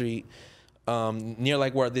 14th Street, near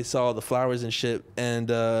like where they sell the flowers and shit. And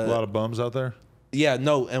a lot of bums out there. Yeah,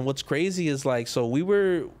 no. And what's crazy is like, so we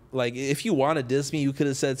were Like, if you want to diss me, you could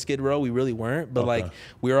have said Skid Row. We really weren't, but like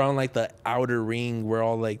we were on like the outer ring. We're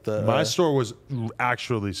all like the. My store was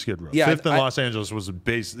actually Skid Row. Yeah, Fifth in Los Angeles was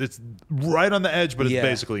it's right on the edge, but it's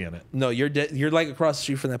basically in it. No, you're like across the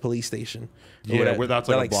street from that police station. Yeah, where that's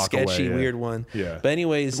like a block sketchy, away, weird one. Yeah. But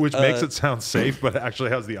anyways, which makes it sound safe, but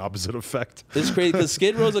actually has the opposite effect. It's crazy because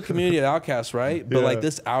Skid Row's a community of outcasts, right? But like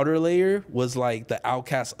this outer layer was like the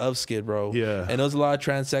outcasts of Skid Row. Yeah. And there was a lot of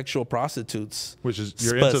transsexual prostitutes. Which is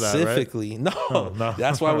you're into that, right? Specifically, no.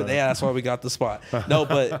 That's why that's why we got the spot. No,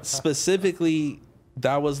 but specifically,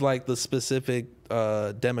 that was like the specific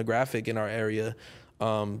demographic in our area.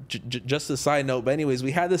 Just a side note, but anyways,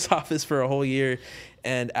 we had this office for a whole year,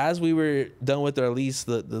 and as we were done with our lease,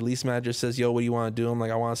 the lease manager says, "Yo, what do you want to do?" I'm like,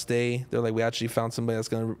 "I want to stay." They're like, "We actually found somebody that's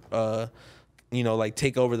gonna, like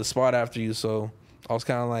take over the spot after you." So I was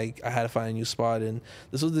kind of like, I had to find a new spot, and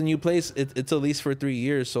this was the new place. It's a lease for 3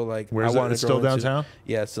 years, so like, where is it? It's still downtown?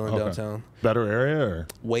 Yeah, it's still in downtown. Better area or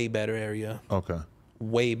way better area? Okay,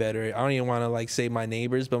 way better. I don't even want to like say my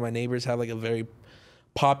neighbors, but my neighbors have like a very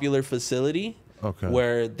popular facility. Okay.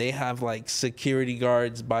 Where they have like security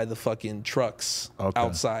guards by the fucking trucks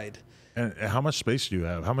outside. And how much space do you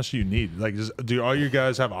have? How much do you need? Like, do all you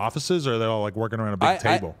guys have offices, or are they all like working around a big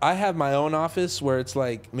table? I have my own office where it's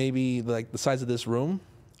like maybe like the size of this room,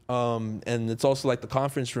 and it's also like the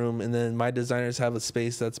conference room. And then my designers have a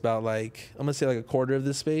space that's about like, I'm gonna say like a quarter of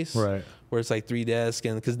this space, right? Where it's like 3 desks,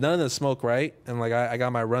 and because none of them smoke, right? And like I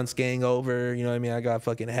got my Runts gang over, you know what I mean? I got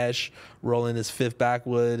fucking Hesh rolling his fifth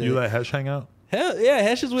backwood. You let Hesh hang out? Hell yeah,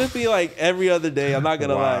 Hesh is with me like every other day. I'm not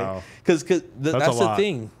gonna lie, because that's the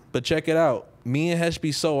thing. But check it out. Me and Hesh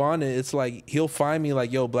be so on it. It's like he'll find me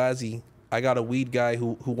like, "Yo, Blazzy, I got a weed guy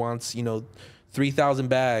who wants 3,000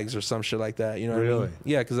 bags or some shit like that." You know what I mean?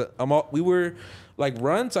 Yeah, because we were like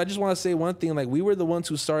Runts. I just want to say one thing. Like we were the ones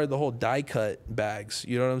who started the whole die cut bags.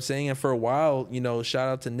 You know what I'm saying? And for a while, shout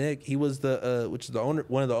out to Nick. He was which is the owner,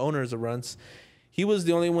 one of the owners of Runts. He was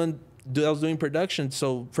the only one that was doing production.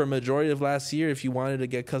 So for a majority of last year, if you wanted to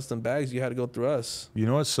get custom bags, you had to go through us. You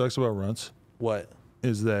know what sucks about Runts? What?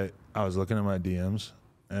 Is that I was looking at my DMs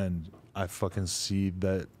and I fucking see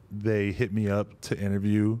that they hit me up to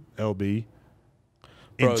interview LB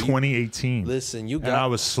in 2018. Listen, and I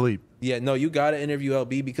was asleep. Yeah, no, you got to interview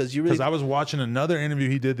LB because I was watching another interview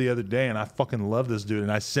he did the other day, and I fucking love this dude,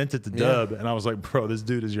 and I sent it to Dub, and I was like, bro, this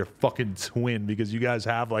dude is your fucking twin because you guys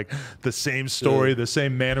have like the same story, the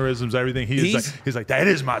same mannerisms, everything. He's like, that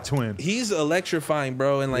is my twin. He's electrifying,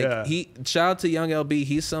 bro, and like shout out to young LB.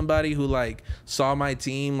 He's somebody who like saw my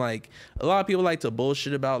team. Like a lot of people like to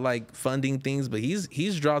bullshit about like funding things, but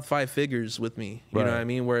he's dropped 5 figures with me. You know what I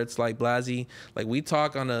mean? Where it's like Blazzy, like we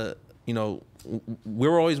talk on a we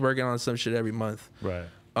were always working on some shit every month. Right.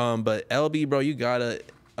 But LB, bro, you gotta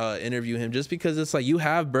interview him just because it's like you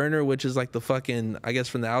have Burner, which is like the fucking, I guess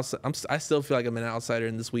from the outside, I still feel like I'm an outsider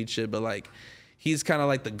in this weed shit, but like he's kind of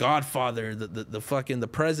like the godfather, the fucking the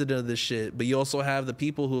president of this shit. But you also have the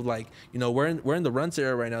people who like, we're in the Runts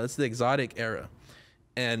era right now. It's the exotic era,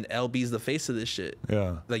 and LB's the face of this shit.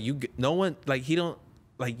 Yeah. Like no one like he don't.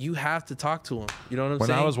 Like you have to talk to him. You know what I'm saying?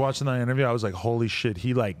 When I was watching that interview, I was like, "Holy shit!"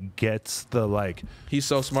 He like gets the like he's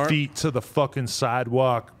so smart feet to the fucking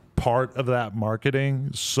sidewalk part of that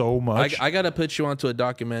marketing so much. I gotta put you onto a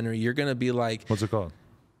documentary. You're gonna be like, what's it called?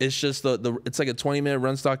 It's just it's like a 20-minute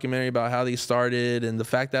Runts documentary about how they started and the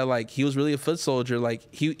fact that like he was really a foot soldier. Like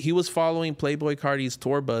he was following Playboy Cardi's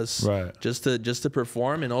tour bus just to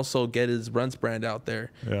perform and also get his Runts brand out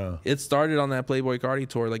there. Yeah, it started on that Playboy Cardi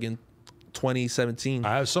tour like in 2017.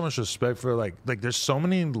 I have so much respect for like there's so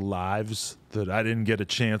many lives that I didn't get a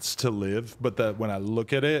chance to live, but that when I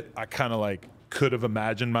look at it, I kind of like could have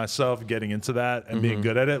imagined myself getting into that and being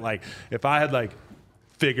good at it. Like if I had like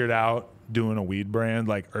figured out doing a weed brand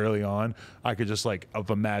like early on, I could just like have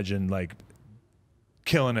imagined like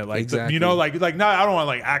killing it. Like exactly. Like no, I don't want to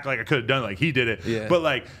like act like I could have done it like he did it. Yeah. But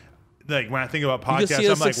like when I think about podcasts,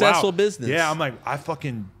 I'm like, successful wow. business. Yeah, I'm like I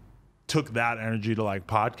fucking took that energy to like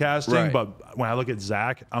podcasting, but when I look at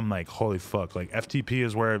Zach, I'm like, holy fuck, like FTP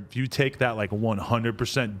is where if you take that like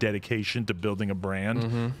 100% dedication to building a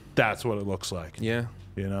brand, that's what it looks like. Yeah.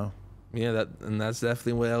 Yeah, that's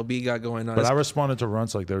definitely what LB got going on. But I responded to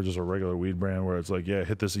Runts like they were just a regular weed brand where it's like, yeah,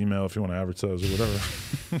 hit this email if you want to advertise or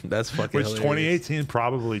whatever. That's fucking Which hilarious. 2018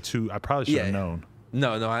 probably too, I probably should have known.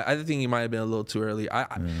 No, I think he might have been a little too early.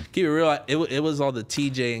 Keep it real, it was all the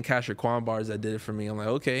TJ and Casher Quan bars that did it for me. I'm like,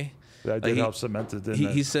 okay. That did help cement it, didn't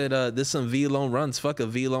it? He said, this some Vlone Runts, fuck a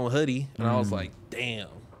Vlone hoodie. And I was like, damn.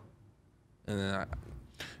 And then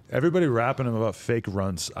Everybody rapping about fake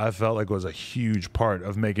runts, I felt like was a huge part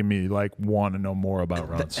of making me like want to know more about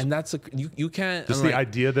runts. And that's you can't just the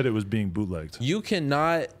idea that it was being bootlegged. You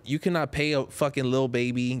cannot pay a fucking Lil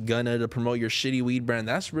Baby Gunna to promote your shitty weed brand.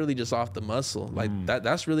 That's really just off the muscle. Like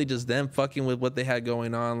that's really just them fucking with what they had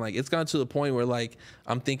going on. Like it's gotten to the point where like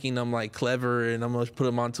I'm thinking I'm like clever and I'm gonna put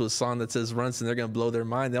them onto a song that says runts and they're gonna blow their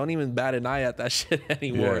mind. They don't even bat an eye at that shit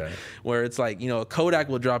anymore. Yeah. Where it's like, you know, Kodak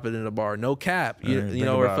will drop it in a bar, no cap. You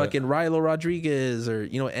know, or fucking Rilo Rodriguez, or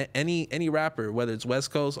you know, any rapper, whether it's West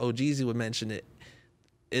Coast, OGZ would mention it.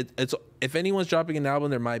 It's if anyone's dropping an album,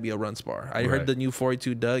 there might be a run bar. I heard the new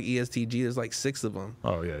 42 Doug ESTG. There's like 6 of them.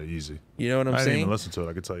 Oh yeah, easy. You know what I'm saying? I didn't even listen to it.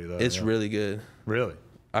 I could tell you that. It's really good. Really?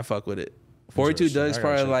 I fuck with it. 42 Doug's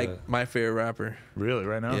probably like my favorite rapper. Really,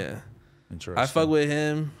 right now? Yeah. Interesting. I fuck with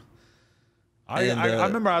him. I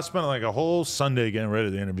remember I spent like a whole Sunday getting ready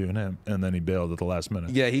to interview him, and then he bailed at the last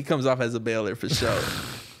minute. Yeah, he comes off as a bailer for sure.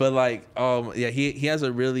 But like, yeah, he has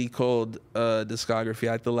a really cold discography.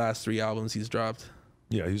 Like the last 3 albums he's dropped.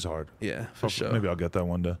 Yeah, he's hard. Yeah, for sure. Maybe I'll get that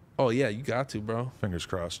one day. Oh yeah, you got to, bro. Fingers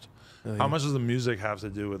crossed. Oh, yeah. How much does the music have to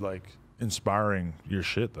do with like inspiring your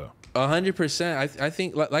shit though? 100%. I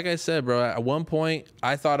think, like I said, bro, at one point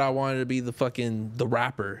I thought I wanted to be the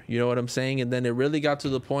rapper. You know what I'm saying? And then it really got to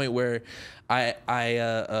the point where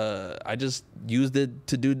I just used it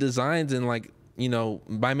to do designs, and like, you know,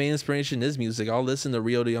 my main inspiration is music. I'll listen to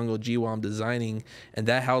Rio de Young OG while I'm designing, and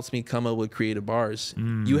that helps me come up with creative bars.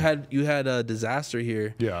 You had a Disaster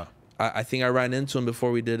here. Yeah. I think I ran into him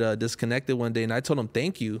before we did Disconnected one day, and I told him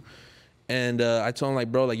thank you. And I told him, like,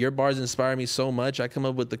 bro, like, your bars inspire me so much. I come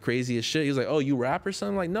up with the craziest shit. He was like, oh, you rap or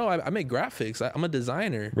something? I'm like, no, I make graphics. I'm a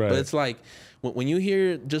designer. Right. But it's like, when you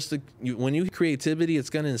hear when you hear creativity, it's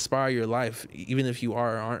going to inspire your life, even if you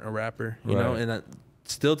are or aren't a rapper, you know? And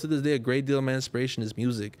still to this day, a great deal of my inspiration is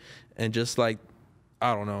music. And just like,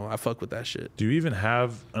 I don't know, I fuck with that shit. Do you even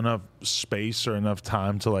have enough space or enough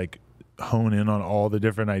time to like hone in on all the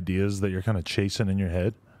different ideas that you're kind of chasing in your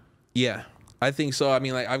head? Yeah. I think so. I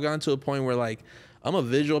mean, like, I've gotten to a point where, like, I'm a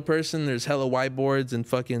visual person. There's hella whiteboards and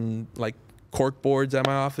fucking, like, cork boards at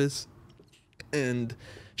my office. And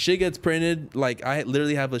shit gets printed. Like, I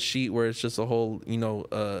literally have a sheet where it's just a whole, you know,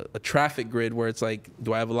 a traffic grid where it's like,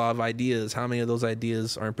 do I have a lot of ideas? How many of those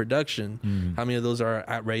ideas are in production? How many of those are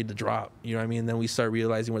ready to drop? You know what I mean? And then we start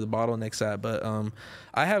realizing where the bottleneck's at. But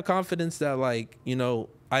I have confidence that, like, you know,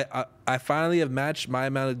 I finally have matched my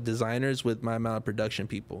amount of designers with my amount of production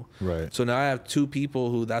people. Right. So now I have 2 people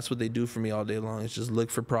who that's what they do for me all day long. It's just look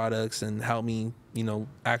for products and help me, you know,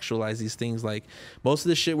 actualize these things. Like most of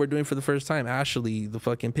the shit we're doing for the first time, Ashley, the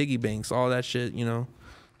fucking piggy banks, all that shit, you know,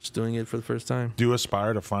 just doing it for the first time. Do you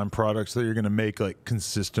aspire to find products that you're going to make like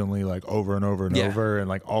consistently, like over and over and over, and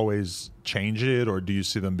like always change it? Or do you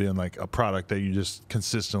see them being like a product that you just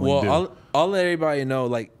consistently do? I'll let everybody know,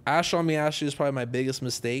 like, Ash on Me Ashley is probably my biggest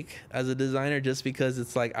mistake as a designer, just because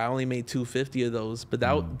it's like I only made 250 of those. But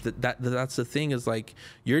that's the thing, is like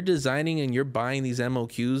you're designing and you're buying these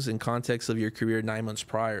MOQs in context of your career 9 months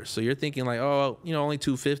prior. So you're thinking like, oh, you know, only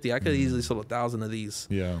 250. I could easily sold 1,000 of these.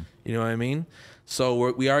 Yeah. You know what I mean?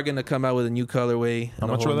 So we are going to come out with a new colorway. How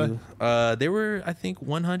much were they? They were, I think,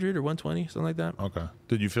 100 or 120, something like that. Okay.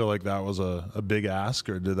 Did you feel like that was a big ask,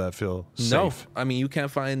 or did that feel safe? No. I mean, you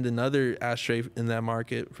can't find another ashtray in that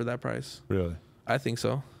market for that price. Really? I think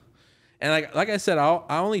so. And like I said, I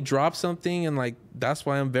only drop something, and like that's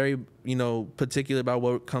why I'm very, you know, particular about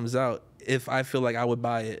what comes out. If I feel like I would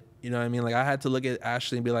buy it, you know what I mean? Like I had to look at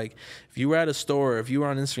Ashley and be like, if you were at a store, or if you were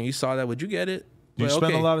on Instagram, you saw that, would you get it? Do you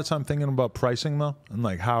spend a lot of time thinking about pricing though, and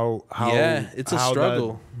like how yeah, it's a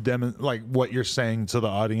struggle. Like what you're saying to the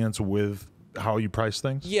audience with how you price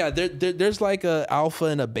things. Yeah, there's like a alpha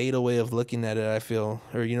and a beta way of looking at it, I feel,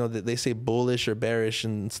 or you know, they say bullish or bearish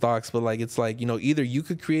in stocks, but like it's like, you know, either you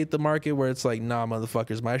could create the market where it's like, nah,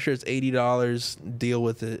 motherfuckers, my shirt's $80, deal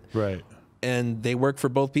with it, right? And they work for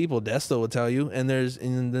both people. Desto will tell you, and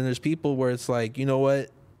then there's people where it's like, you know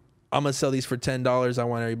what, I'm gonna sell these for $10. I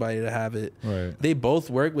want everybody to have it. Right. They both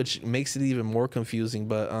work, which makes it even more confusing.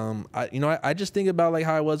 But I just think about like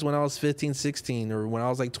how I was when I was 15, 16, or when I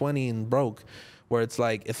was like 20 and broke, where it's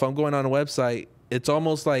like if I'm going on a website, it's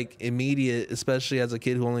almost like immediate, especially as a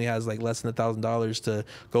kid who only has like less than $1,000, to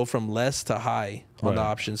go from less to high on the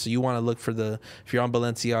option. So you want to look for if you're on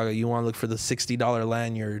Balenciaga, you want to look for the $60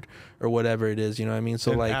 lanyard or whatever it is. You know what I mean?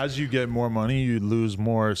 So, and like, as you get more money, you lose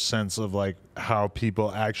more sense of like how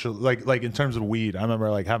people actually like in terms of weed. I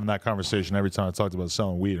remember like having that conversation every time I talked about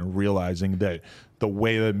selling weed and realizing that the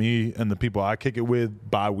way that me and the people I kick it with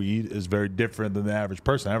buy weed is very different than the average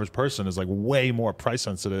person. The average person is like way more price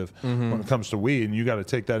sensitive when it comes to weed, and you got to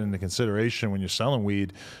take that into consideration when you're selling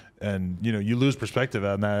weed. And you know, you lose perspective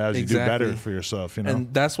on that as you do better for yourself. You know,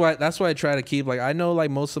 and that's why I try to keep, like, I know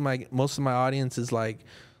like most of my audience is like,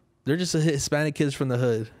 they're just Hispanic kids from the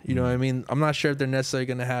hood. You know what I mean? I'm not sure if they're necessarily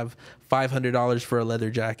gonna have $500 for a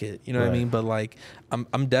leather jacket. You know what I mean? But like,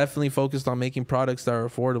 I'm definitely focused on making products that are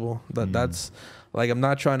affordable. That's like, I'm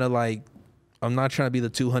not trying to be the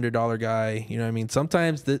 $200 guy. You know what I mean?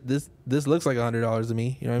 Sometimes this looks like $100 to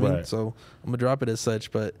me. You know what I mean? So I'm gonna drop it as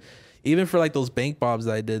such. But even for like those bank bobs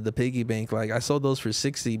that I did, the piggy bank, like I sold those for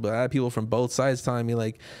 60, but I had people from both sides telling me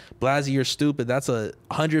like, Blazzy, you're stupid. That's a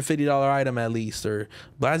 $150 item at least. Or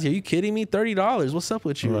Blazzy, are you kidding me? $30. What's up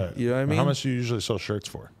with you? You know what I mean? How much do you usually sell shirts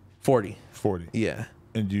for? 40. 40. Yeah.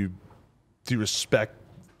 And do you respect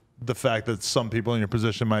the fact that some people in your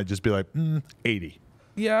position might just be like 80?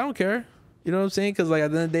 Yeah, I don't care. You know what I'm saying? Because like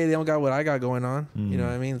at the end of the day, they don't got what I got going on. You know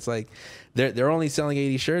what I mean? It's like they're only selling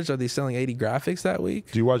 80 shirts. Are they selling 80 graphics that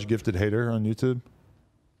week? Do you watch Gifted Hater on YouTube?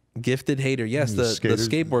 Gifted Hater, yes, the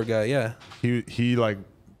skateboard guy. Yeah, he like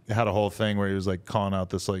had a whole thing where he was like calling out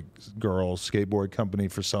this like girl skateboard company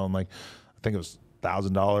for selling like, I think it was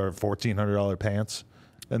 $1,000 or $1,400 pants,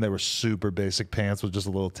 and they were super basic pants with just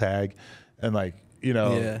a little tag, and like, you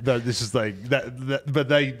know, this is like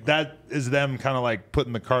that is them kind of like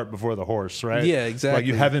putting the cart before the horse, right? Yeah, exactly. Like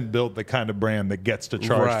you haven't built the kind of brand that gets to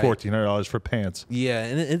charge $1,400 for pants. Yeah,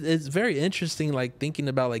 and it's very interesting, like thinking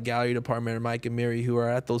about like Gallery Department or Mike and Mary, who are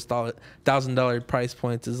at those $1,000 price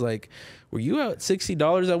points. Is like, were you at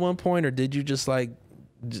 $60 at one point, or did you just like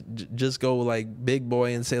just go like big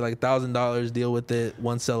boy and say like $1,000, deal with it,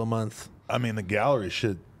 one sell a month? I mean, the gallery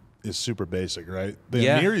shit is super basic, right? The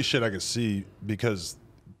Amiri shit I could see, because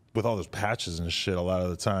with all those patches and shit, a lot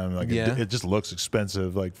of the time, like it just looks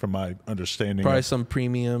expensive, like from my understanding. Probably some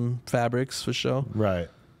premium fabrics for sure. Right.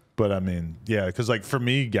 But I mean, yeah, because like for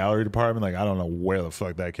me, Gallery Department, like I don't know where the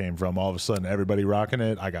fuck that came from. All of a sudden, everybody rocking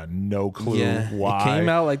it. I got no clue why. It came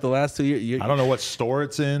out like the last 2 years. I don't know what store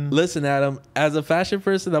it's in. Listen, Adam, as a fashion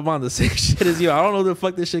person, I'm on the same shit as you. I don't know where the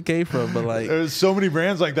fuck this shit came from, but like, there's so many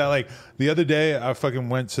brands like that. Like the other day, I fucking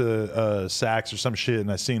went to Saks or some shit,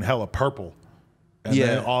 and I seen hella purple. And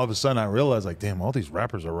then all of a sudden I realized, like, damn, all these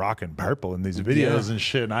rappers are rocking purple in these videos and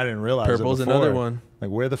shit, and I didn't realize purple's it before. Another one.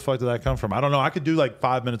 Like, where the fuck did that come from? I don't know. I could do like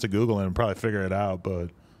 5 minutes of Googling and probably figure it out, but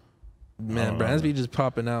man, brands be just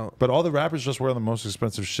popping out. But all the rappers just wear the most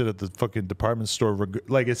expensive shit at the fucking department store.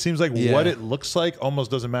 Like, it seems like what it looks like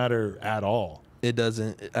almost doesn't matter at all. It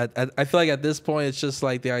doesn't. I feel like at this point, it's just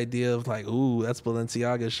like the idea of like, ooh, that's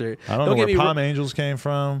Balenciaga shirt. I don't know where Palm Angels came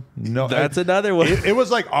from. No, that's another one. It was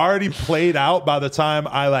like already played out by the time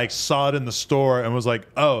I like saw it in the store and was like,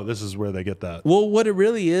 oh, this is where they get that. Well, what it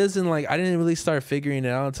really is, and like I didn't really start figuring it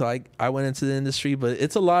out until I went into the industry, but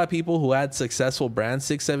it's a lot of people who had successful brands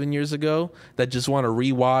 6-7 years ago that just want to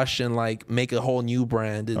rewash and like make a whole new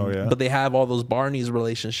brand. And, but they have all those Barney's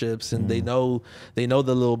relationships, and they know the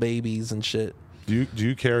little babies and shit. Do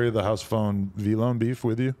you carry the house phone Vlone beef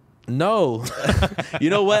with you? No. You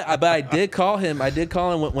know what? But I did call him. I did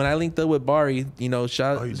call him when I linked up with Bari. You know,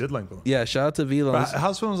 Oh, you did link him? Yeah, shout out to Vlone.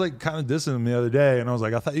 House phone was like kind of dissing him the other day, and I was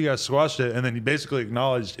like, I thought you guys squashed it, and then he basically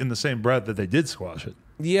acknowledged in the same breath that they did squash it.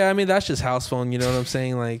 Yeah, I mean that's just house phone. You know what I'm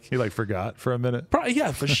saying? Like he like forgot for a minute. Probably,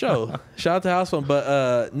 yeah, for sure. Shout out to house phone.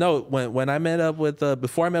 But no, when I met up with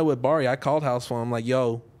before I met with Bari, I called house phone. I'm like,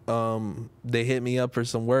 yo, they hit me up for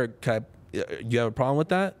some work. You have a problem with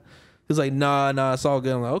that? He's like, nah, it's all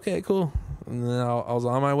good. I'm like, okay, cool. And then I was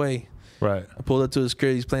on my way. Right. I pulled up to his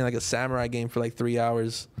crib. He's playing like a samurai game for like 3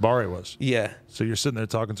 hours. Bari was? Yeah. So you're sitting there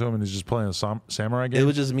talking to him and he's just playing a samurai game? It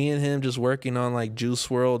was just me and him just working on like Juice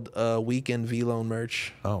WRLD weekend Vlone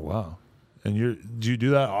merch. Oh, wow. And do you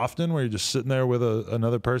do that often where you're just sitting there with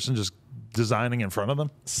another person just designing in front of them?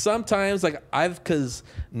 Sometimes, like because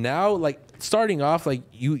now, like starting off, like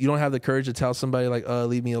you don't have the courage to tell somebody like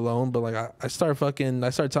leave me alone, but like I start telling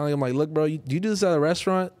them like, look bro, do you do this at a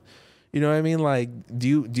restaurant? You know what I mean? Like,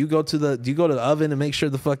 do you go to the oven and make sure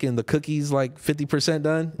the cookies like 50%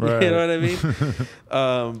 done? Right. You know what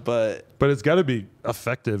I mean? But it's got to be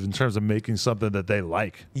effective in terms of making something that they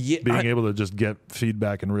like. Yeah, being able to just get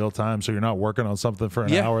feedback in real time, so you're not working on something for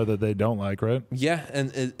an hour that they don't like, right? Yeah,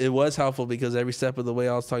 and it was helpful because every step of the way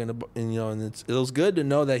I was talking to, and it was good to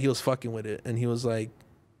know that he was fucking with it, and he was like,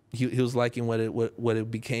 he was liking what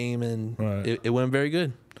it became, and it went very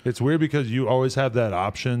good. It's weird because you always have that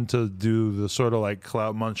option to do the sort of like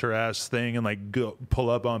clout muncher ass thing and like go pull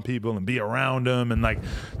up on people and be around them and like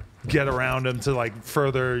get around them to like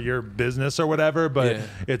further your business or whatever. But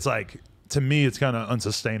it's like to me, it's kind of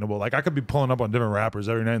unsustainable. Like I could be pulling up on different rappers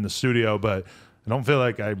every night in the studio, but I don't feel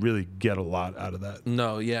like I really get a lot out of that.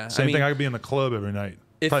 No, yeah. Same thing. I could be in the club every night.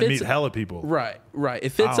 Probably meet hella people. Right.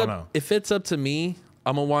 If it's up to me,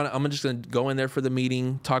 I'm just gonna go in there for the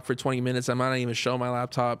meeting, talk for 20 minutes. I might not even show my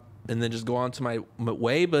laptop, and then just go on to my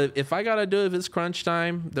way. But if I gotta do it, if it's crunch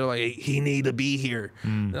time, they're like, hey, he need to be here.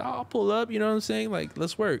 I'll pull up. You know what I'm saying? Like,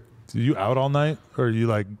 let's work. So you out all night, or you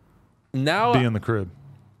like now be in the crib?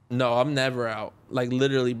 No, I'm never out. Like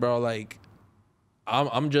literally, bro. Like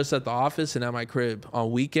I'm just at the office and at my crib.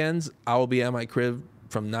 On weekends, I will be at my crib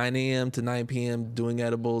from 9 a.m. to 9 p.m. doing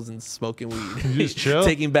edibles and smoking weed. You just chill?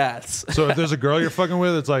 Taking baths. So if there's a girl you're fucking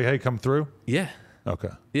with, it's like, hey, come through? Yeah. Okay.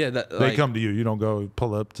 Yeah. They come to you. You don't go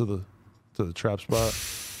pull up to the trap spot?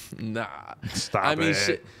 Nah. Stop it.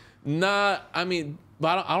 Shit. Nah, I mean,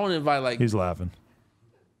 but I don't invite like... He's laughing.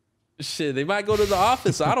 Shit, they might go to the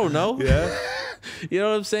office. I don't know. Yeah. You know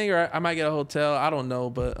what I'm saying? Or I might get a hotel. I don't know,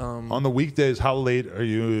 but... On the weekdays, how late are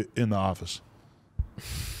you in the office?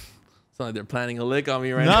 It's not like they're planning a lick on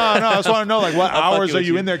me right now. No, I just want to know, like, what hours are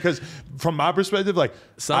you in there? Because from my perspective, like,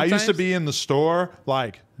 Sometimes, I used to be in the store,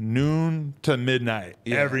 like, noon to midnight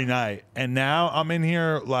every night. And now I'm in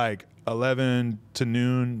here, like, 11 to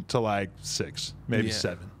noon to, like, 6, maybe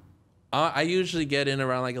 7. I usually get in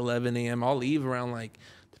around, like, 11 a.m. I'll leave around, like...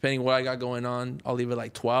 Depending what I got going on, I'll leave at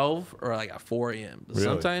like 12 or like at 4 a.m. But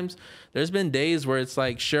sometimes there's been days where it's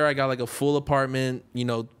like, sure, I got like a full apartment, you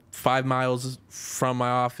know, 5 miles from my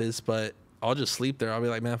office, but I'll just sleep there. I'll be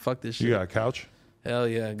like, man, fuck this shit. You got a couch? Hell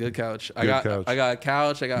yeah, good couch. I couch. got a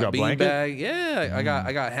couch. I got a bean bag. Yeah, I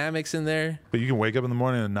got hammocks in there. But you can wake up in the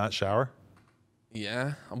morning and not shower?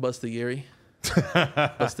 Yeah, I'll bust the Yuri.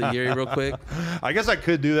 Bust the Yuri real quick. I guess I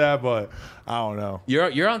could do that, but I don't know.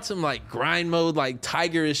 You're on some like grind mode, like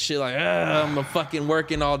tigerish shit. Like I'm a fucking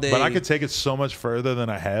working all day. But I could take it so much further than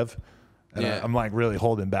I have. And I'm like really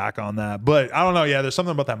holding back on that. But I don't know. Yeah, there's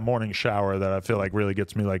something about that morning shower that I feel like really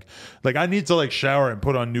gets me like I need to like shower and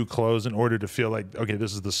put on new clothes in order to feel like, okay,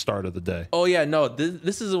 this is the start of the day. Oh yeah, no,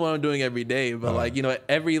 this is what I'm doing every day. But like, you know,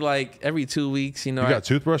 every 2 weeks, you know. You got a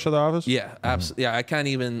toothbrush at the office? Yeah, absolutely. Yeah, I can't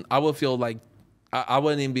even, I would feel like I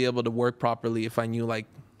wouldn't even be able to work properly if I knew like,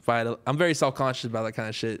 I'm very self-conscious about that kind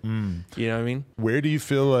of shit. You know what I mean? Where do you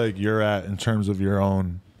feel like you're at in terms of your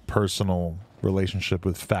own personal relationship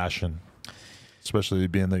with fashion? Especially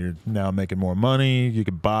being that you're now making more money, you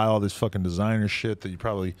could buy all this fucking designer shit that you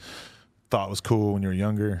probably thought was cool when you were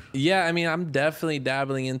younger. Yeah, I mean, I'm definitely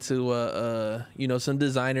dabbling into you know, some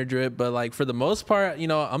designer drip, but like for the most part, you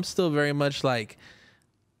know, I'm still very much like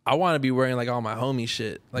I want to be wearing like all my homie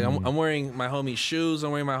shit. Like I'm wearing my homie's shoes, I'm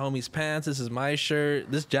wearing my homie's pants. This is my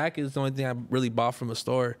shirt. This jacket is the only thing I really bought from a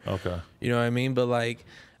store. Okay, you know what I mean? But like,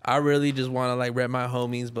 I really just want to like rep my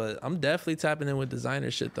homies, but I'm definitely tapping in with designer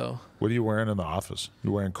shit though. What are you wearing in the office?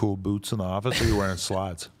 You wearing cool boots in the office, or you wearing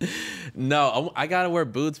slides? No, I gotta wear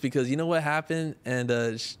boots because you know what happened, and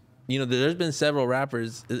you know, there's been several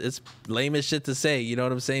rappers. It's lame as shit to say, you know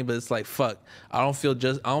what I'm saying? But it's like, fuck, I don't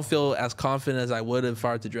feel as confident as I would if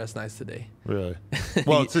I were to dress nice today. Really?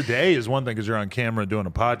 Well, today is one thing because you're on camera doing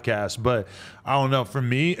a podcast, but I don't know. For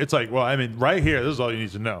me, it's like, well, I mean, right here, this is all you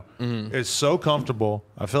need to know. It's so comfortable.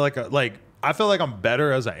 I feel like I'm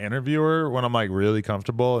better as an interviewer when I'm like really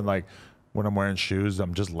comfortable, and like when I'm wearing shoes,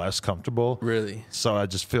 I'm just less comfortable. Really? So I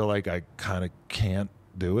just feel like I kind of can't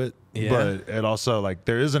do it. Yeah. But it also, like,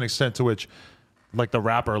 there is an extent to which, like, the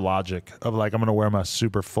rapper logic of like, I'm gonna wear my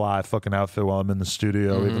super fly fucking outfit while I'm in the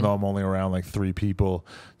studio, even though I'm only around like 3 people,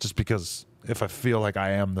 just because if I feel like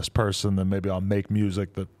I am this person, then maybe I'll make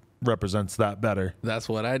music that represents that better. That's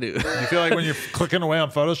what I do. You feel like when you're clicking away on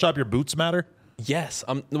Photoshop, your boots matter? Yes.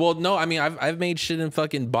 Well, no, I mean, I've made shit in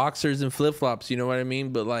fucking boxers and flip flops. You know what I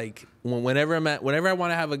mean? But like, whenever I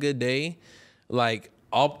want to have a good day, like,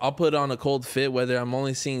 I'll put on a cold fit, whether I'm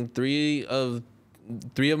only seeing three of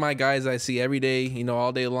my guys I see every day, you know,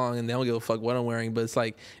 all day long, and they don't give a fuck what I'm wearing. But it's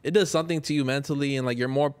like, it does something to you mentally, and like, you're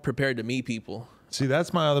more prepared to meet people. See,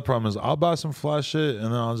 that's my other problem is I'll buy some fly shit, and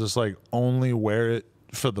then I'll just like only wear it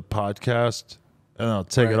for the podcast, and I'll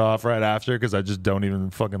take it off right after because I just don't even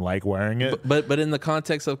fucking like wearing it. But in the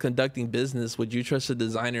context of conducting business, would you trust a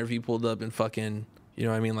designer if you pulled up in fucking, you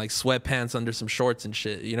know what I mean, like sweatpants under some shorts and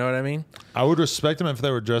shit? You know what I mean? I would respect them if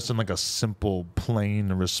they were dressed in like a simple, plain,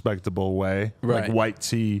 respectable way. Like white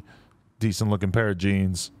tee, decent looking pair of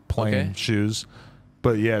jeans, plain shoes.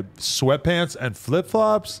 But yeah, sweatpants and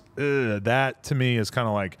flip-flops, that to me is kind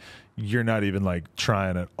of like, you're not even like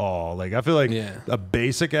trying at all. Like, I feel like a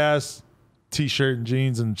basic ass t-shirt and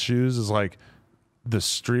jeans and shoes is like the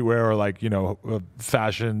streetwear or like, you know,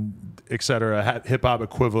 fashion, etc. hip hop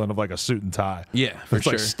equivalent of like a suit and tie. Yeah, for it's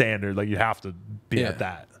sure. like standard. Like you have to be at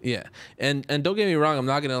that. Yeah, and don't get me wrong, I'm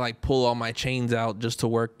not gonna like pull all my chains out just to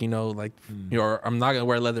work, you know, like, or I'm not gonna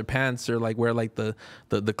wear leather pants or like wear like the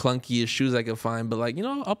clunkiest shoes I can find, but like, you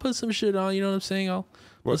know, I'll put some shit on, you know what I'm saying?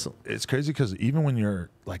 Listen. It's crazy because even when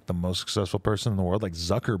you're like the most successful person in the world, like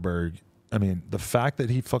Zuckerberg, I mean, the fact that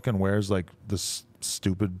he fucking wears like this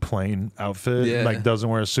stupid plain outfit, like doesn't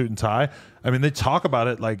wear a suit and tie. I mean, they talk about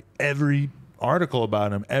it like every article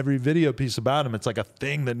about him, every video piece about him. It's like a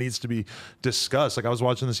thing that needs to be discussed. Like I was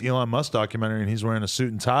watching this Elon Musk documentary and he's wearing a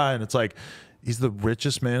suit and tie, and it's like he's the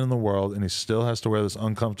richest man in the world and he still has to wear this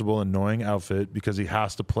uncomfortable, annoying outfit because he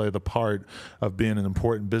has to play the part of being an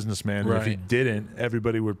important businessman. Right. And if he didn't,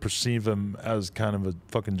 everybody would perceive him as kind of a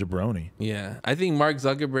fucking jabroni. Yeah. I think Mark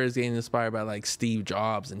Zuckerberg is getting inspired by like Steve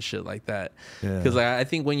Jobs and shit like that. Because like, I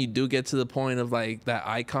think when you do get to the point of like that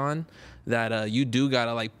icon, that you do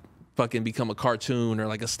gotta like fucking become a cartoon or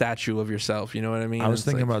like a statue of yourself. You know what I mean? I was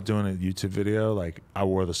thinking about doing a YouTube video. Like I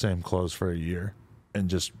wore the same clothes for a year and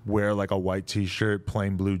just wear like a white t-shirt,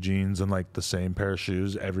 plain blue jeans, and like the same pair of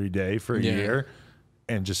shoes every day for a year,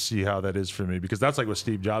 and just see how that is for me. Because that's like what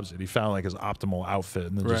Steve Jobs did. He found like his optimal outfit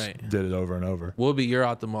and then just did it over and over. What would be your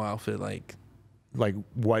optimal outfit like? Like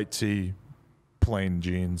white tee, plain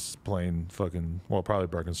jeans, plain fucking, well, probably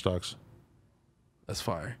Birkenstocks. That's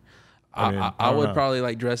fire. I would probably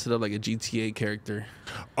like dress it up like a GTA character.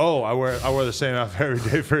 Oh, I wear the same outfit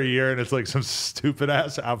every day for a year, and it's like some stupid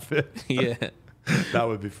ass outfit. Yeah. That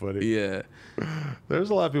would be funny. Yeah. There's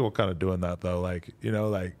a lot of people kind of doing that though. Like, you know,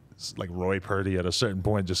 like Roy Purdy at a certain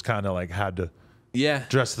point just kind of like had to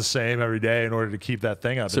dress the same every day in order to keep that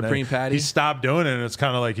thing up. Supreme Patty. He stopped doing it and it's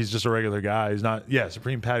kind of like he's just a regular guy. He's not,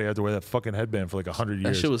 Supreme Patty had to wear that fucking headband for like 100 years.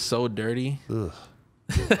 That shit was so dirty. Ugh.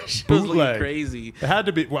 That shit was looking crazy. It had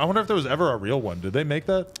to be. I wonder if there was ever a real one. Did they make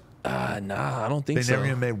that? Nah, I don't think so. They never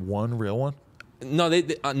even made one real one? No,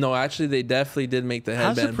 no. Actually, they definitely did make the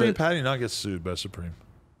headband. How did Supreme Patty not get sued by Supreme?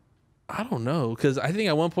 I don't know, because I think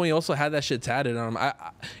at one point he also had that shit tatted on him.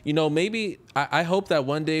 You know, maybe I hope that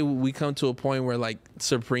one day we come to a point where like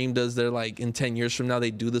Supreme does their like in 10 years from now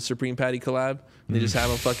they do the Supreme Patty collab. And they just have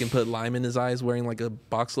him fucking put lime in his eyes wearing like a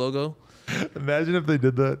box logo. Imagine if they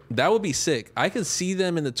did that. That would be sick. I could see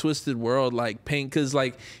them in the Twisted World like paint, because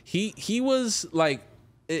like he was like,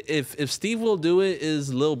 if Steve Will Do It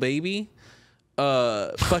is Lil Baby.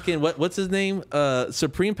 Fucking what's his name?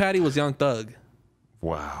 Supreme Patty was Young Thug.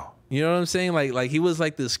 Wow. You know what I'm saying? Like he was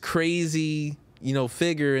like this crazy, you know,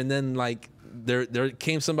 figure, and then like there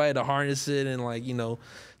came somebody to harness it and like, you know,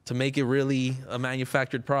 to make it really a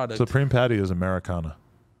manufactured product. Supreme Patty is Americana.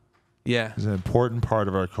 Yeah. It's an important part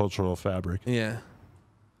of our cultural fabric. Yeah.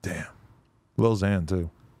 Damn. Lil Xan too.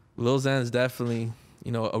 Lil Xan's definitely,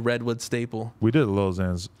 you know, a Redwood staple. We did a Lil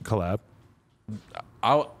Xan's collab.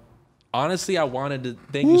 Honestly, I wanted to.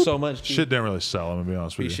 Thank you so much. Shit didn't really sell, I'm gonna be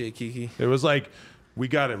honest with you. Appreciate Kiki. It was like we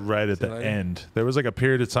got it right at the end. There was like a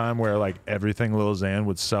period of time where like everything Lil Xan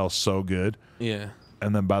would sell so good. Yeah.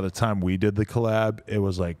 And then by the time we did the collab, it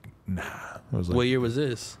was like, nah. It was like, what year was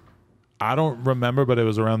this? I don't remember, but it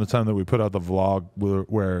was around the time that we put out the vlog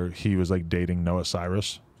where he was like dating Noah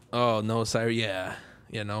Cyrus. Oh, Noah Cyrus, yeah.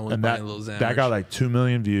 Yeah, no one was buying Lil Xan. That got like 2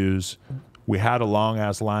 million views. We had a long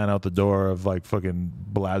ass line out the door of like fucking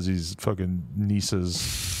Blazzy's fucking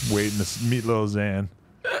nieces waiting to meet Lil Xan.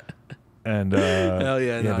 And hell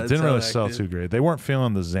yeah, no, but it didn't really sell too great. They weren't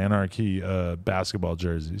feeling the Xanarchy basketball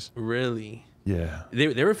jerseys. Really? Yeah.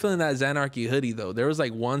 They were feeling that Xanarchy hoodie though. There was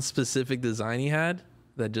like one specific design he had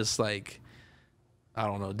that just like, I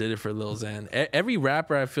don't know, did it for Lil Xan. Every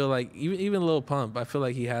rapper, I feel like, even Lil Pump, I feel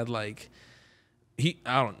like he had like,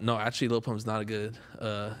 I don't know. Actually, Lil Pump's not a good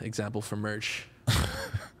example for merch.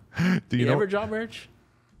 Do you ever drop merch?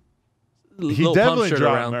 He definitely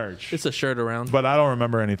dropped merch. It's a shirt around. But I don't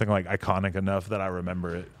remember anything like iconic enough that I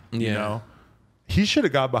remember it. Yeah. You know? He should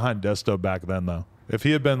have got behind Desto back then though. If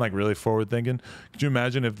he had been like really forward thinking, could you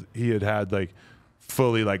imagine if he had like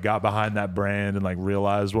fully like got behind that brand and like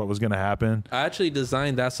realized what was going to happen? I actually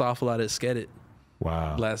designed That's Awful Lot at Skedit.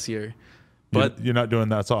 Wow. Last year. But you're not doing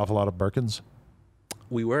That's Awful Lot of Birkins?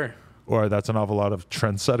 We were. Or That's an Awful Lot of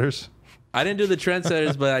Trendsetters? I didn't do the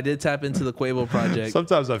Trendsetters, but I did tap into the Quavo project.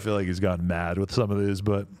 Sometimes I feel like he's gotten mad with some of these,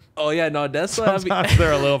 but oh yeah, no, that's sometimes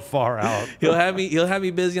they're a little far out. He'll have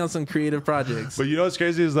me busy on some creative projects. But you know what's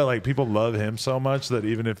crazy is that like people love him so much that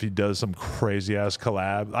even if he does some crazy ass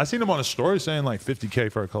collab, I seen him on a story saying like $50K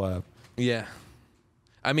for a collab. Yeah,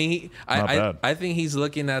 I mean, I think he's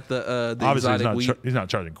looking at the Obviously, exotic he's not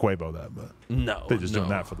charging Quavo that, but no, they're just doing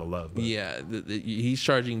that for the love. But. Yeah, he's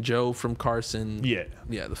charging Joe from Carson. Yeah,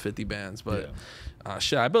 the 50 bands. But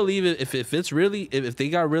shit, I believe if it's really if they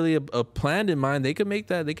got really a plan in mind, they could make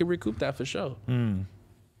that. They could recoup that for sure. You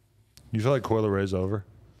feel like Coi Leray's over?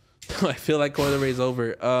 I feel like Coi Leray's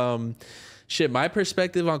over. Shit, my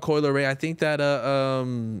perspective on Coi Leray, I think that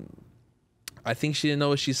I think she didn't know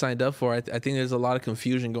what she signed up for. I think there's a lot of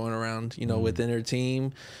confusion going around, you know, within her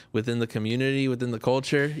team, within the community, within the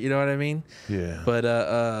culture. You know what I mean? Yeah. But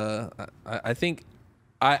I think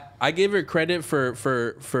I give her credit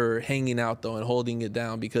for hanging out though and holding it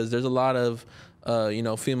down, because there's a lot of you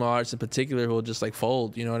know, female artists in particular who will just like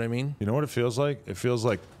fold. You know what I mean? You know what it feels like? It feels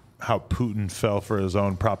like how Putin fell for his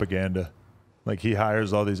own propaganda. Like he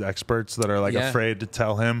hires all these experts that are like afraid to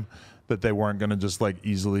tell him that they weren't going to just like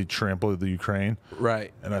easily trample the Ukraine.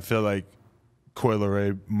 Right. And I feel like Coi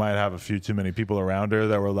Leray might have a few too many people around her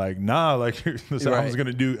that were like, nah, like this album's going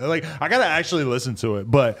to do, like, I got to actually listen to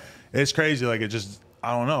it. But it's crazy. Like it just,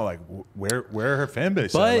 I don't know, like where her fan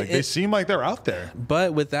base at? Like they seem like they're out there.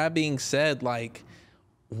 But with that being said, like,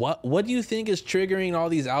 what do you think is triggering all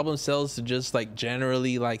these album sales to just like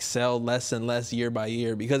generally like sell less and less year by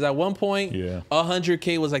year? Because at one point,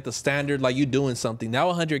 100K was like the standard, like you doing something. Now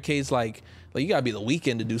 100K is like you gotta be the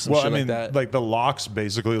Weeknd to do some shit like that. Like the Locks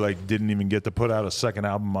basically like didn't even get to put out a second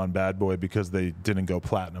album on Bad Boy because they didn't go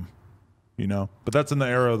platinum. You know, but that's in the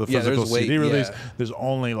era of the physical CD release. There's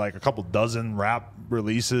only like a couple dozen rap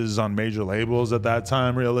releases on major labels at that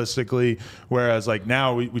time, realistically. Whereas like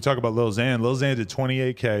now we talk about Lil Xan. Lil Xan did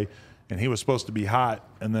 28K and he was supposed to be hot,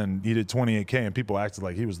 and then he did 28K and people acted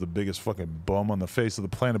like he was the biggest fucking bum on the face of the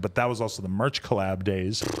planet. But that was also the merch collab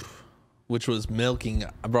days, which was milking,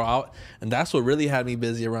 bro. And that's what really had me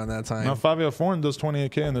busy around that time. Now Fabio Foreign does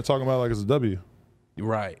 28K and they're talking about like it's a W.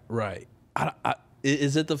 Right.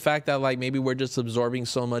 Is it the fact that like maybe we're just absorbing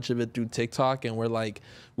so much of it through TikTok and we're like,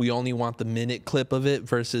 we only want the minute clip of it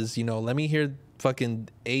versus, you know, let me hear fucking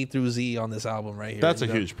A through Z on this album right here. That's a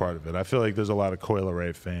huge part of it. I feel like there's a lot of Coi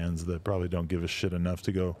Leray fans that probably don't give a shit enough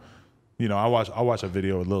to go, you know, I'll watch a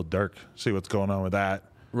video with Lil Durk, see what's going on with that.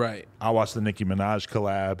 Right. I watch the Nicki Minaj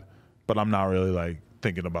collab, but I'm not really like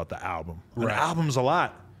thinking about the album. An album's a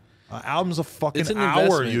lot. An album's a fucking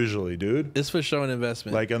hour usually, dude. It's for sure an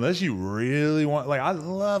investment. Like, unless you really want, like, I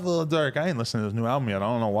love Lil Durk. I ain't listening to his new album yet. I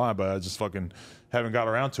don't know why, but I just fucking haven't got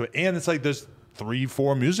around to it. And it's like there's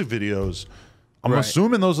 3-4 music videos. I'm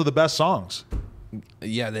assuming those are the best songs.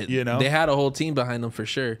 Yeah, they had a whole team behind them for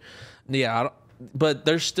sure. Yeah, but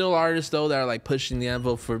there's still artists though that are like pushing the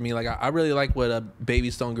envelope for me. Like I really like what Baby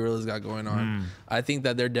Stone Gorilla's got going on. I think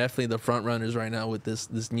that they're definitely the front runners right now with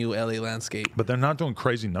this new LA landscape. But they're not doing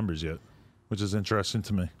crazy numbers yet, which is interesting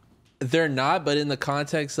to me. They're not, but in the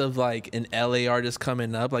context of like an LA artist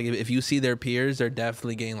coming up, like if you see their peers, they're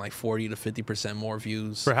definitely getting like 40 to 50% more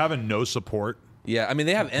views for having no support. Yeah, I mean,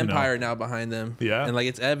 they have Empire now behind them. Yeah. And, like,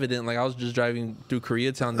 it's evident. Like, I was just driving through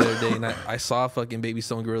Koreatown the other day, and I saw fucking Baby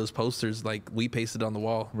Stone Gorilla's posters, like, we pasted on the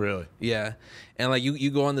wall. Really? Yeah. And, like, you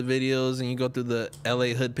go on the videos, and you go through the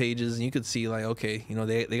LA hood pages, and you could see, like, okay, you know,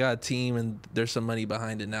 they got a team, and there's some money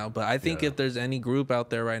behind it now. But I think if there's any group out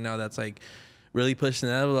there right now that's, like, really pushing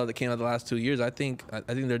the envelope that came out the last 2 years, I think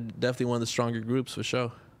they're definitely one of the stronger groups, for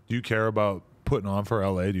sure. Do you care about putting on for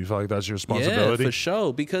LA? Do you feel like that's your responsibility? Yeah, for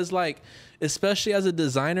sure. Because like, especially as a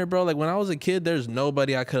designer, bro, like when I was a kid, there's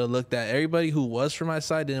nobody I could have looked at. Everybody who was from my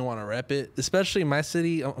side didn't want to rep it. Especially in my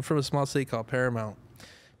city. I'm from a small city called Paramount.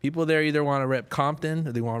 People there either want to rep Compton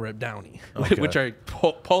or they want to rep Downey, which are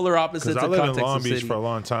polar opposites. I lived in Long Beach for a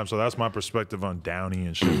long time, so that's my perspective on Downey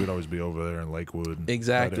and shit. We'd always be over there in Lakewood.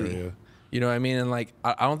 Exactly. You know what I mean? And like,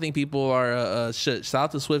 I don't think people are shit. Shout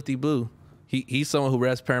out to Swifty Blue. He's someone who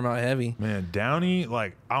reps Paramount heavy. Man, Downey,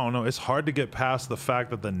 like, I don't know. It's hard to get past the fact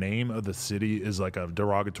that the name of the city is like a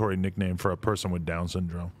derogatory nickname for a person with Down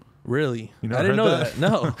syndrome. Really? You know, I didn't know that.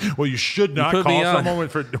 No. Well, you should not call someone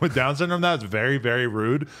with Down syndrome. That's very, very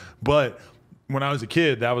rude. But when I was a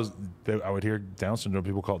kid, I would hear Down syndrome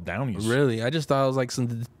people call Downies. Really? I just thought it was like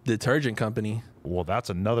some detergent company. Well, that's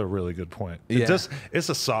another really good point. It's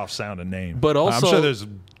a soft sounding name. But also, I'm sure there's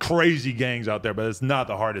crazy gangs out there, but it's not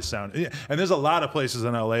the hardest sound. And there's a lot of places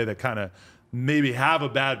in LA that kind of maybe have a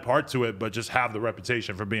bad part to it, but just have the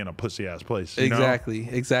reputation for being a pussy ass place.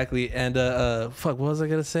 Exactly. And fuck, what was I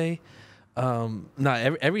gonna say?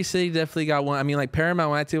 Every city definitely got one. I mean, like Paramount.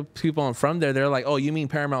 When I tell people I'm from there, they're like, "Oh, you mean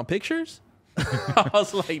Paramount Pictures?" I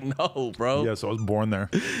was like, "No, bro." Yeah, so I was born there.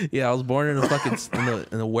 Yeah, I was born in a fucking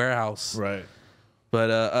in a warehouse. Right.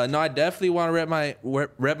 But no, I definitely want to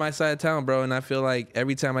rep my side of town, bro. And I feel like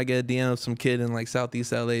every time I get a DM of some kid in like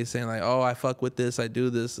Southeast LA saying like, "Oh, I fuck with this, I do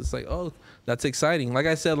this," it's like, oh, that's exciting. Like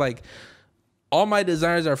I said, like all my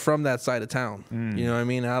designers are from that side of town. You know what I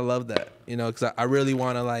mean? And I love that, you know, because I really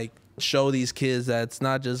want to like show these kids that it's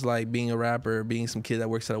not just like being a rapper, being some kid that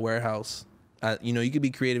works at a warehouse. You know, you could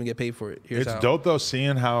be creative and get paid for it. It's dope though,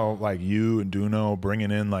 seeing how like you and Duno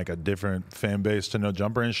bringing in like a different fan base to No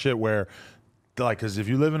Jumper and shit, where like, because if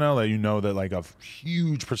you live in LA, you know that like a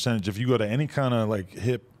huge percentage, if you go to any kind of like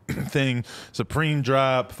hip thing, Supreme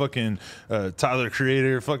drop, fucking Tyler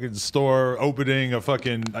Creator, fucking store opening, a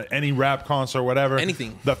fucking any rap concert, whatever,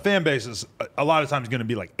 anything, the fan base is a lot of times going to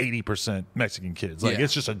be like 80% Mexican kids. Like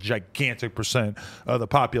it's just a gigantic percent of the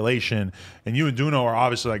population. And you and Duno are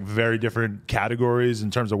obviously like very different categories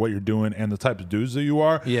in terms of what you're doing and the type of dudes that you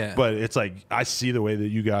are. Yeah. But it's like I see the way that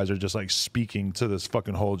you guys are just like speaking to this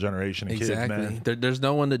fucking whole generation of kids, man. There's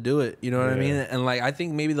no one to do it. You know what I mean? And like I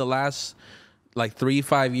think maybe the last like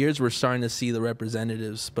 3-5 years we're starting to see the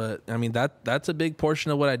representatives, but I mean that's a big portion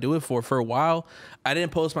of what I do it for. For a while I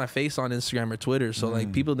didn't post my face on Instagram or Twitter, so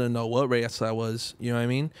like people didn't know what race I was, you know what I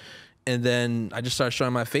mean? And then I just started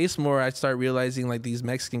showing my face more. I started realizing like these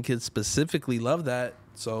Mexican kids specifically love that,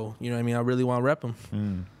 so you know what I mean, I really want to rep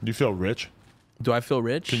them. Do you feel rich? Do I feel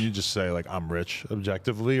rich? Can you just say like I'm rich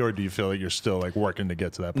objectively, or do you feel like you're still like working to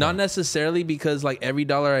get to that point? Not necessarily, because like every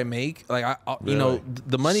dollar I make, like I you know,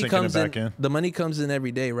 the money Sinking comes in. The money comes in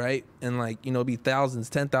every day, right? And like, you know, be thousands,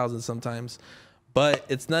 10,000 sometimes, but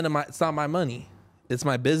it's not my money. It's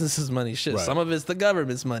my business's money. Shit, some of it's the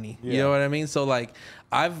government's money. You know what I mean? So like,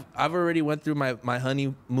 I've already went through my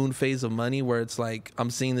honeymoon phase of money, where it's like I'm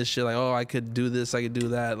seeing this shit like, oh, I could do this, I could do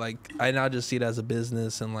that. Like I now just see it as a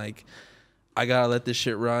business, and like I gotta let this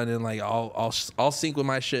shit run, and like I'll sync with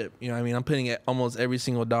my shit. You know what I mean? I'm putting almost every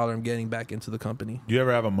single dollar I'm getting back into the company. Do you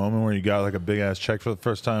ever have a moment where you got like a big ass check for the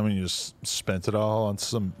first time and you just spent it all on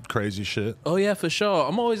some crazy shit? Oh yeah, for sure.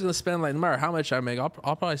 I'm always gonna spend, like, no matter how much I make, I'll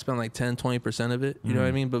probably spend like 10-20% of it. You know what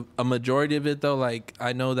I mean? But a majority of it though, like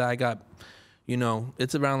I know that I got, you know,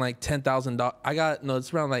 it's around like $10,000.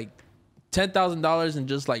 It's around like $10,000 in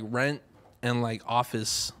just like rent and like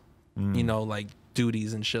office, you know, like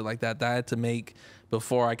duties and shit like that I had to make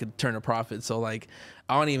before I could turn a profit. So like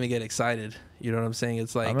I don't even get excited, you know what I'm saying?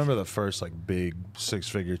 It's like I remember the first like big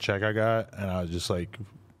 6-figure check I got, and I just like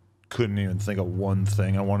couldn't even think of one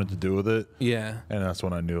thing I wanted to do with it. Yeah. And that's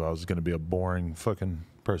when I knew I was going to be a boring fucking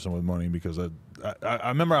person with money, because I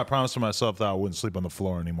remember I promised to myself that I wouldn't sleep on the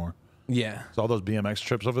floor anymore. Yeah. So all those BMX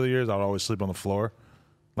trips over the years, I'd always sleep on the floor,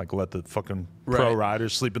 like let the fucking pro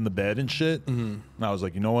riders sleep in the bed and shit. And I was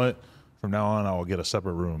like, you know what? From now on, I will get a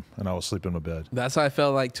separate room and I will sleep in my bed. That's how I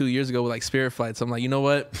felt like 2 years ago with like Spirit flights. I'm like, you know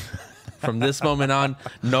what? From this moment on,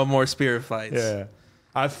 no more Spirit flights. Yeah.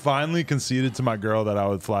 I finally conceded to my girl that I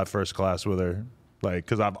would fly first class with her. Like,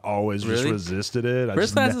 because I've always just resisted it.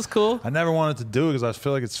 First class is cool. I never wanted to do it because I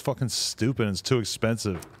feel like it's fucking stupid and it's too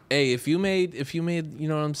expensive. Hey, if you made, you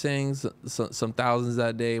know what I'm saying, some thousands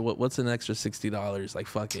that day, what's an extra $60? Like,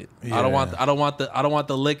 fuck it. Yeah. I don't want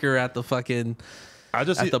the liquor at the fucking at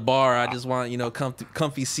the bar. I just want, you know,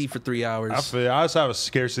 comfy seat for 3 hours. I also have a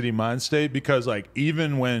scarcity mind state, because like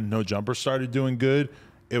even when No Jumper started doing good,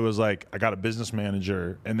 it was like I got a business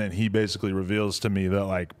manager, and then he basically reveals to me that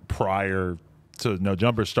like prior to No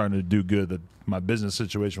Jumper starting to do good, that my business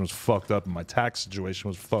situation was fucked up and my tax situation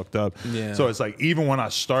was fucked up. Yeah. So it's like even when I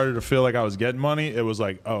started to feel like I was getting money, it was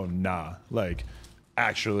like, oh nah, like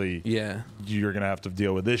actually, yeah, you're gonna have to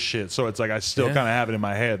deal with this shit. So it's like I still kind of have it in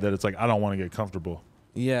my head that it's like I don't want to get comfortable.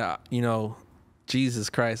 Yeah, you know, Jesus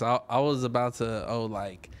Christ, I was about to owe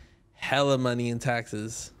like hella money in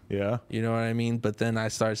taxes. Yeah, you know what I mean. But then I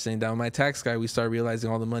started sitting down with my tax guy. We started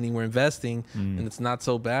realizing all the money we're investing, and it's not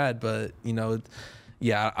so bad. But you know,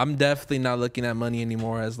 yeah, I'm definitely not looking at money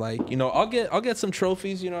anymore as like, you know, I'll get some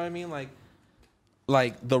trophies. You know what I mean, like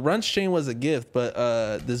the Runch chain was a gift,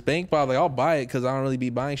 but this bank bob, like I'll buy it because I don't really be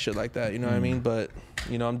buying shit like that. You know what I mean? But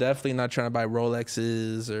you know, I'm definitely not trying to buy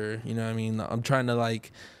Rolexes or, you know what I mean? I'm trying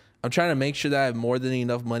to make sure that I have more than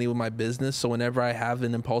enough money with my business, so whenever I have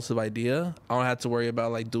an impulsive idea, I don't have to worry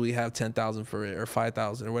about like, do we have 10,000 for it or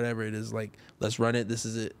 5,000 or whatever it is. Like, let's run it. This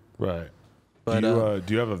is it. Right. But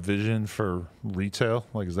do you have a vision for retail?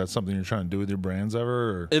 Like, is that something you're trying to do with your brands ever?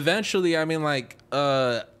 Or? Eventually, I mean, like,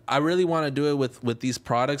 I really want to do it with these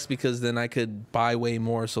products, because then I could buy way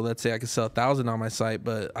more. So let's say I could sell 1,000 on my site,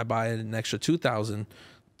 but I buy an extra 2,000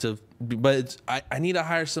 but I need to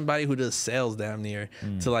hire somebody who does sales damn near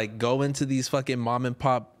to like go into these fucking mom and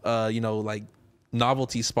pop, you know, like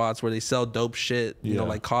novelty spots where they sell dope shit, you know,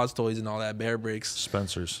 like cause toys and all that, Bear Bricks.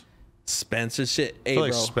 Spencer's. Spencer's shit. I Hey, feel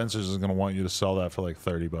like bro. Spencer's is gonna want you to sell that for like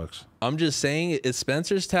 $30. I'm just saying, if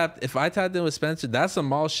Spencer's tapped, if I tapped in with Spencer, that's some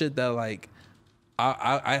mall shit that like,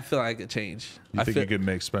 I feel like I could change. You think you could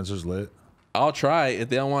make Spencer's lit? I'll try. If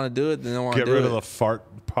they don't want to do it, then they don't want to do it. Get rid of the fart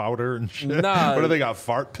powder and shit. Nah. What do they got?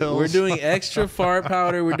 Fart pills? We're doing extra fart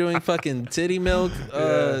powder. We're doing fucking titty milk,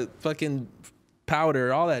 fucking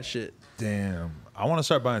powder, all that shit. Damn. I want to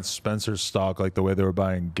start buying Spencer's stock like the way they were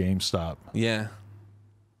buying GameStop. Yeah.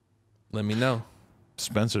 Let me know.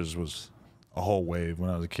 Spencer's was a whole wave when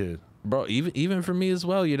I was a kid. Bro, even for me as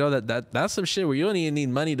well, you know, that's some shit where you don't even need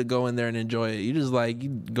money to go in there and enjoy it. You just like, you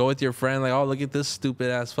go with your friend, like, oh, look at this stupid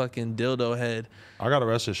ass fucking dildo head. I got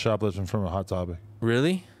arrested shoplifting from a Hot Topic.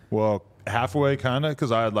 Really? Well, halfway kind of,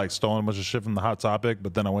 because I had like stolen a bunch of shit from the Hot Topic,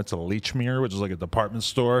 but then I went to Lechmere, which is like a department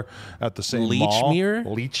store at the same mall.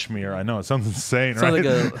 Lechmere? I know, it sounds insane, right?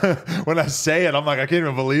 Like when I say it, I'm like, I can't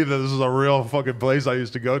even believe that this is a real fucking place I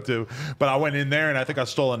used to go to. But I went in there and I think I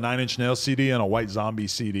stole a 9 Inch Nails CD and a White Zombie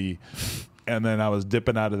CD. And then I was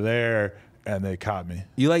dipping out of there and they caught me.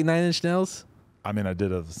 You like 9 Inch Nails? I mean, I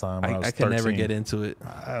did at the time when I was 13. I could never get into it.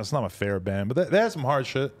 It's not my favorite band, but they had some hard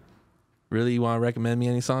shit. Really? You want to recommend me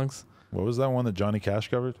any songs? What was that one that Johnny Cash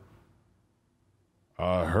covered?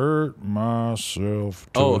 I hurt myself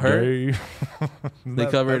today. Oh, Hurt? They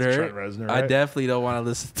covered Hurt? Reznor, right? I definitely don't want to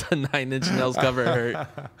listen to 9 Inch Nails cover Hurt.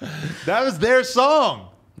 That was their song.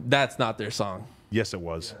 That's not their song. Yes, it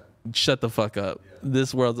was. Shut the fuck up.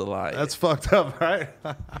 This world's a lie. That's fucked up, right?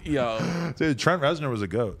 Yo. Dude, Trent Reznor was a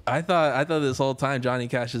goat. I thought this whole time Johnny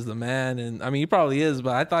Cash is the man, and I mean, he probably is,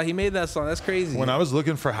 but I thought he made that song. That's crazy. When I was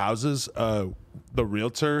looking for houses, the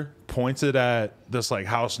realtor pointed at this like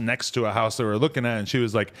house next to a house they were looking at, and she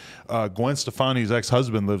was like, Gwen Stefani's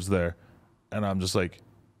ex-husband lives there. And I'm just like,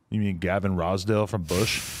 you mean Gavin Rosdale from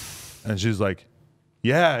Bush? And she's like,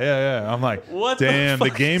 yeah. I'm like, what damn, the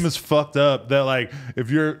game is fucked up. That like, if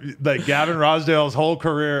you're like Gavin Rosdale's whole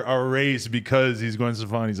career erased because he's Gwen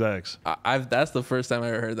Stefani's ex. That's the first time I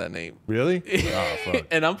ever heard that name. Really? Oh, fuck.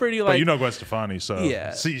 And I'm pretty like, but you know Gwen Stefani, so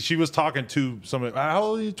yeah. See, she was talking to somebody. How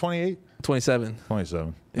old are you? 28? 27.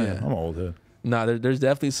 27. Yeah. Man, I'm an old head. Nah, there's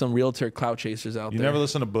definitely some realtor clout chasers out there. You never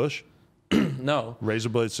listen to Bush? No.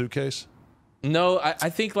 Razorblade Suitcase? No,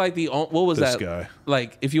 I think like what was this that? Guy.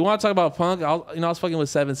 Like, if you want to talk about punk, I was fucking with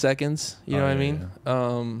 7 Seconds. You know what I mean?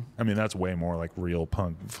 Yeah. I mean, that's way more like real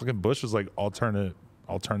punk. Fucking Bush was like alternative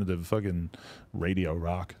fucking radio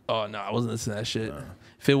rock. Oh no, I wasn't listening to that shit.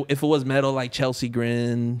 If it was metal, like Chelsea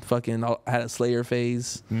Grin, fucking I had a Slayer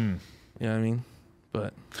phase. You know what I mean?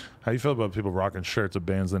 But how you feel about people rocking shirts of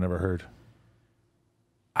bands they never heard?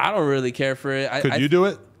 I don't really care for it. Could you do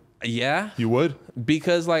it? Yeah. You would?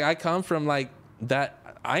 Because like I come from like that.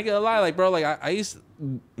 I ain't gonna lie, like bro, like I used,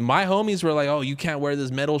 my homies were like, oh, you can't wear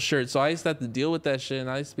this metal shirt, so I used to have to deal with that shit, and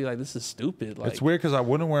I used to be like, this is stupid. Like, it's weird because I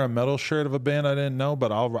wouldn't wear a metal shirt of a band I didn't know,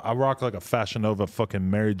 but I rock like a Fashion Nova fucking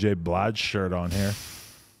Mary J. Blige shirt on here.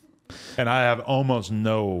 And I have almost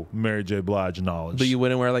no Mary J. Blige knowledge. But you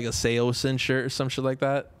wouldn't wear like a Seosin shirt or some shit like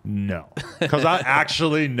that? No. Because I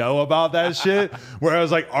actually know about that shit.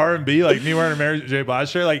 Whereas like R&B, like me wearing a Mary J. Blige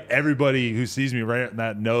shirt, like everybody who sees me wearing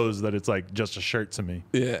that knows that it's like just a shirt to me.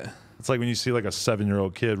 Yeah. It's like when you see like a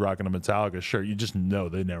 7-year-old kid rocking a Metallica shirt, you just know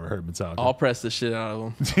they never heard Metallica. I'll press the shit out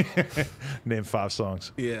of them. Name 5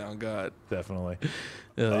 songs. Yeah, oh God. Definitely.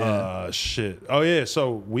 Yeah. Shit. Oh yeah,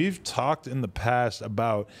 so we've talked in the past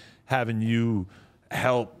about having you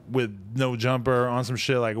help with No Jumper on some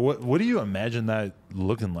shit. Like what do you imagine that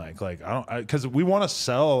looking like? Like because we want to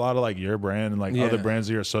sell a lot of like your brand and like other brands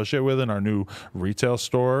that you're associated with in our new retail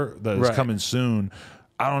store that is coming soon.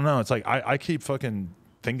 I don't know. It's like I keep fucking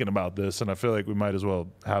thinking about this, and I feel like we might as well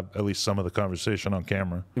have at least some of the conversation on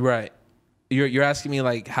camera. Right. You're asking me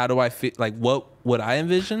like, how do I fit? Like, what would I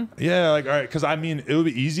envision? Yeah, like all right, because I mean, it would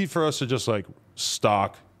be easy for us to just like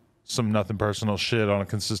stock some nothing personal shit on a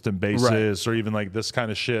consistent basis, or even like this kind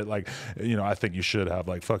of shit. Like, you know, I think you should have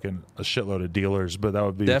like fucking a shitload of dealers, but that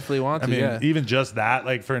would be definitely want to. I mean, even just that,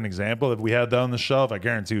 like for an example, if we had that on the shelf, I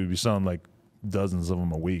guarantee we'd be selling like dozens of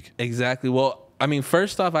them a week. Exactly. Well, I mean,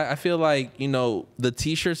 first off, I feel like, you know, the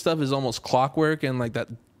t-shirt stuff is almost clockwork, and like that,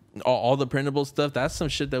 all the printable stuff, that's some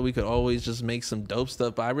shit that we could always just make some dope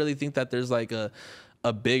stuff. But I really think that there's like a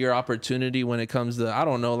bigger opportunity when it comes to, I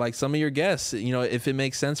don't know, like some of your guests, you know, if it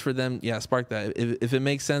makes sense for them, spark that. If it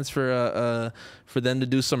makes sense for them to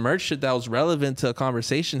do some merch shit that was relevant to a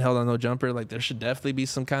conversation held on No Jumper, like there should definitely be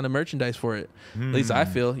some kind of merchandise for it. At least I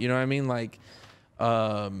feel, you know what I mean? Like,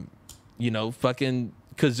 you know, fucking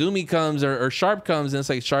Kazumi comes or Sharp comes and it's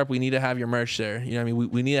like, Sharp, we need to have your merch there. You know what I mean?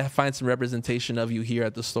 We need to find some representation of you here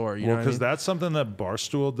at the store. You know because that's something that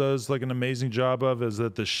Barstool does like an amazing job of, is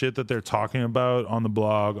that the shit that they're talking about on the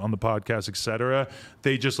blog, on the podcast, etc.,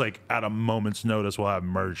 they just like at a moment's notice will have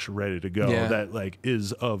merch ready to go that like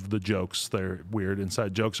is of the jokes, their weird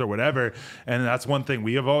inside jokes or whatever. And that's one thing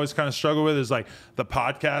we have always kind of struggled with, is like the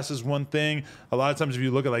podcast is one thing. A lot of times if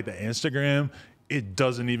you look at like the Instagram, it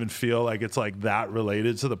doesn't even feel like it's like that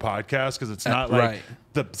related to the podcast, because it's not like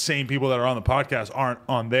the same people that are on the podcast aren't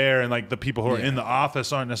on there, and like the people who are in the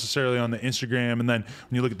office aren't necessarily on the Instagram. And then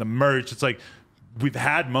when you look at the merch, it's like we've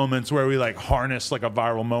had moments where we like harnessed like a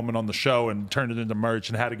viral moment on the show and turned it into merch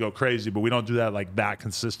and had to go crazy, but we don't do that like that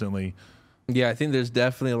consistently. Yeah, I think there's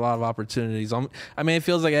definitely a lot of opportunities. I mean, it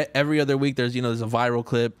feels like every other week there's, there's a viral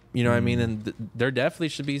clip, you know what I mean? And there definitely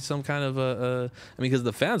should be some kind of I mean, because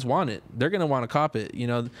the fans want it. They're going to want to cop it.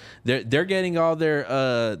 They're getting all their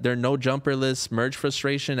no jumperless merch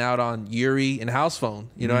frustration out on Yuri and House Phone.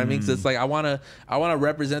 You know what I mean? Because it's like, I want to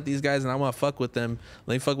represent these guys and I want to fuck with them.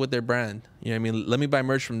 Let me fuck with their brand. You know what I mean? Let me buy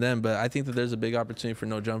merch from them. But I think that there's a big opportunity for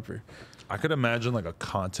No Jumper. I could imagine like a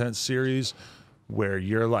content series where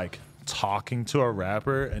you're like talking to a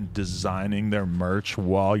rapper and designing their merch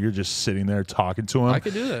while you're just sitting there talking to them. I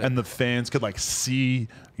could do that. And the fans could like see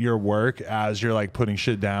your work as you're like putting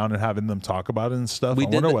shit down and having them talk about it and stuff. I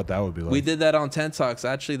wonder what that would be like. We did that on 10 Talks.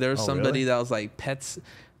 Actually, there was somebody that was like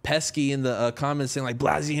pesky in the comments saying like,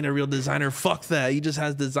 Blazzy ain't a real designer. Fuck that. He just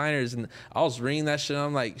has designers. And I was reading that shit.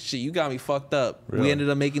 I'm like, shit, you got me fucked up. Really? We ended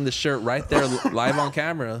up making the shirt right there live on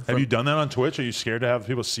camera. Have you done that on Twitch? Are you scared to have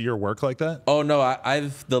people see your work like that? Oh no,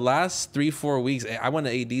 I've the last 3-4 weeks I went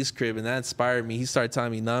to AD's crib and that inspired me. He started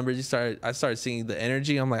telling me numbers. I started seeing the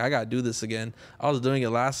energy. I'm like, I gotta do this again. I was doing it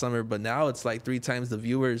last summer, but now it's like 3 times the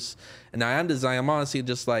viewers. And I am designing. I'm honestly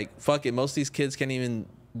just like, fuck it. Most of these kids can't even.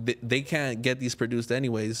 They can't get these produced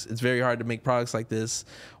anyways. It's very hard to make products like this.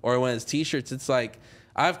 Or when it's t-shirts, it's like,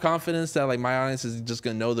 I have confidence that like my audience is just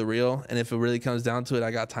gonna know the real, and if it really comes down to it,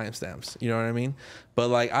 I got timestamps. You know what I mean? But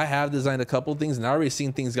like, I have designed a couple things, and I already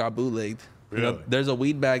seen things got bootlegged. Really? There's a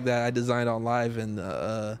weed bag that I designed on live, and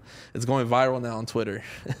it's going viral now on Twitter.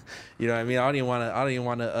 You know what I mean? I don't even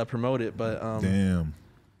want to promote it, but damn.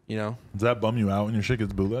 Does that bum you out when your shit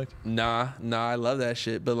gets bootlegged? Nah, I love that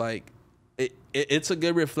shit, but like. It's a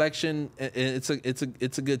good reflection. It's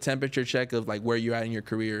a good temperature check of like where you're at in your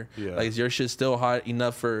career. Yeah. Like, is your shit still hot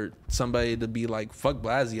enough for somebody to be like, fuck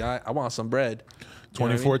Blazzy, I want some bread.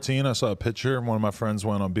 2014, I saw a picture. One of my friends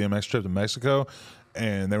went on a BMX trip to Mexico,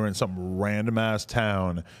 and they were in some random ass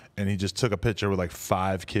town, and he just took a picture with like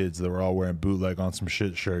 5 kids that were all wearing bootleg on some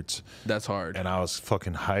shit shirts. That's hard. And I was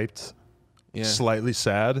fucking hyped. Yeah. Slightly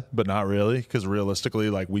sad, but not really, because realistically,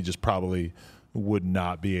 like, we just probably would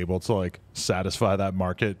not be able to like satisfy that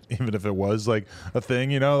market, even if it was like a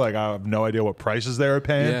thing, like I have no idea what prices they were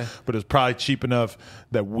paying, but it's probably cheap enough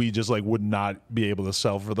that we just like would not be able to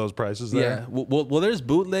sell for those prices there. Yeah. Well, there's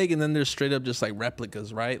bootleg, and then there's straight up just like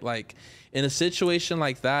replicas, right? Like in a situation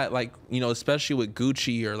like that, like, especially with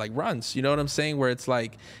Gucci or like Runs, you know what I'm saying? Where it's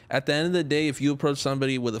like, at the end of the day, if you approach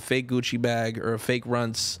somebody with a fake Gucci bag or a fake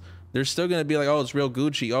Runs, they're still going to be like, oh, it's real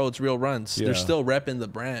Gucci. Oh, it's real Runs. Yeah. They're still repping the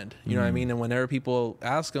brand. You know what I mean? And whenever people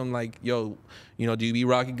ask them, like, yo, do you be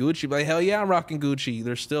rocking Gucci? Like, hell yeah, I'm rocking Gucci.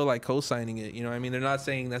 They're still, like, co-signing it. You know what I mean? They're not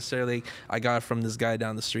saying necessarily, I got it from this guy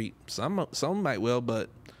down the street. Some might will, but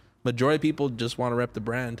majority of people just want to rep the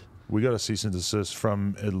brand. We got a cease and desist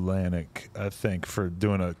from Atlantic, I think, for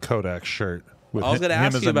doing a Kodak shirt. I was going to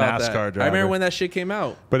ask you about that. I remember when that shit came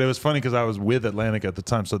out. But it was funny because I was with Atlantic at the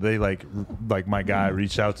time, so they like my guy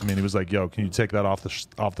reached out to me and he was like, "Yo, can you take that off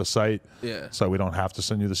the site? Yeah. So we don't have to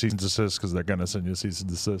send you the cease and desist, because they're gonna send you a cease and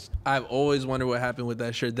desist." I've always wondered what happened with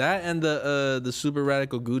that shirt. That and the super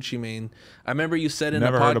radical Gucci Mane. I remember you said in the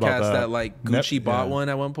podcast that like Gucci bought one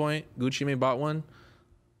at one point. Gucci Mane bought one.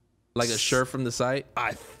 Like a shirt from the site?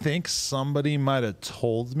 I think somebody might have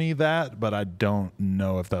told me that, but I don't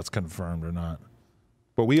know if that's confirmed or not.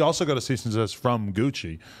 But we also got a cease and desist from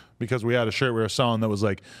Gucci, because we had a shirt we were selling that was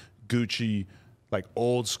like Gucci, like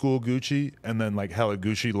old school Gucci, and then like hella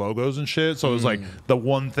Gucci logos and shit. So it was like the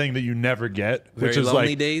one thing that you never get, which is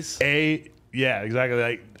lonely like days. Yeah, exactly.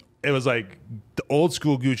 Like, it was like the old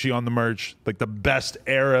school Gucci on the merch, like the best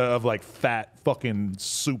era of like fat fucking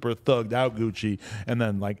super thugged out Gucci, and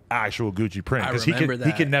then like actual Gucci print, because he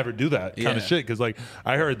can never do that kind of shit, because like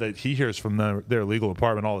I heard that he hears from their legal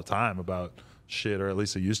department all the time about shit, or at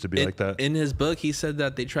least it used to be like that. In his book, he said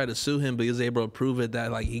that they tried to sue him, but he was able to prove it,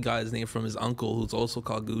 that like he got his name from his uncle, who's also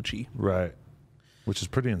called Gucci. Right. which is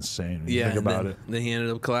pretty insane when you Yeah, think and about then, it. then he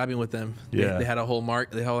ended up collabing with them. Yeah. They had a whole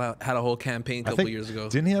had a whole campaign a couple years ago.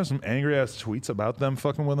 Didn't he have some angry ass tweets about them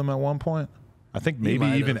fucking with him at one point? I think maybe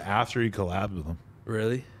even after he collabed with them.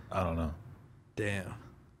 Really? I don't know. Damn.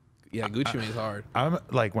 Yeah, Gucci Mane's hard. I'm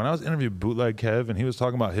like, when I was interviewing Bootleg Kev and he was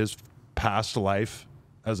talking about his past life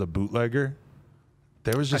as a bootlegger,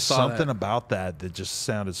 there was just something about that just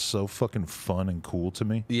sounded so fucking fun and cool to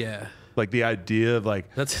me. Yeah. Like the idea of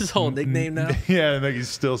like, that's his whole nickname now. Yeah, and like he's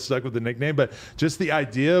still stuck with the nickname, but just the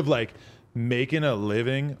idea of like making a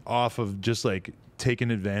living off of just like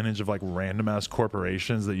taking advantage of like random ass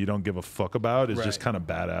corporations that you don't give a fuck about is just kind of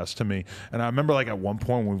badass to me. And I remember like at one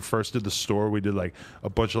point when we first did the store, we did like a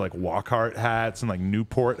bunch of like Walkart hats and like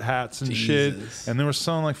Newport hats and shit, and they were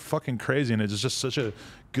selling like fucking crazy, and it's just such a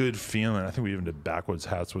good feeling. I think we even did backwoods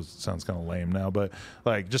hats, which sounds kind of lame now, but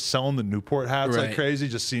like just selling the Newport hats like crazy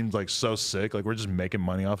just seems like so sick. Like we're just making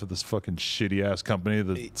money off of this fucking shitty ass company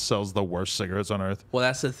that sells the worst cigarettes on earth. Well,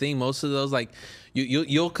 that's the thing. Most of those, like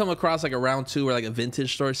you'll come across like a round two or like a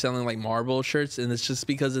vintage store selling like Marlboro shirts, and it's just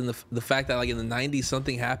because in the fact that like in the 90s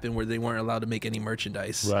something happened where they weren't allowed to make any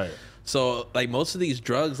merchandise. Right. So like most of these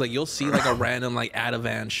drugs, like you'll see like a random like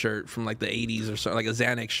Ativan shirt from like the 80s or something, like a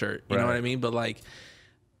Xanax shirt. You know what I mean? But like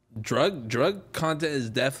drug content is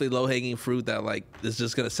definitely low-hanging fruit that like is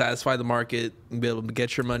just gonna satisfy the market and be able to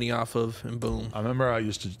get your money off of, and boom. I remember I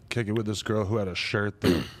used to kick it with this girl who had a shirt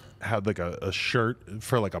that had like a shirt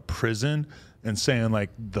for like a prison and saying like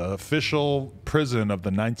the official prison of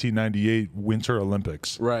the 1998 Winter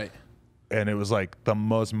Olympics. Right. And it was like the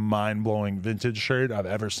most mind-blowing vintage shirt I've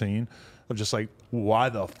ever seen. I'm just like, why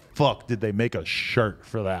the fuck did they make a shirt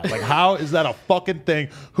for that? Like, how is that a fucking thing?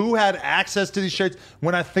 Who had access to these shirts?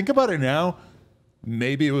 When I think about it now,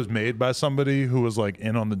 maybe it was made by somebody who was like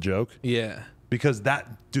in on the joke. Yeah. Because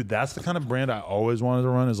that's the kind of brand I always wanted to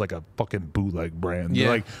run, is like a fucking bootleg brand. Yeah.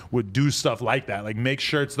 Like would do stuff like that. Like make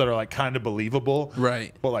shirts that are like kind of believable.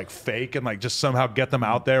 Right. But like fake, and like just somehow get them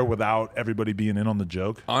out there without everybody being in on the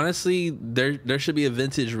joke. Honestly, there should be a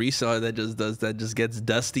vintage reseller that just does that, just gets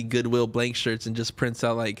dusty Goodwill blank shirts and just prints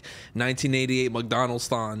out like 1988 McDonald's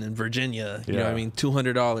Thon in Virginia. You know what I mean?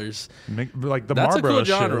 $200. Like the Marlboro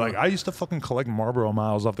shit. Like I used to fucking collect Marlboro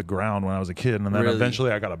miles off the ground when I was a kid, and then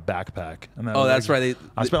eventually I got a backpack. And then that's right.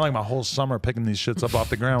 I spent like my whole summer picking these shits up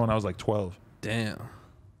off the ground when I was like 12. Damn.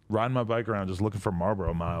 Riding my bike around just looking for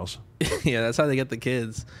Marlboro miles. Yeah, that's how they get the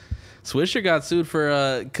kids. Swisher got sued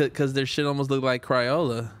for because their shit almost looked like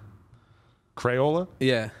Crayola. Crayola?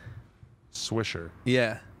 Yeah. Swisher.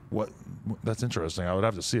 Yeah. What? That's interesting. I would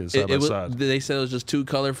have to see it side by side. They said it was just too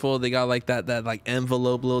colorful. They got like that like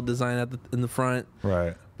envelope little design in the front.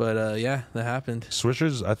 Right. But yeah, that happened.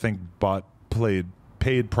 Swishers, I think,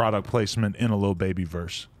 paid product placement in a Lil Baby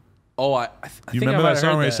verse. Oh, I you remember that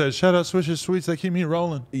song where he says, "Shout out Swishers Sweets, they keep me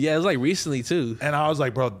rolling." Yeah, it was like recently too. And I was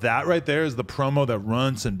like, bro, that right there is the promo that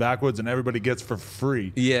Runts and Backwoods and everybody gets for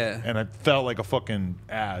free. Yeah. And it felt like a fucking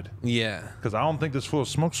ad. Yeah. Because I don't think this fool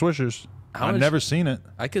smoked Swishers. I've never seen it.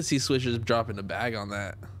 I could see Swishers dropping a bag on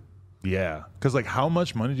that. Yeah. Because like how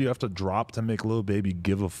much money do you have to drop to make Lil Baby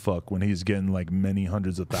give a fuck when he's getting like many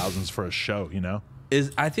hundreds of thousands for a show, you know?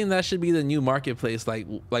 I think that should be the new marketplace. Like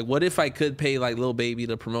what if I could pay like Lil Baby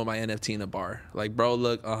to promote my NFT in a bar? Like, bro,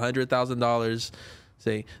 look, $100,000.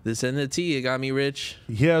 Say this NFT, it got me rich.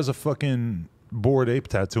 He has a fucking Bored Ape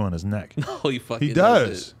tattoo on his neck. No, he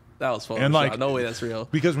does. That was fun. And like, no way that's real.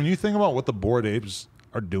 Because when you think about what the Bored Apes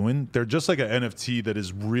are doing, they're just like an NFT that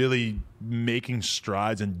is really making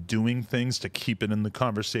strides and doing things to keep it in the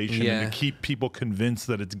conversation and to keep people convinced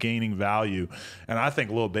that it's gaining value. And I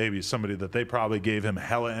think Lil Baby is somebody that they probably gave him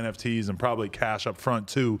hella NFTs and probably cash up front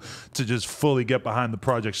too, to just fully get behind the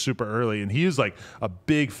project super early. And he is like a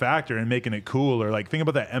big factor in making it cool. Or like think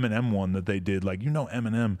about that Eminem one that they did. Like, you know,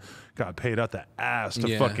 Eminem got paid out the ass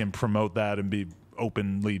to fucking promote that and be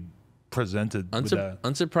openly presented with that.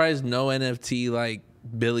 Unsurprised no NFT like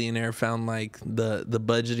billionaire found like the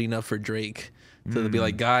budget enough for Drake to be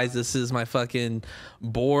like, guys, this is my fucking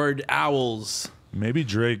Bored Owls. Maybe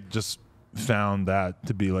Drake just found that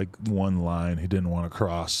to be like one line he didn't want to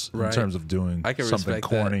cross in terms of doing something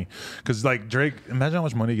corny. Because like Drake, imagine how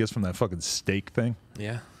much money he gets from that fucking steak thing.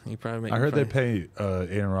 Yeah, he probably make. I heard they pay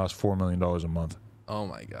Aaron Ross $4 million a month. Oh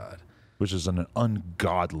my god. Which is an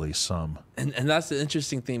ungodly sum. And that's the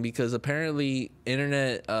interesting thing, because apparently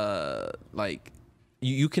internet like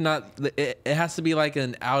you cannot, it has to be like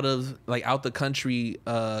an out the country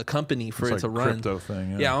company for it to run. Crypto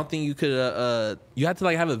thing. Yeah, I don't think you could you have to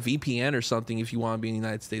like have a VPN or something if you want to be in the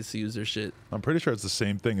United States to use their shit. I'm pretty sure it's the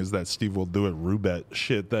same thing as that Steve will do it Rubet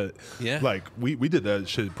shit that like we did that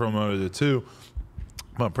shit, promoted it too.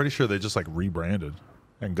 Well, I'm pretty sure they just like rebranded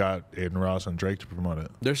and got Aiden Ross and Drake to promote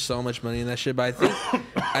it. There's so much money in that shit, but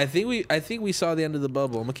I think we saw the end of the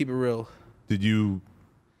bubble. I'm gonna keep it real. Did you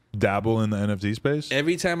dabble in the NFT space?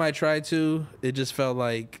 Every time I tried to, it just felt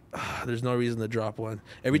like there's no reason to drop one.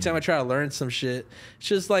 Every time I try to learn some shit, it's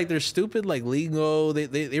just like they're stupid, like lingo.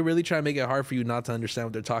 They really try to make it hard for you not to understand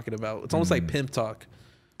what they're talking about. It's almost like pimp talk.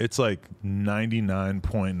 It's like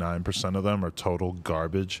 99.9% of them are total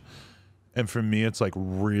garbage. And for me, it's like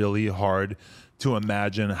really hard to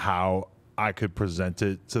imagine how I could present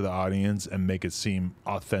it to the audience and make it seem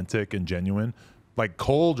authentic and genuine. Like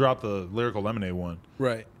Cole dropped the Lyrical Lemonade one,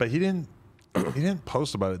 Right. but he didn't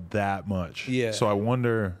post about it that much. Yeah. So I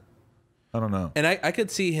wonder, I don't know. And I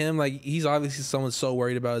could see him, like, he's obviously someone so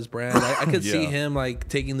worried about his brand. I could see him, like,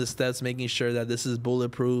 taking the steps, making sure that this is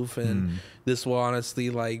bulletproof and this will honestly,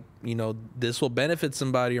 like, you know, this will benefit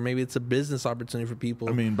somebody, or maybe it's a business opportunity for people.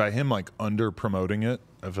 I mean, by him, like, under promoting it,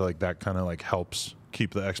 I feel like that kind of, like, helps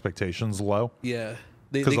keep the expectations low. Yeah.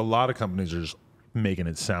 Because a lot of companies are just making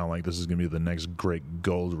it sound like this is going to be the next great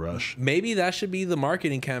gold rush. Maybe that should be the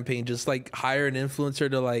marketing campaign. Just like hire an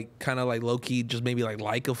influencer to like kind of like low key, just maybe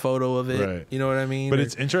like a photo of it. Right. You know what I mean? But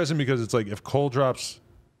it's interesting because it's like if Cole drops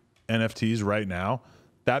NFTs right now,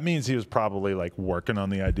 that means he was probably like working on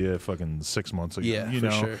the idea fucking 6 months ago. Yeah, you for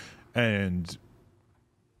know? sure. And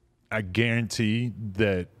I guarantee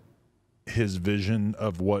that his vision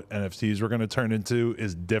of what NFTs were going to turn into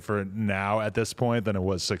is different now at this point than it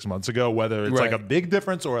was 6 months ago. Whether it's like a big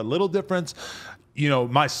difference or a little difference, you know,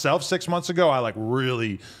 myself 6 months ago, I like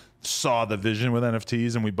really saw the vision with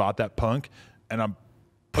NFTs, and we bought that punk. And I'm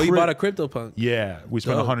you bought a CryptoPunk? Yeah, we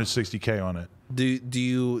spent $160K on it. Do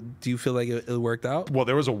you feel like it worked out? Well,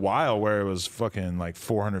 there was a while where it was fucking like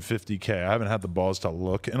 $450K. I haven't had the balls to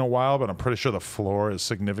look in a while, but I'm pretty sure the floor is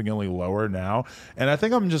significantly lower now. And I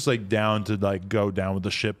think I'm just like down to like go down with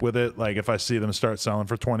the ship with it. Like if I see them start selling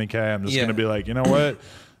for 20K, I'm just gonna be like, you know what?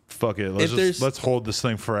 Fuck it. Let's hold this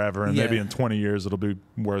thing forever, and maybe in 20 years it'll be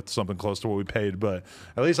worth something close to what we paid. But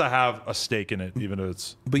at least I have a stake in it, even though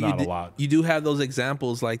it's not a lot. You do have those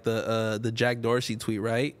examples like the Jack Dorsey tweet,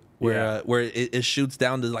 right? Where it shoots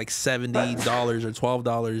down to like $70 or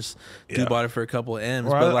 $12. Dude bought it for a couple of M's.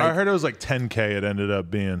 Well, but like, I heard it was like 10K. It ended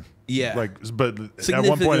up being but at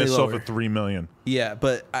one point it sold for $3 million. Yeah,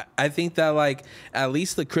 but I think that like at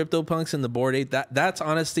least the CryptoPunks and the Bored Ape, that's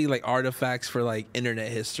honestly like artifacts for like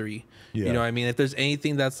internet history. Yeah. You know what I mean? If there's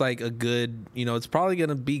anything that's like a good, you know, it's probably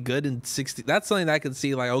gonna be good in 60. That's something that I could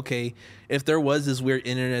see like, okay, if there was this weird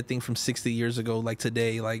internet thing from 60 years ago, like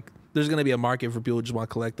today, like there's going to be a market for people who just want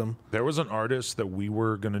to collect them. There was an artist that we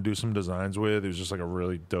were going to do some designs with. He was just like a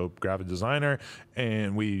really dope graphic designer.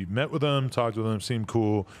 And we met with him, talked with him, seemed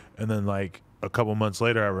cool. And then like a couple months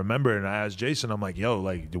later, I remember, and I asked Jason, I'm like, yo,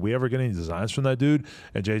 like, did we ever get any designs from that dude?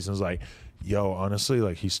 And Jason's like, yo, honestly,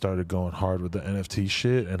 like he started going hard with the NFT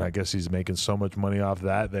shit. And I guess he's making so much money off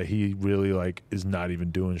that he really like is not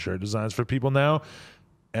even doing shirt designs for people now.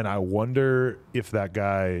 And I wonder if that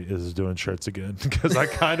guy is doing shirts again, because I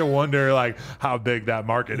kind of wonder like how big that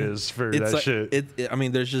market is for that like, shit. I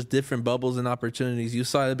mean, there's just different bubbles and opportunities. You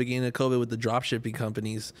saw at the beginning of COVID with the drop shipping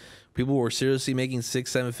companies. People were seriously making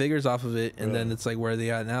 6-7 figures off of it. And then it's like, where are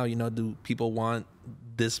they at now? You know, do people want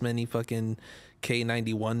this many fucking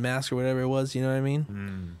K91 masks or whatever it was? You know what I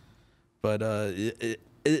mean? But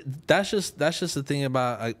that's just the thing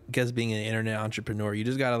about, I guess, being an internet entrepreneur. You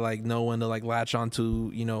just gotta like know when to like latch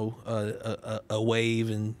onto, you know, a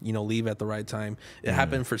wave and, you know, leave at the right time. It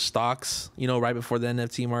happened for stocks, you know, right before the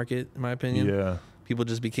NFT market, in my opinion. Yeah, people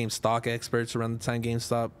just became stock experts around the time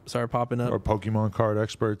GameStop started popping up, or Pokemon card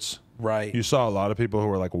experts. Right. You saw a lot of people who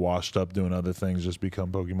were like washed up doing other things just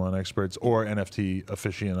become Pokemon experts, or NFT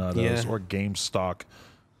aficionados, or GameStop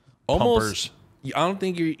pumpers. I don't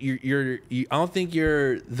think I don't think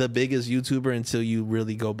you're the biggest YouTuber until you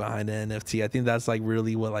really go behind an NFT. I think that's like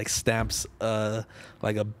really what like stamps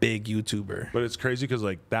like a big YouTuber. But it's crazy because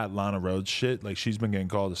like that Lana Rhodes shit, like she's been getting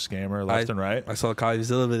called a scammer left and right. I saw the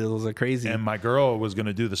Godzilla videos; it was like crazy. And my girl was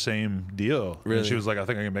gonna do the same deal. Really? And she was like, I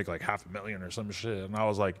think I can make like $500,000 or some shit. And I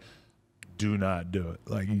was like, do not do it.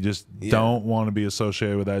 Like, you just don't want to be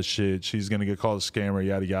associated with that shit. She's going to get called a scammer,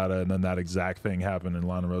 yada, yada. And then that exact thing happened, and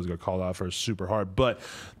Lana Rhodes got called out for it super hard. But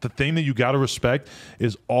the thing that you got to respect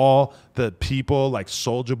is all the people like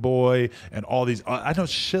Soulja Boy and all these. I know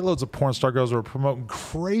shitloads of porn star girls who were promoting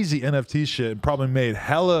crazy NFT shit and probably made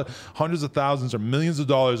hella hundreds of thousands or millions of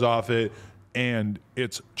dollars off it. and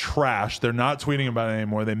it's trash. They're not tweeting about it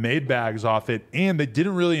anymore. They made bags off it, and they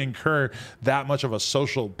didn't really incur that much of a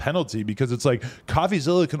social penalty because it's like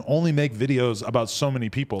CoffeeZilla can only make videos about so many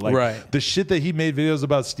people. Like the shit that he made videos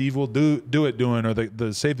about Steve will do it doing, or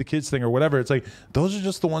the Save the Kids thing or whatever. It's like those are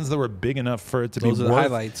just the ones that were big enough for it to be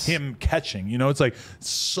worth him catching. You know, it's like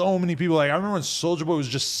so many people. Like I remember when Soulja Boy was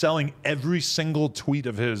just selling every single tweet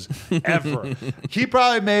of his ever. He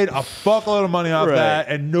probably made a fuckload of money off that,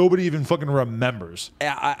 and nobody even fucking remembers.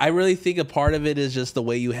 I really think a part of it is just the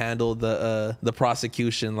way you handle the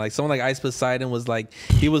prosecution. Like someone like Ice Poseidon was like,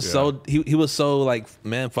 he was so like,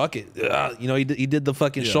 man, fuck it. You know, he did the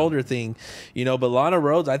fucking shoulder thing, you know. But Lana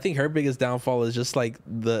Rhoades, I think her biggest downfall is just like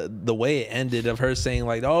the way it ended, of her saying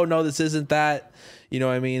like, oh no, this isn't that. You know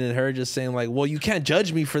what I mean? And her just saying like, well, you can't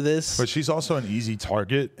judge me for this. But she's also an easy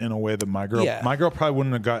target in a way that my girl probably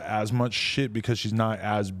wouldn't have got as much shit because she's not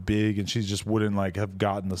as big, and she just wouldn't like have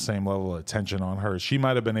gotten the same level of attention on her. She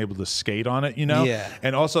might have been able to skate on it, you know? Yeah.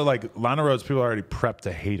 And also like Lana Rhoades, people are already prepped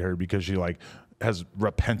to hate her because she like has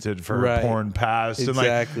repented for her porn past. Exactly.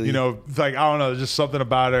 And like, you know, like, I don't know, just something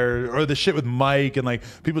about her, or the shit with Mike, and like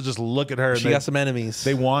people just look at her. She got some enemies.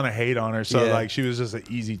 They want to hate on her. So like she was just an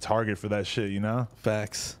easy target for that shit, you know?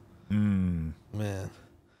 Facts. Man.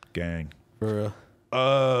 Gang. For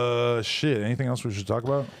real. Shit. Anything else we should talk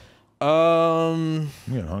about? I'm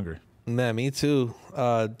getting hungry. Man, me too.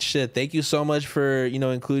 Shit, thank you so much for, you know,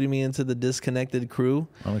 including me into the Disconnected crew.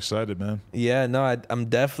 I'm excited, man. Yeah, no, I'm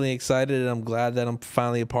definitely excited, and I'm glad that I'm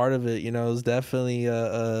finally a part of it. You know, it was definitely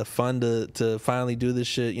fun to finally do this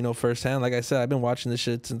shit, you know, firsthand. Like I said, I've been watching this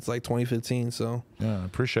shit since like 2015, so. Yeah, I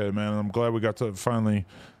appreciate it, man. I'm glad we got to finally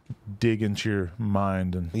dig into your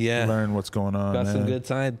mind and learn what's going on. Got some good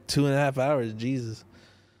time. 2.5 hours, Jesus.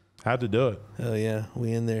 Had to do it. Hell yeah,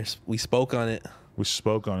 we in there. We spoke on it. We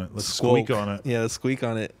spoke on it. Let's squeak on it. Yeah, let's squeak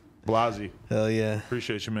on it. Blazzy. Hell yeah.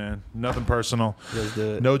 Appreciate you, man. Nothing personal. Let's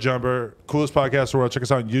do it. No Jumper. Coolest podcast in the world. Check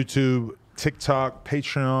us out on YouTube, TikTok,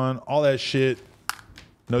 Patreon, all that shit.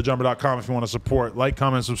 NoJumper.com if you want to support. Like,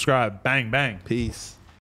 comment, subscribe. Bang, bang. Peace.